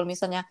hubungan, kalau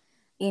misalnya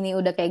ini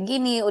udah kayak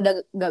gini, udah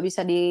gak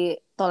bisa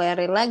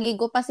ditolerir lagi,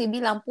 gue pasti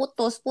bilang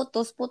putus,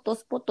 putus,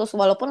 putus, putus.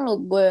 Walaupun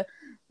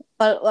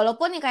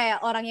nih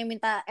kayak orang yang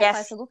minta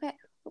advice Yes. ke gue kayak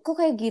kok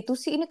kayak gitu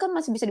sih, ini kan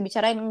masih bisa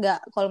dibicarain,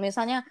 enggak, kalau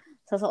misalnya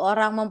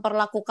seseorang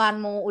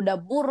memperlakukanmu udah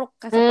buruk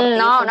kayak seperti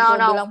No, itu, no, gue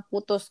no. bilang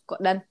putus kok.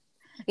 Dan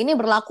ini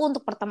berlaku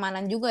untuk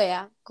pertemanan juga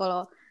ya,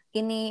 kalau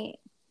ini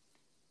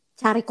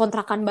cari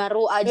kontrakan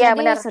baru aja Iya deh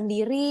benar.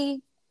 sendiri,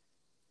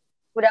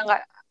 Udah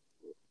nggak,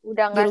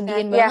 udah nggak sehat.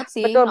 dirugiin Iya, banget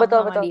sih betul, sama betul,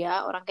 sama betul. dia,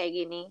 orang kayak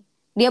gini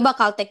dia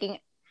bakal taking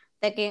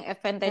taking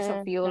advantage of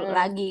Mm, you mm.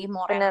 lagi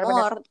more and Benar, benar.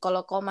 more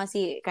kalau kau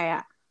masih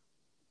kayak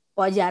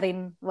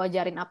wajarin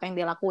wajarin apa yang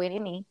dia lakuin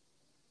ini.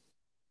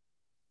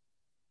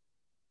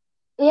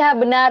 Iya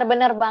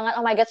benar-benar banget.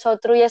 Oh my God, so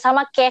true ya.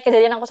 Sama kayak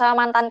kejadian aku sama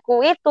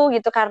mantanku itu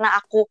gitu. Karena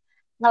aku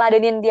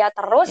ngeladenin dia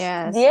terus,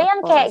 Yes, dia of yang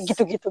kayak course.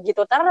 gitu-gitu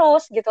gitu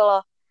terus gitu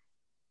loh.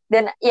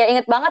 Dan ya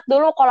inget banget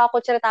dulu kalau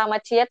aku cerita sama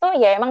Cia tuh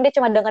ya emang dia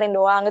cuma dengerin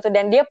doang gitu.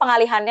 Dan dia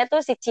pengalihannya tuh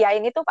si Cia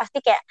ini tuh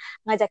pasti kayak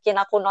ngajakin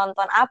aku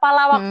nonton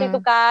apalah waktu itu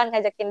Hmm, kan.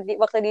 Ngajakin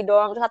waktu di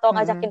dorm terus atau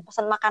ngajakin mm-mm.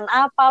 pesan makan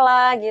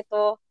apalah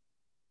gitu.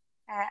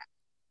 Kayak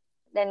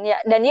dan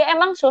ya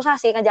emang susah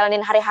sih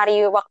ngejalanin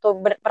hari-hari waktu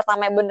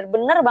pertama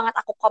bener-bener banget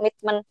aku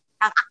komitmen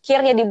yang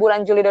akhirnya di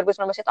bulan Juli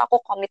 2019 itu aku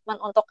komitmen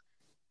untuk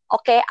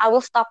oke, I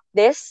will stop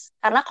this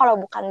karena kalau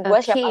bukan gue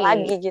siapa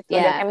lagi Oke, gitu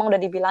dan ya. emang udah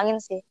dibilangin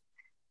sih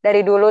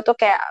dari dulu tuh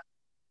kayak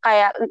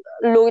kayak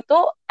lu itu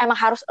emang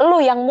harus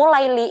lu yang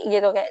mulai li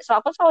gitu kayak so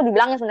aku selalu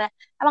dibilangin sebenarnya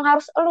emang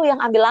harus lu yang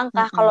ambil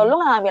langkah kalau Mm-mm.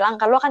 lu nggak ambil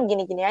langkah lu akan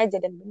gini-gini aja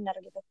dan benar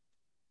gitu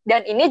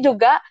dan ini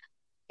juga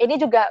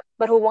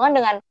berhubungan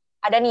dengan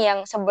ada nih yang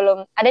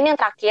sebelum ada nih yang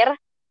terakhir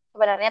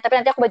sebenarnya tapi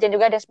nanti aku baca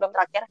juga ada yang sebelum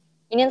terakhir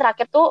ini yang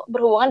terakhir tuh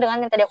berhubungan dengan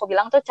yang tadi aku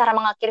bilang tuh cara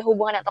mengakhiri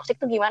hubungan yang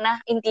toksik tuh gimana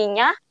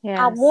intinya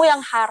kamu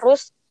yang Yes.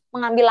 harus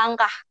mengambil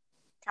langkah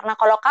karena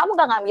kalau kamu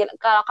nggak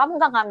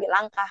ngambil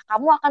langkah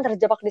kamu akan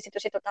terjebak di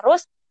situ-situ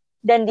terus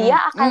dan dia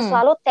akan Mm-mm.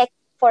 selalu take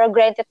for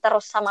granted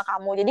terus sama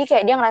kamu jadi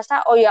kayak dia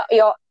ngerasa oh ya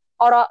ya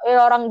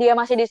orang dia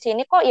masih di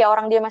sini kok ya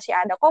orang dia masih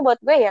ada kok buat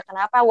gue ya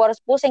kenapa gue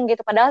harus pusing gitu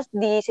padahal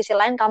di sisi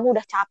lain kamu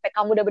udah capek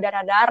kamu udah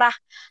berdarah-darah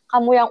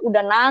kamu yang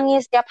udah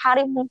nangis setiap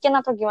hari mungkin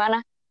atau gimana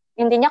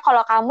intinya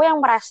kalau kamu yang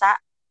merasa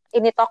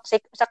ini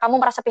toksik bisa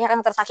kamu merasa pihak yang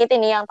tersakiti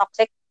nih yang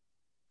toksik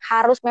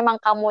harus memang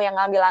kamu yang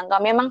ngambil langkah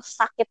memang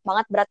sakit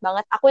banget berat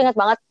banget aku ingat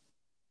banget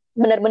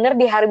bener-bener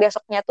di hari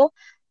besoknya tuh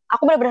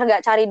aku bener-bener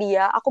gak cari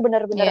dia aku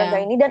bener-bener gak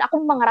Ya. ini dan aku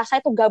memang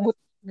ngerasa itu gabut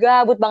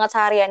gabut banget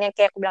sehariannya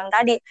kayak aku bilang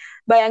tadi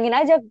bayangin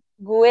aja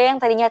gue yang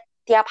tadinya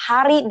tiap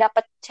hari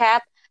dapet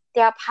chat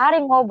tiap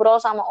hari ngobrol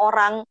sama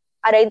orang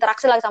ada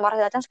interaksi lagi sama orang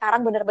datang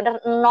sekarang bener-bener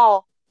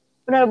nol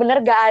bener-bener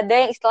gak ada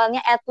yang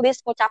istilahnya at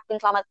least ngucapin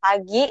selamat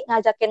pagi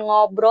ngajakin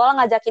ngobrol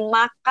ngajakin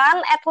makan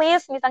at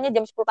least misalnya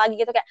jam 10 pagi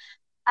gitu kayak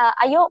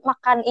ayo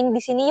makan ini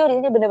di sini yuk di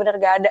sini bener-bener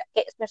gak ada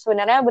kayak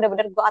sebenarnya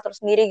bener-bener gue atur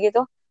sendiri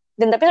gitu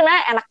dan tapi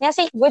sebenarnya enaknya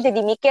sih gue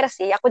jadi mikir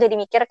sih aku jadi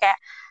mikir kayak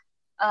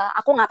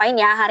aku ngapain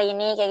ya hari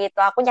ini kayak gitu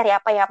aku cari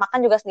apa ya makan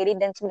juga sendiri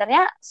dan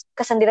sebenarnya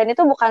kesendirian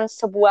itu bukan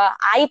sebuah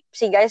aib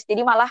sih guys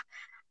jadi malah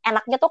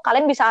enaknya tuh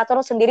kalian bisa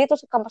atur sendiri tuh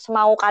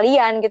semau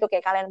kalian gitu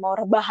kayak kalian mau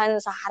rebahan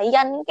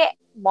seharian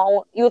kayak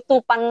mau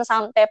YouTubean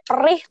sampai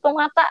perih tuh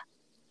mata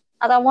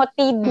atau mau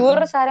tidur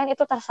Mm-mm. seharian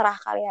itu terserah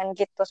kalian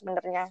gitu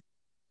sebenarnya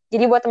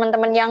jadi buat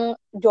teman-teman yang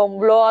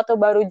jomblo atau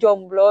baru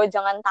jomblo,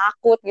 jangan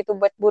takut gitu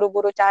buat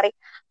buru-buru cari.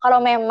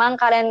 Kalau memang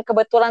kalian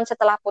kebetulan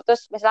setelah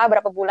putus, misalnya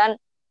berapa bulan,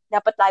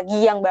 dapat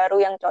lagi yang baru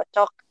yang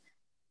cocok.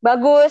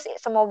 Bagus,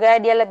 semoga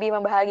dia lebih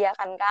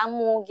membahagiakan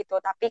kamu gitu.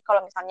 Tapi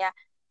kalau misalnya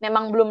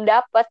memang belum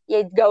dapat,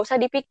 ya gak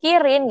usah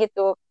dipikirin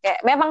gitu.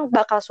 Kayak memang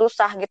bakal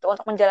susah gitu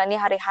untuk menjalani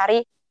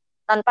hari-hari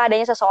tanpa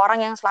adanya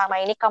seseorang yang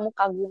selama ini kamu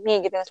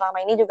kagumi gitu, yang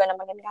selama ini juga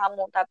nemenin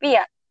kamu. Tapi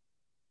ya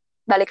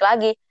balik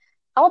lagi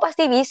kamu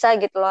pasti bisa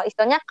gitu loh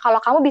istilahnya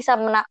kalau kamu bisa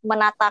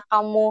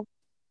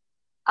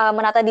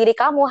menata diri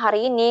kamu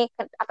hari ini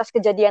atas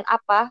kejadian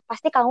apa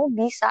pasti kamu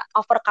bisa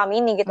overcome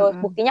ini gitu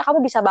Mm-mm. buktinya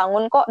kamu bisa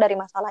bangun kok dari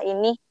masalah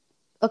ini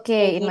kayak Oke,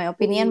 in my gitu.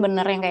 opinion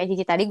bener yang kayak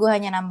Cici tadi. Gue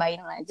hanya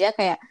nambahin aja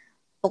kayak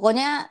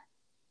pokoknya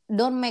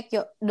don't make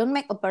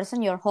a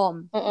person your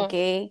home, Mm-mm.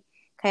 oke?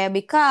 Kayak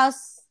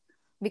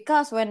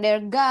because when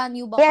they're gone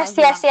you bakal Yes,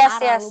 yes, hilang yes,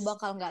 arah, lu yes.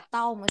 bakal nggak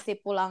tahu mesti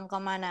pulang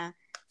kemana.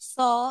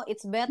 So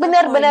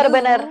Bener, bener,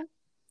 bener.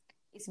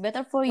 it's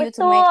better for you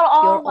to make Betul.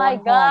 Oh your my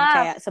own home. God.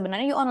 Kayak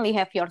sebenarnya you only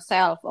have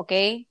yourself,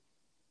 okay?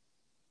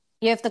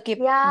 You have to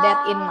keep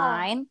that in Ya.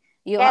 mind.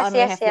 You Yes, only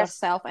yes, have yes.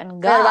 yourself and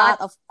Bener banget.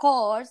 God, of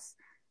course.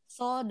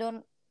 So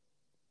don't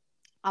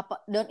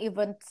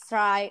even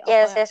try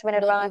Yes, yes,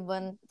 bener don't banget.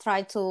 even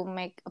try to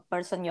make a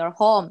person your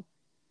home,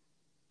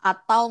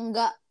 atau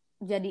enggak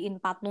jadiin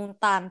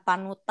panutan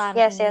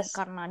Yes, ini yes.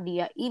 karena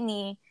dia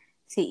ini,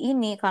 si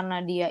ini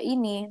karena dia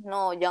ini.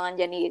 No, jangan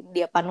jadi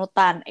dia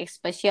panutan,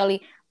 especially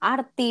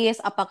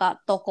artis, apakah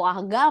tokoh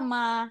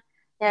agama.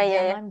 Ya,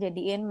 ya, ya. Jangan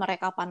jadiin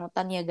mereka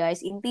panutan ya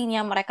guys.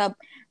 Intinya mereka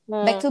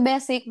back Hmm. to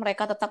basic,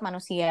 mereka tetap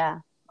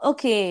manusia.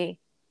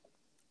 Oke.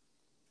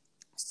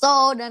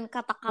 So, dan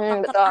kata-kata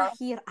Betul.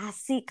 terakhir,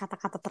 asik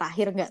kata-kata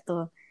terakhir nggak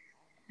tuh?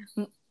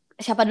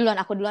 Siapa duluan?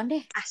 Aku duluan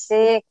deh.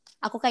 Asik.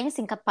 Aku kayaknya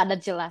singkat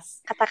padat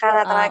jelas.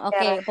 Kata-kata terakhir.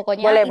 Oke,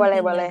 pokoknya Boleh, boleh,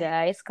 intinya boleh.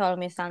 guys, kalau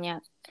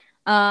misalnya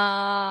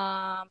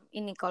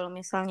ini kalau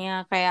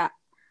misalnya kayak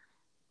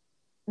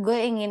gue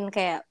ingin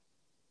kayak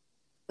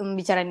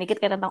bicarain dikit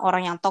kayak tentang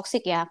orang yang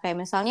toksik ya. Kayak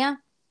misalnya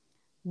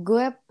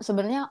gue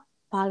sebenarnya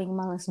paling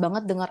males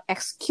banget dengar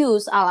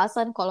excuse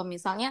alasan kalau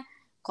misalnya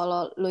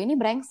kalau lu ini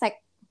brengsek,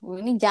 lu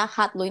ini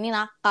jahat, lu ini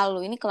nakal,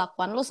 lu ini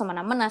kelakuan lu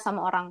semena-mena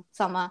sama orang,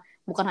 sama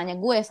bukan hanya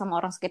gue,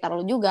 sama orang sekitar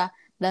lu juga,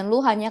 dan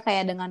lu hanya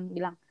kayak dengan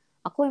bilang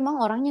aku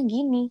emang orangnya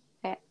gini,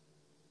 kayak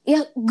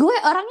ya gue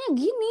orangnya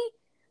gini,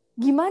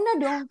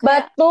 gimana dong,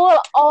 kayak Betul.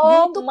 gue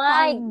Oh itu my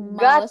paling God.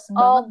 males Oh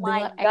banget my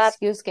dengar God.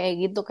 excuse kayak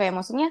gitu, kayak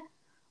maksudnya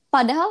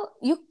padahal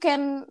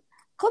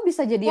kok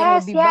bisa jadi yang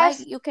Yes, lebih baik,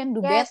 yes. you can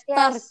do Yes,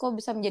 better, yes. kok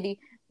bisa menjadi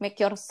make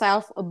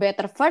yourself a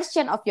better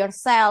version of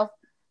yourself.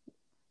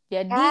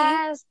 Jadi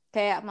Yes.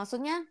 kayak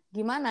maksudnya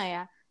gimana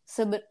ya?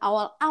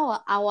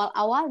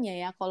 Awalnya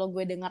ya kalau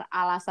gue dengar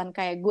alasan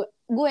kayak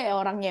gue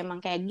orangnya emang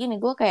kayak gini,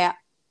 gue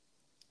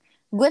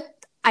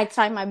I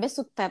try my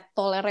best to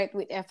tolerate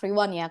with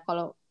everyone ya.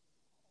 Kalau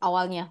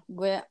awalnya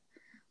gue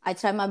I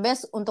try my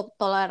best untuk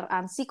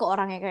toleransi ke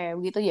orangnya kayak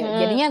begitu ya. Hmm.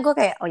 Jadinya gue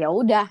kayak oh ya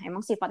udah,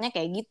 emang sifatnya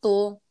kayak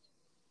gitu.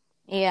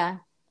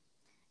 Iya,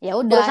 ya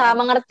udah Berusaha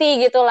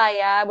mengerti gitulah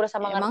ya. Berusaha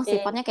emang mengerti.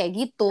 sifatnya kayak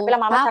Tapi gitu.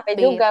 lama-lama capek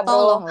Tapi juga, bro.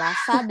 tolonglah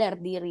sadar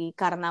diri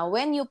karena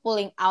when you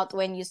pulling out,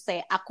 when you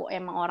say aku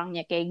emang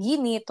orangnya kayak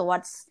gini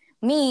towards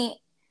me,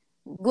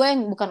 gue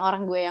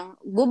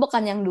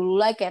bukan yang dulu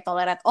lagi kayak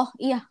tolerate. Oh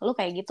iya, lu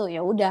kayak gitu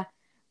ya udah.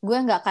 Gue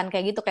nggak akan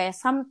kayak gitu kayak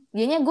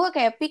jadinya gue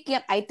kayak pikir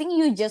I think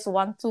you just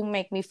want to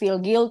make me feel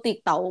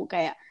guilty, tahu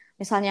kayak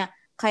misalnya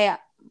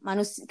kayak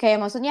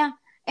kayak maksudnya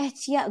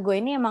Cia gue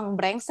ini emang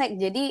brengsek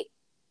jadi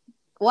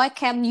why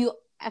can you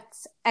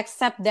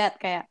accept that,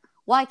 kayak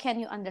why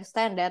can you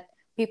understand that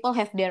people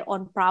have their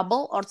own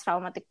trouble or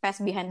traumatic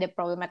past behind their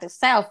problematic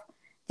self.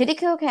 Jadi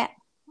kayak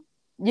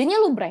jadinya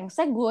lu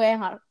brengsek, gue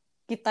yang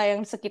kita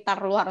yang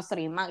sekitar lu harus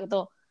terima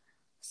gitu.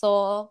 So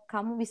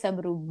kamu bisa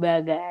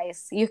berubah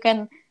guys, you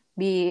can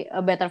be a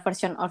better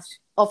version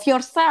of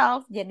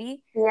yourself.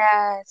 Jadi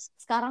Yes.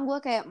 sekarang gue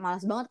kayak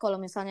malas banget kalau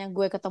misalnya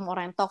gue ketemu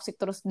orang yang toxic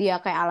terus dia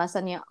kayak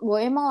alasannya gue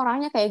emang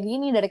orangnya kayak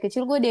gini, dari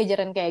kecil gue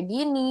diajarin kayak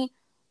gini.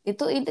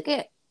 Itu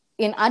kayak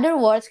in other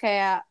words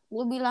kayak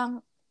gue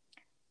bilang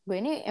gue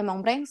ini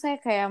emang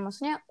brengsek, kayak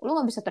maksudnya lu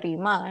nggak bisa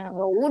terima. Ya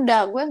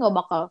udah gue nggak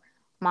bakal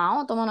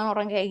mau temenan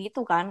orang kayak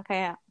gitu kan,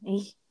 kayak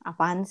ih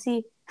apaan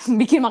sih.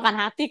 Bikin makan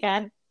hati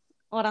kan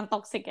orang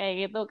toxic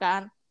kayak gitu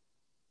kan.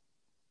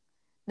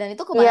 Dan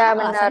itu Iya, kebanyakan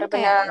benar, alasannya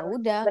kayak benar. ya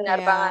udah Benar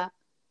banget. kayak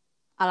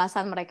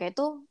alasan mereka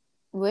itu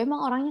gue emang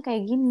orangnya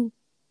kayak gini,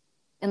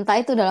 entah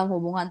itu dalam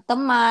hubungan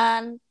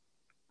teman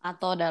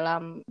atau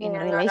dalam in No, no,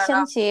 no, no.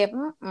 relationship.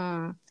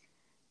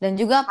 Dan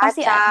juga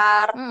pasti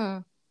Pacar.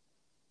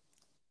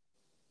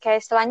 Kayak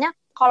istilahnya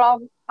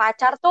kalau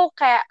pacar tuh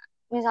kayak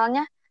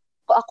misalnya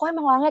kok aku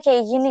emang orangnya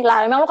kayak gini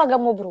lah. Emang lu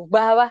kagak mau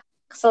berubah apa?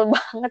 Kesel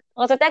banget.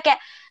 Maksudnya kayak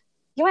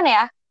gimana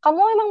ya?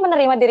 Kamu emang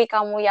menerima diri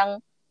kamu yang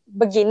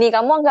begini.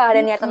 Kamu nggak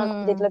ada niatan untuk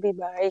jadi lebih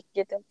baik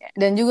gitu. Kayak,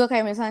 Dan juga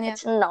kayak misalnya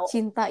it's no.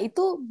 cinta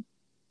itu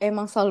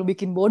emang selalu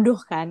bikin bodoh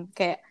kan,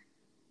 kayak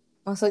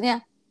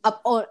maksudnya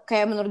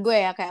kayak menurut gue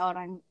ya kayak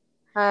orang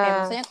kayak Hmm.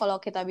 maksudnya kalau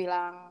kita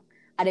bilang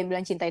ada yang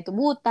bilang cinta itu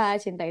buta,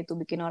 cinta itu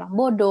bikin orang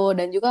bodoh,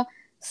 dan juga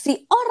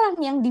si orang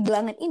yang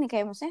dibilangin ini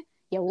kayak maksudnya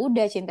ya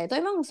udah cinta itu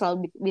emang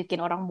selalu bikin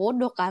orang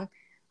bodoh kan,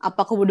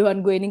 apa kebodohan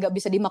gue ini nggak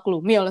bisa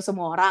dimaklumi oleh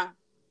semua orang.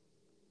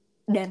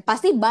 Dan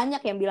pasti banyak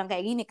yang bilang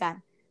kayak gini kan,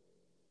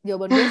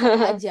 jawaban gue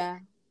satu aja,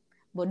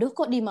 bodoh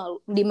kok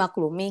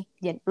dimaklumi,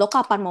 jadi lo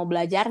kapan mau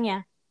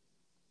belajarnya.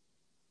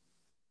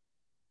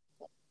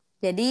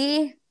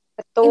 Jadi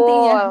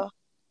intinya Betul.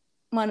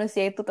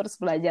 manusia itu terus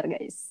belajar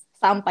guys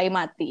sampai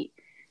mati.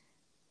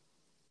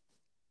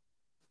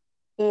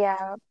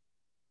 Iya,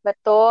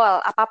 betul.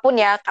 Apapun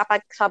ya,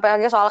 sampai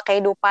lagi soal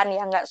kehidupan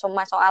ya, nggak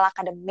cuma soal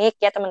akademik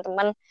ya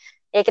teman-teman.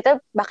 Ya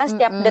kita bahkan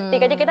setiap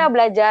detik aja kita Mm-mm.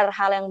 belajar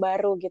hal yang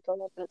baru gitu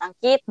loh, tentang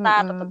kita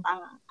atau Mm-mm. tentang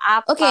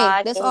Okay,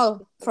 apa that's kayak all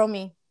gitu. from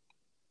me.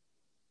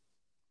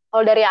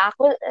 Kalau dari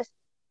aku,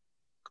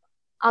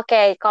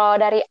 oke, kalau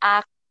dari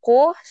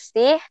aku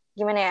sih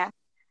gimana ya?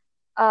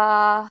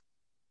 Eh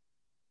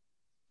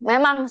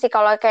Memang sih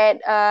kalau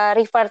kayak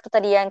refer tuh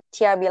tadi yang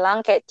Cia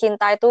bilang kayak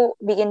cinta itu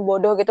bikin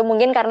bodoh gitu.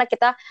 Mungkin karena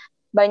kita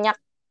banyak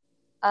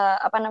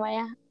apa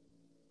namanya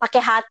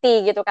pakai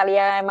hati gitu kali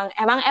ya.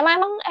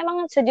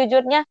 Emang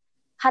sejujurnya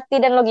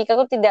hati dan logika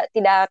itu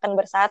tidak akan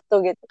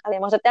bersatu gitu kali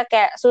ya. Maksudnya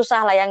kayak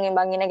susah lah yang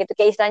ngimbanginnya gitu.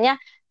 Kayak istilahnya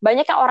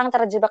banyak yang orang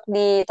terjebak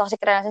di toxic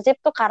relationship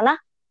tuh karena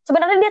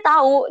sebenarnya dia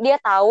tahu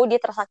dia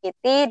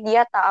tersakiti,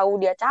 dia tahu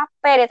dia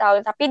capek, dia tahu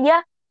tapi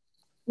dia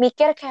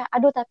mikir kayak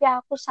aduh tapi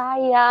aku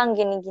sayang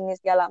gini-gini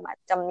segala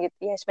macam gitu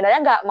ya sebenarnya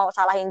nggak mau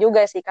salahin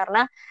juga sih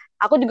karena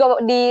aku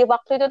juga di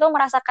waktu itu tuh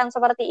merasakan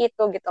seperti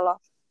itu gitu loh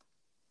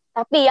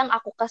tapi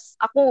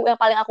aku yang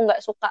paling aku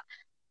nggak suka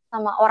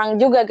sama orang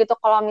juga gitu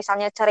kalau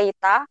misalnya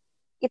cerita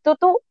itu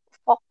tuh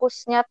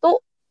fokusnya tuh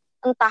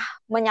entah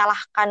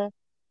menyalahkan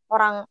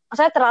orang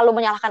maksudnya terlalu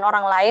menyalahkan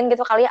orang lain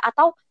gitu kali ya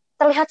atau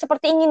terlihat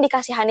seperti ingin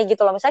dikasihani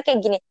gitu loh misalnya kayak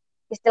gini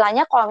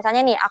istilahnya kalau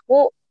misalnya nih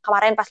aku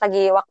kemarin pas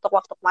lagi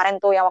waktu-waktu kemarin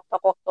tuh ya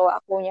waktu-waktu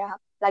akunya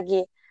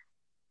lagi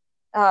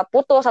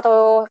putus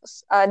atau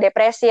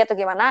depresi atau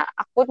gimana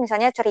aku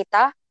misalnya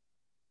cerita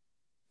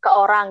ke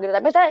orang gitu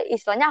tapi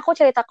istilahnya aku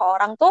cerita ke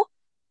orang tuh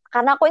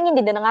karena aku ingin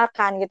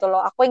didengarkan gitu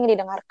loh aku ingin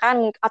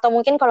didengarkan atau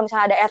mungkin kalau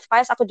misalnya ada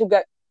advice aku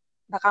juga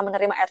bakal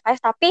menerima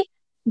advice tapi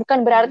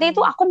bukan berarti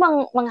itu Mm-mm. aku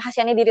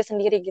menghasihani diri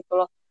sendiri gitu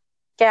loh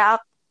kayak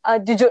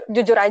jujur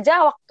jujur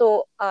aja waktu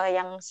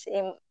yang si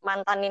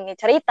mantan ini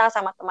cerita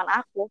sama teman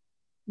aku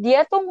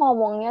dia tuh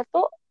ngomongnya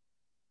tuh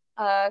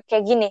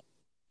kayak gini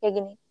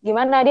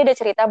gimana dia udah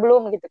cerita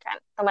belum gitu kan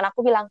teman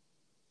aku bilang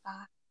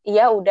 "Ah,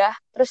 iya udah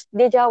terus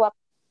dia jawab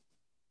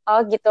oh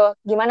gitu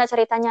gimana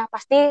ceritanya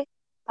pasti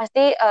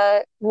pasti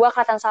gua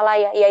kelihatan salah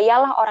ya ya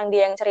iyalah orang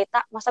dia yang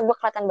cerita masa gua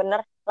kelihatan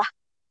bener lah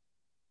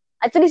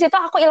itu di situ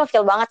aku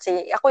ilfeel banget sih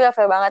aku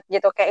ilfeel banget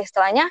gitu kayak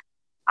istilahnya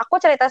aku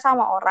cerita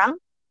sama orang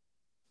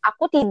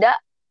aku tidak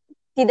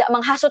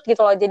menghasut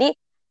gitu loh. Jadi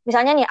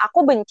misalnya nih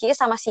aku benci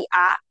sama si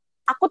A,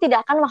 aku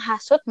tidak akan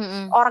menghasut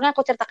Mm-mm. orang yang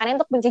aku ceritakan ini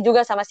untuk benci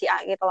juga sama si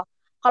A gitu loh.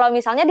 Kalau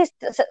misalnya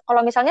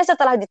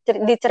setelah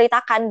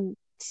diceritakan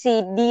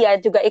si dia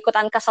juga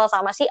ikutan kesel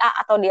sama si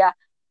A atau dia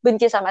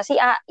benci sama si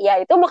A,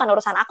 ya itu bukan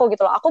urusan aku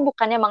gitu loh. Aku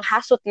bukannya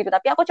menghasut gitu,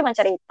 tapi aku cuma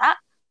cerita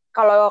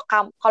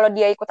kalau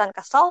dia ikutan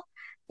kesel,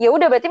 ya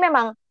udah berarti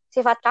memang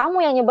sifat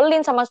kamu yang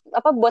nyebelin sama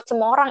apa buat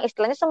semua orang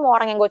istilahnya semua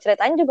orang yang gue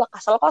ceritain juga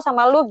kesel kok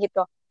sama lu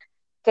gitu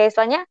kayak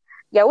istilahnya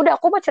ya udah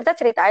aku mau cerita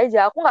cerita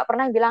aja aku nggak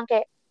pernah bilang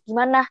kayak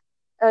gimana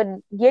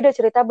dia udah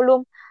cerita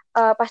belum.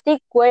 Pasti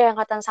gue yang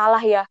kelihatan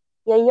salah ya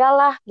ya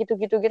iyalah gitu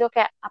gitu gitu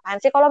kayak apaan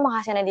sih kalau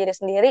menghasihani diri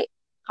sendiri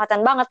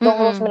kelihatan banget dong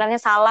lu Mm-mm. sebenarnya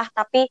salah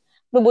tapi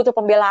lu butuh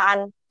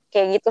pembelaan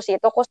kayak gitu sih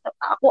itu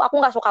aku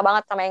nggak suka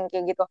banget sama yang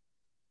kayak gitu.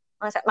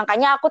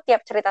 Makanya aku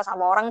tiap cerita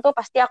sama orang tuh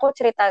pasti aku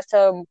cerita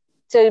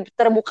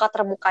terbuka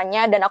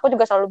terbukanya dan aku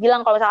juga selalu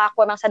bilang kalau misalnya aku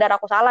emang sadar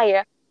aku salah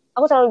ya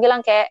aku selalu bilang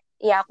kayak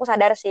ya aku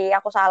sadar sih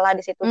aku salah di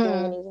situ gini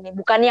gini Mm-mm. gini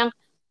bukan yang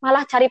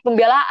malah cari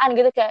pembelaan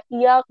gitu kayak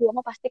iya gue mah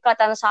pasti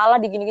kelihatan salah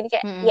di gini gini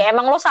kayak ya Mm-mm.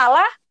 emang lo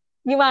salah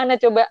gimana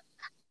coba.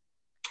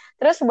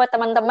 Terus buat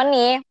teman-teman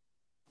nih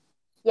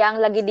yang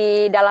lagi di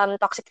dalam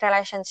toxic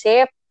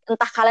relationship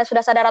entah kalian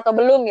sudah sadar atau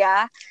belum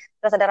ya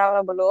sudah sadar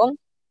atau belum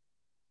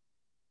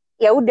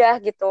ya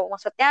udah gitu.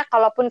 Maksudnya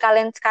kalaupun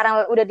kalian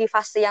sekarang udah di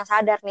fase yang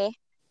sadar nih,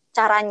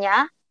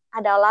 caranya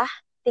adalah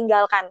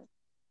tinggalkan.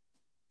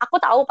 Aku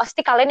tahu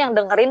pasti kalian yang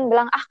dengerin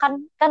bilang ah kan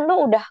kan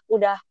lu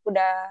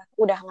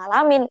udah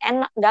ngalamin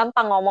enak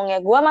gampang ngomongnya.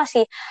 Gue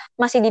masih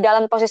masih di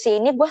dalam posisi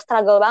ini gue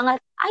struggle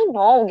banget. I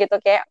know gitu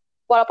kayak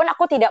walaupun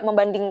aku tidak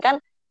membandingkan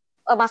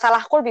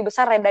masalahku lebih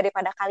besar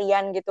daripada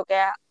kalian gitu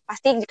kayak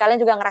pasti kalian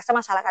juga ngerasa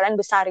masalah kalian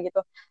besar gitu.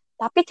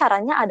 Tapi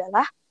caranya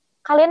adalah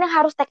kalian yang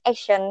harus take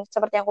action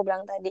seperti yang aku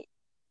bilang tadi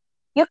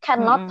you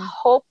cannot Mm-mm.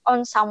 hope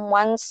on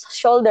someone's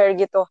shoulder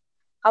gitu.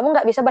 Kamu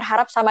nggak bisa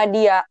berharap sama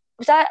dia.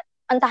 Bisa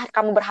entah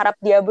kamu berharap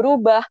dia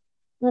berubah,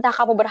 entah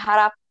kamu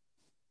berharap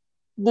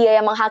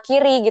dia yang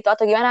menghakiri gitu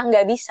atau gimana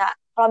nggak bisa.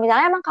 Kalau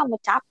misalnya emang kamu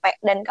capek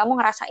dan kamu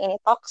ngerasa ini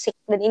toxic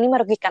dan ini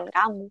merugikan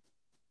kamu,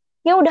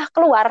 ya udah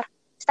keluar,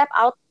 step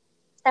out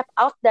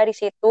dari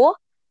situ.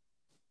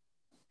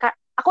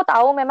 Aku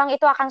tahu memang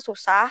itu akan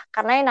susah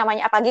karena yang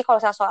namanya apalagi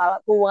kalau soal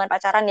hubungan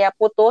pacaran ya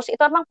putus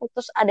itu emang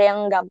putus ada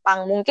yang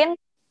gampang mungkin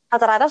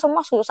rata-rata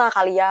semua susah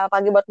kali ya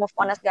apalagi buat move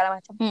on dan segala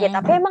macam ya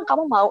tapi Mm-mm. emang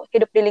kamu mau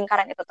hidup di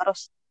lingkaran itu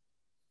terus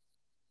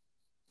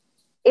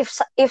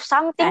if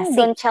something Asik.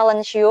 don't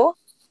challenge you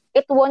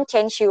it won't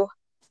change you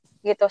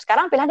gitu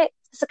sekarang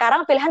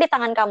pilihan di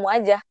tangan kamu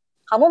aja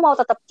kamu mau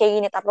tetap kayak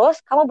gini terus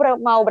kamu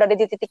mau berada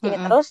di titik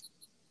ini Mm-mm. terus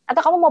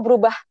atau kamu mau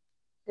berubah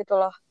gitu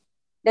loh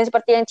dan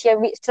seperti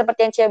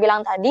yang Cia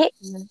bilang tadi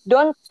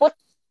don't put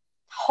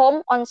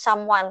home on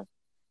someone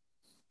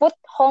put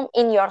home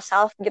in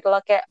yourself gitu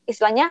loh kayak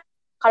istilahnya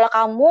kalau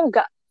kamu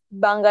nggak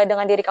bangga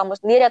dengan diri kamu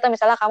sendiri atau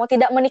misalnya kamu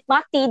tidak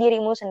menikmati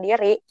dirimu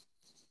sendiri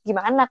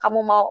gimana kamu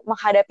mau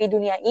menghadapi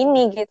dunia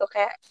ini gitu.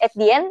 Kayak at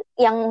the end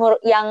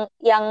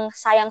yang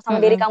sayang sama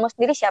diri Mm-mm. kamu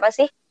sendiri siapa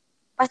sih?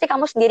 Pasti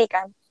kamu sendiri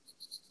kan.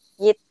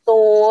 Gitu,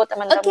 Oke,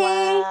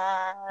 teman-teman.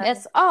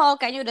 that's all.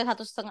 Kayaknya udah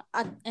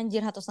 1,5 anjir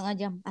 1,5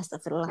 jam.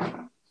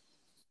 Astagfirullah.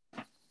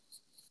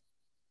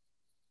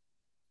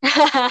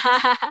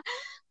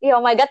 Iya,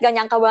 oh my God, gak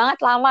nyangka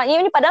banget lama.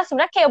 Ini padahal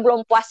sebenarnya kayak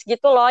belum puas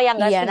gitu loh, yang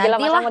gak Iya, sih? Gila, masa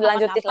nantilah mau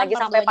dilanjutin kapan-kapan lagi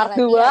part sampai 2-nya part lagi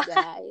ya, 2.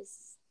 guys.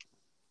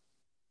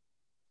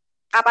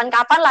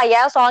 Kapan-kapan lah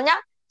ya,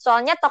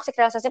 soalnya toxic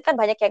relationship kan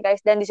banyak ya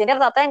guys. Dan di sini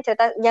rata-rata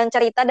yang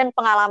cerita dan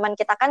pengalaman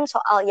kita kan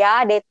soal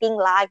ya dating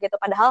lah gitu.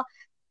 Padahal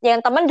yang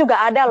temen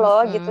juga ada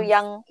loh gitu,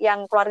 Mm-mm. yang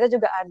keluarga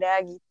juga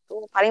ada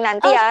gitu. Paling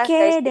nanti ya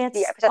guys Okay,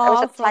 di that's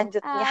all episode-episode from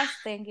selanjutnya. us.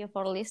 Thank you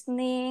for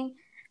listening.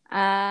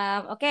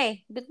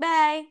 Okay,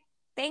 goodbye.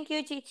 Thank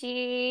you,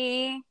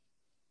 Cici.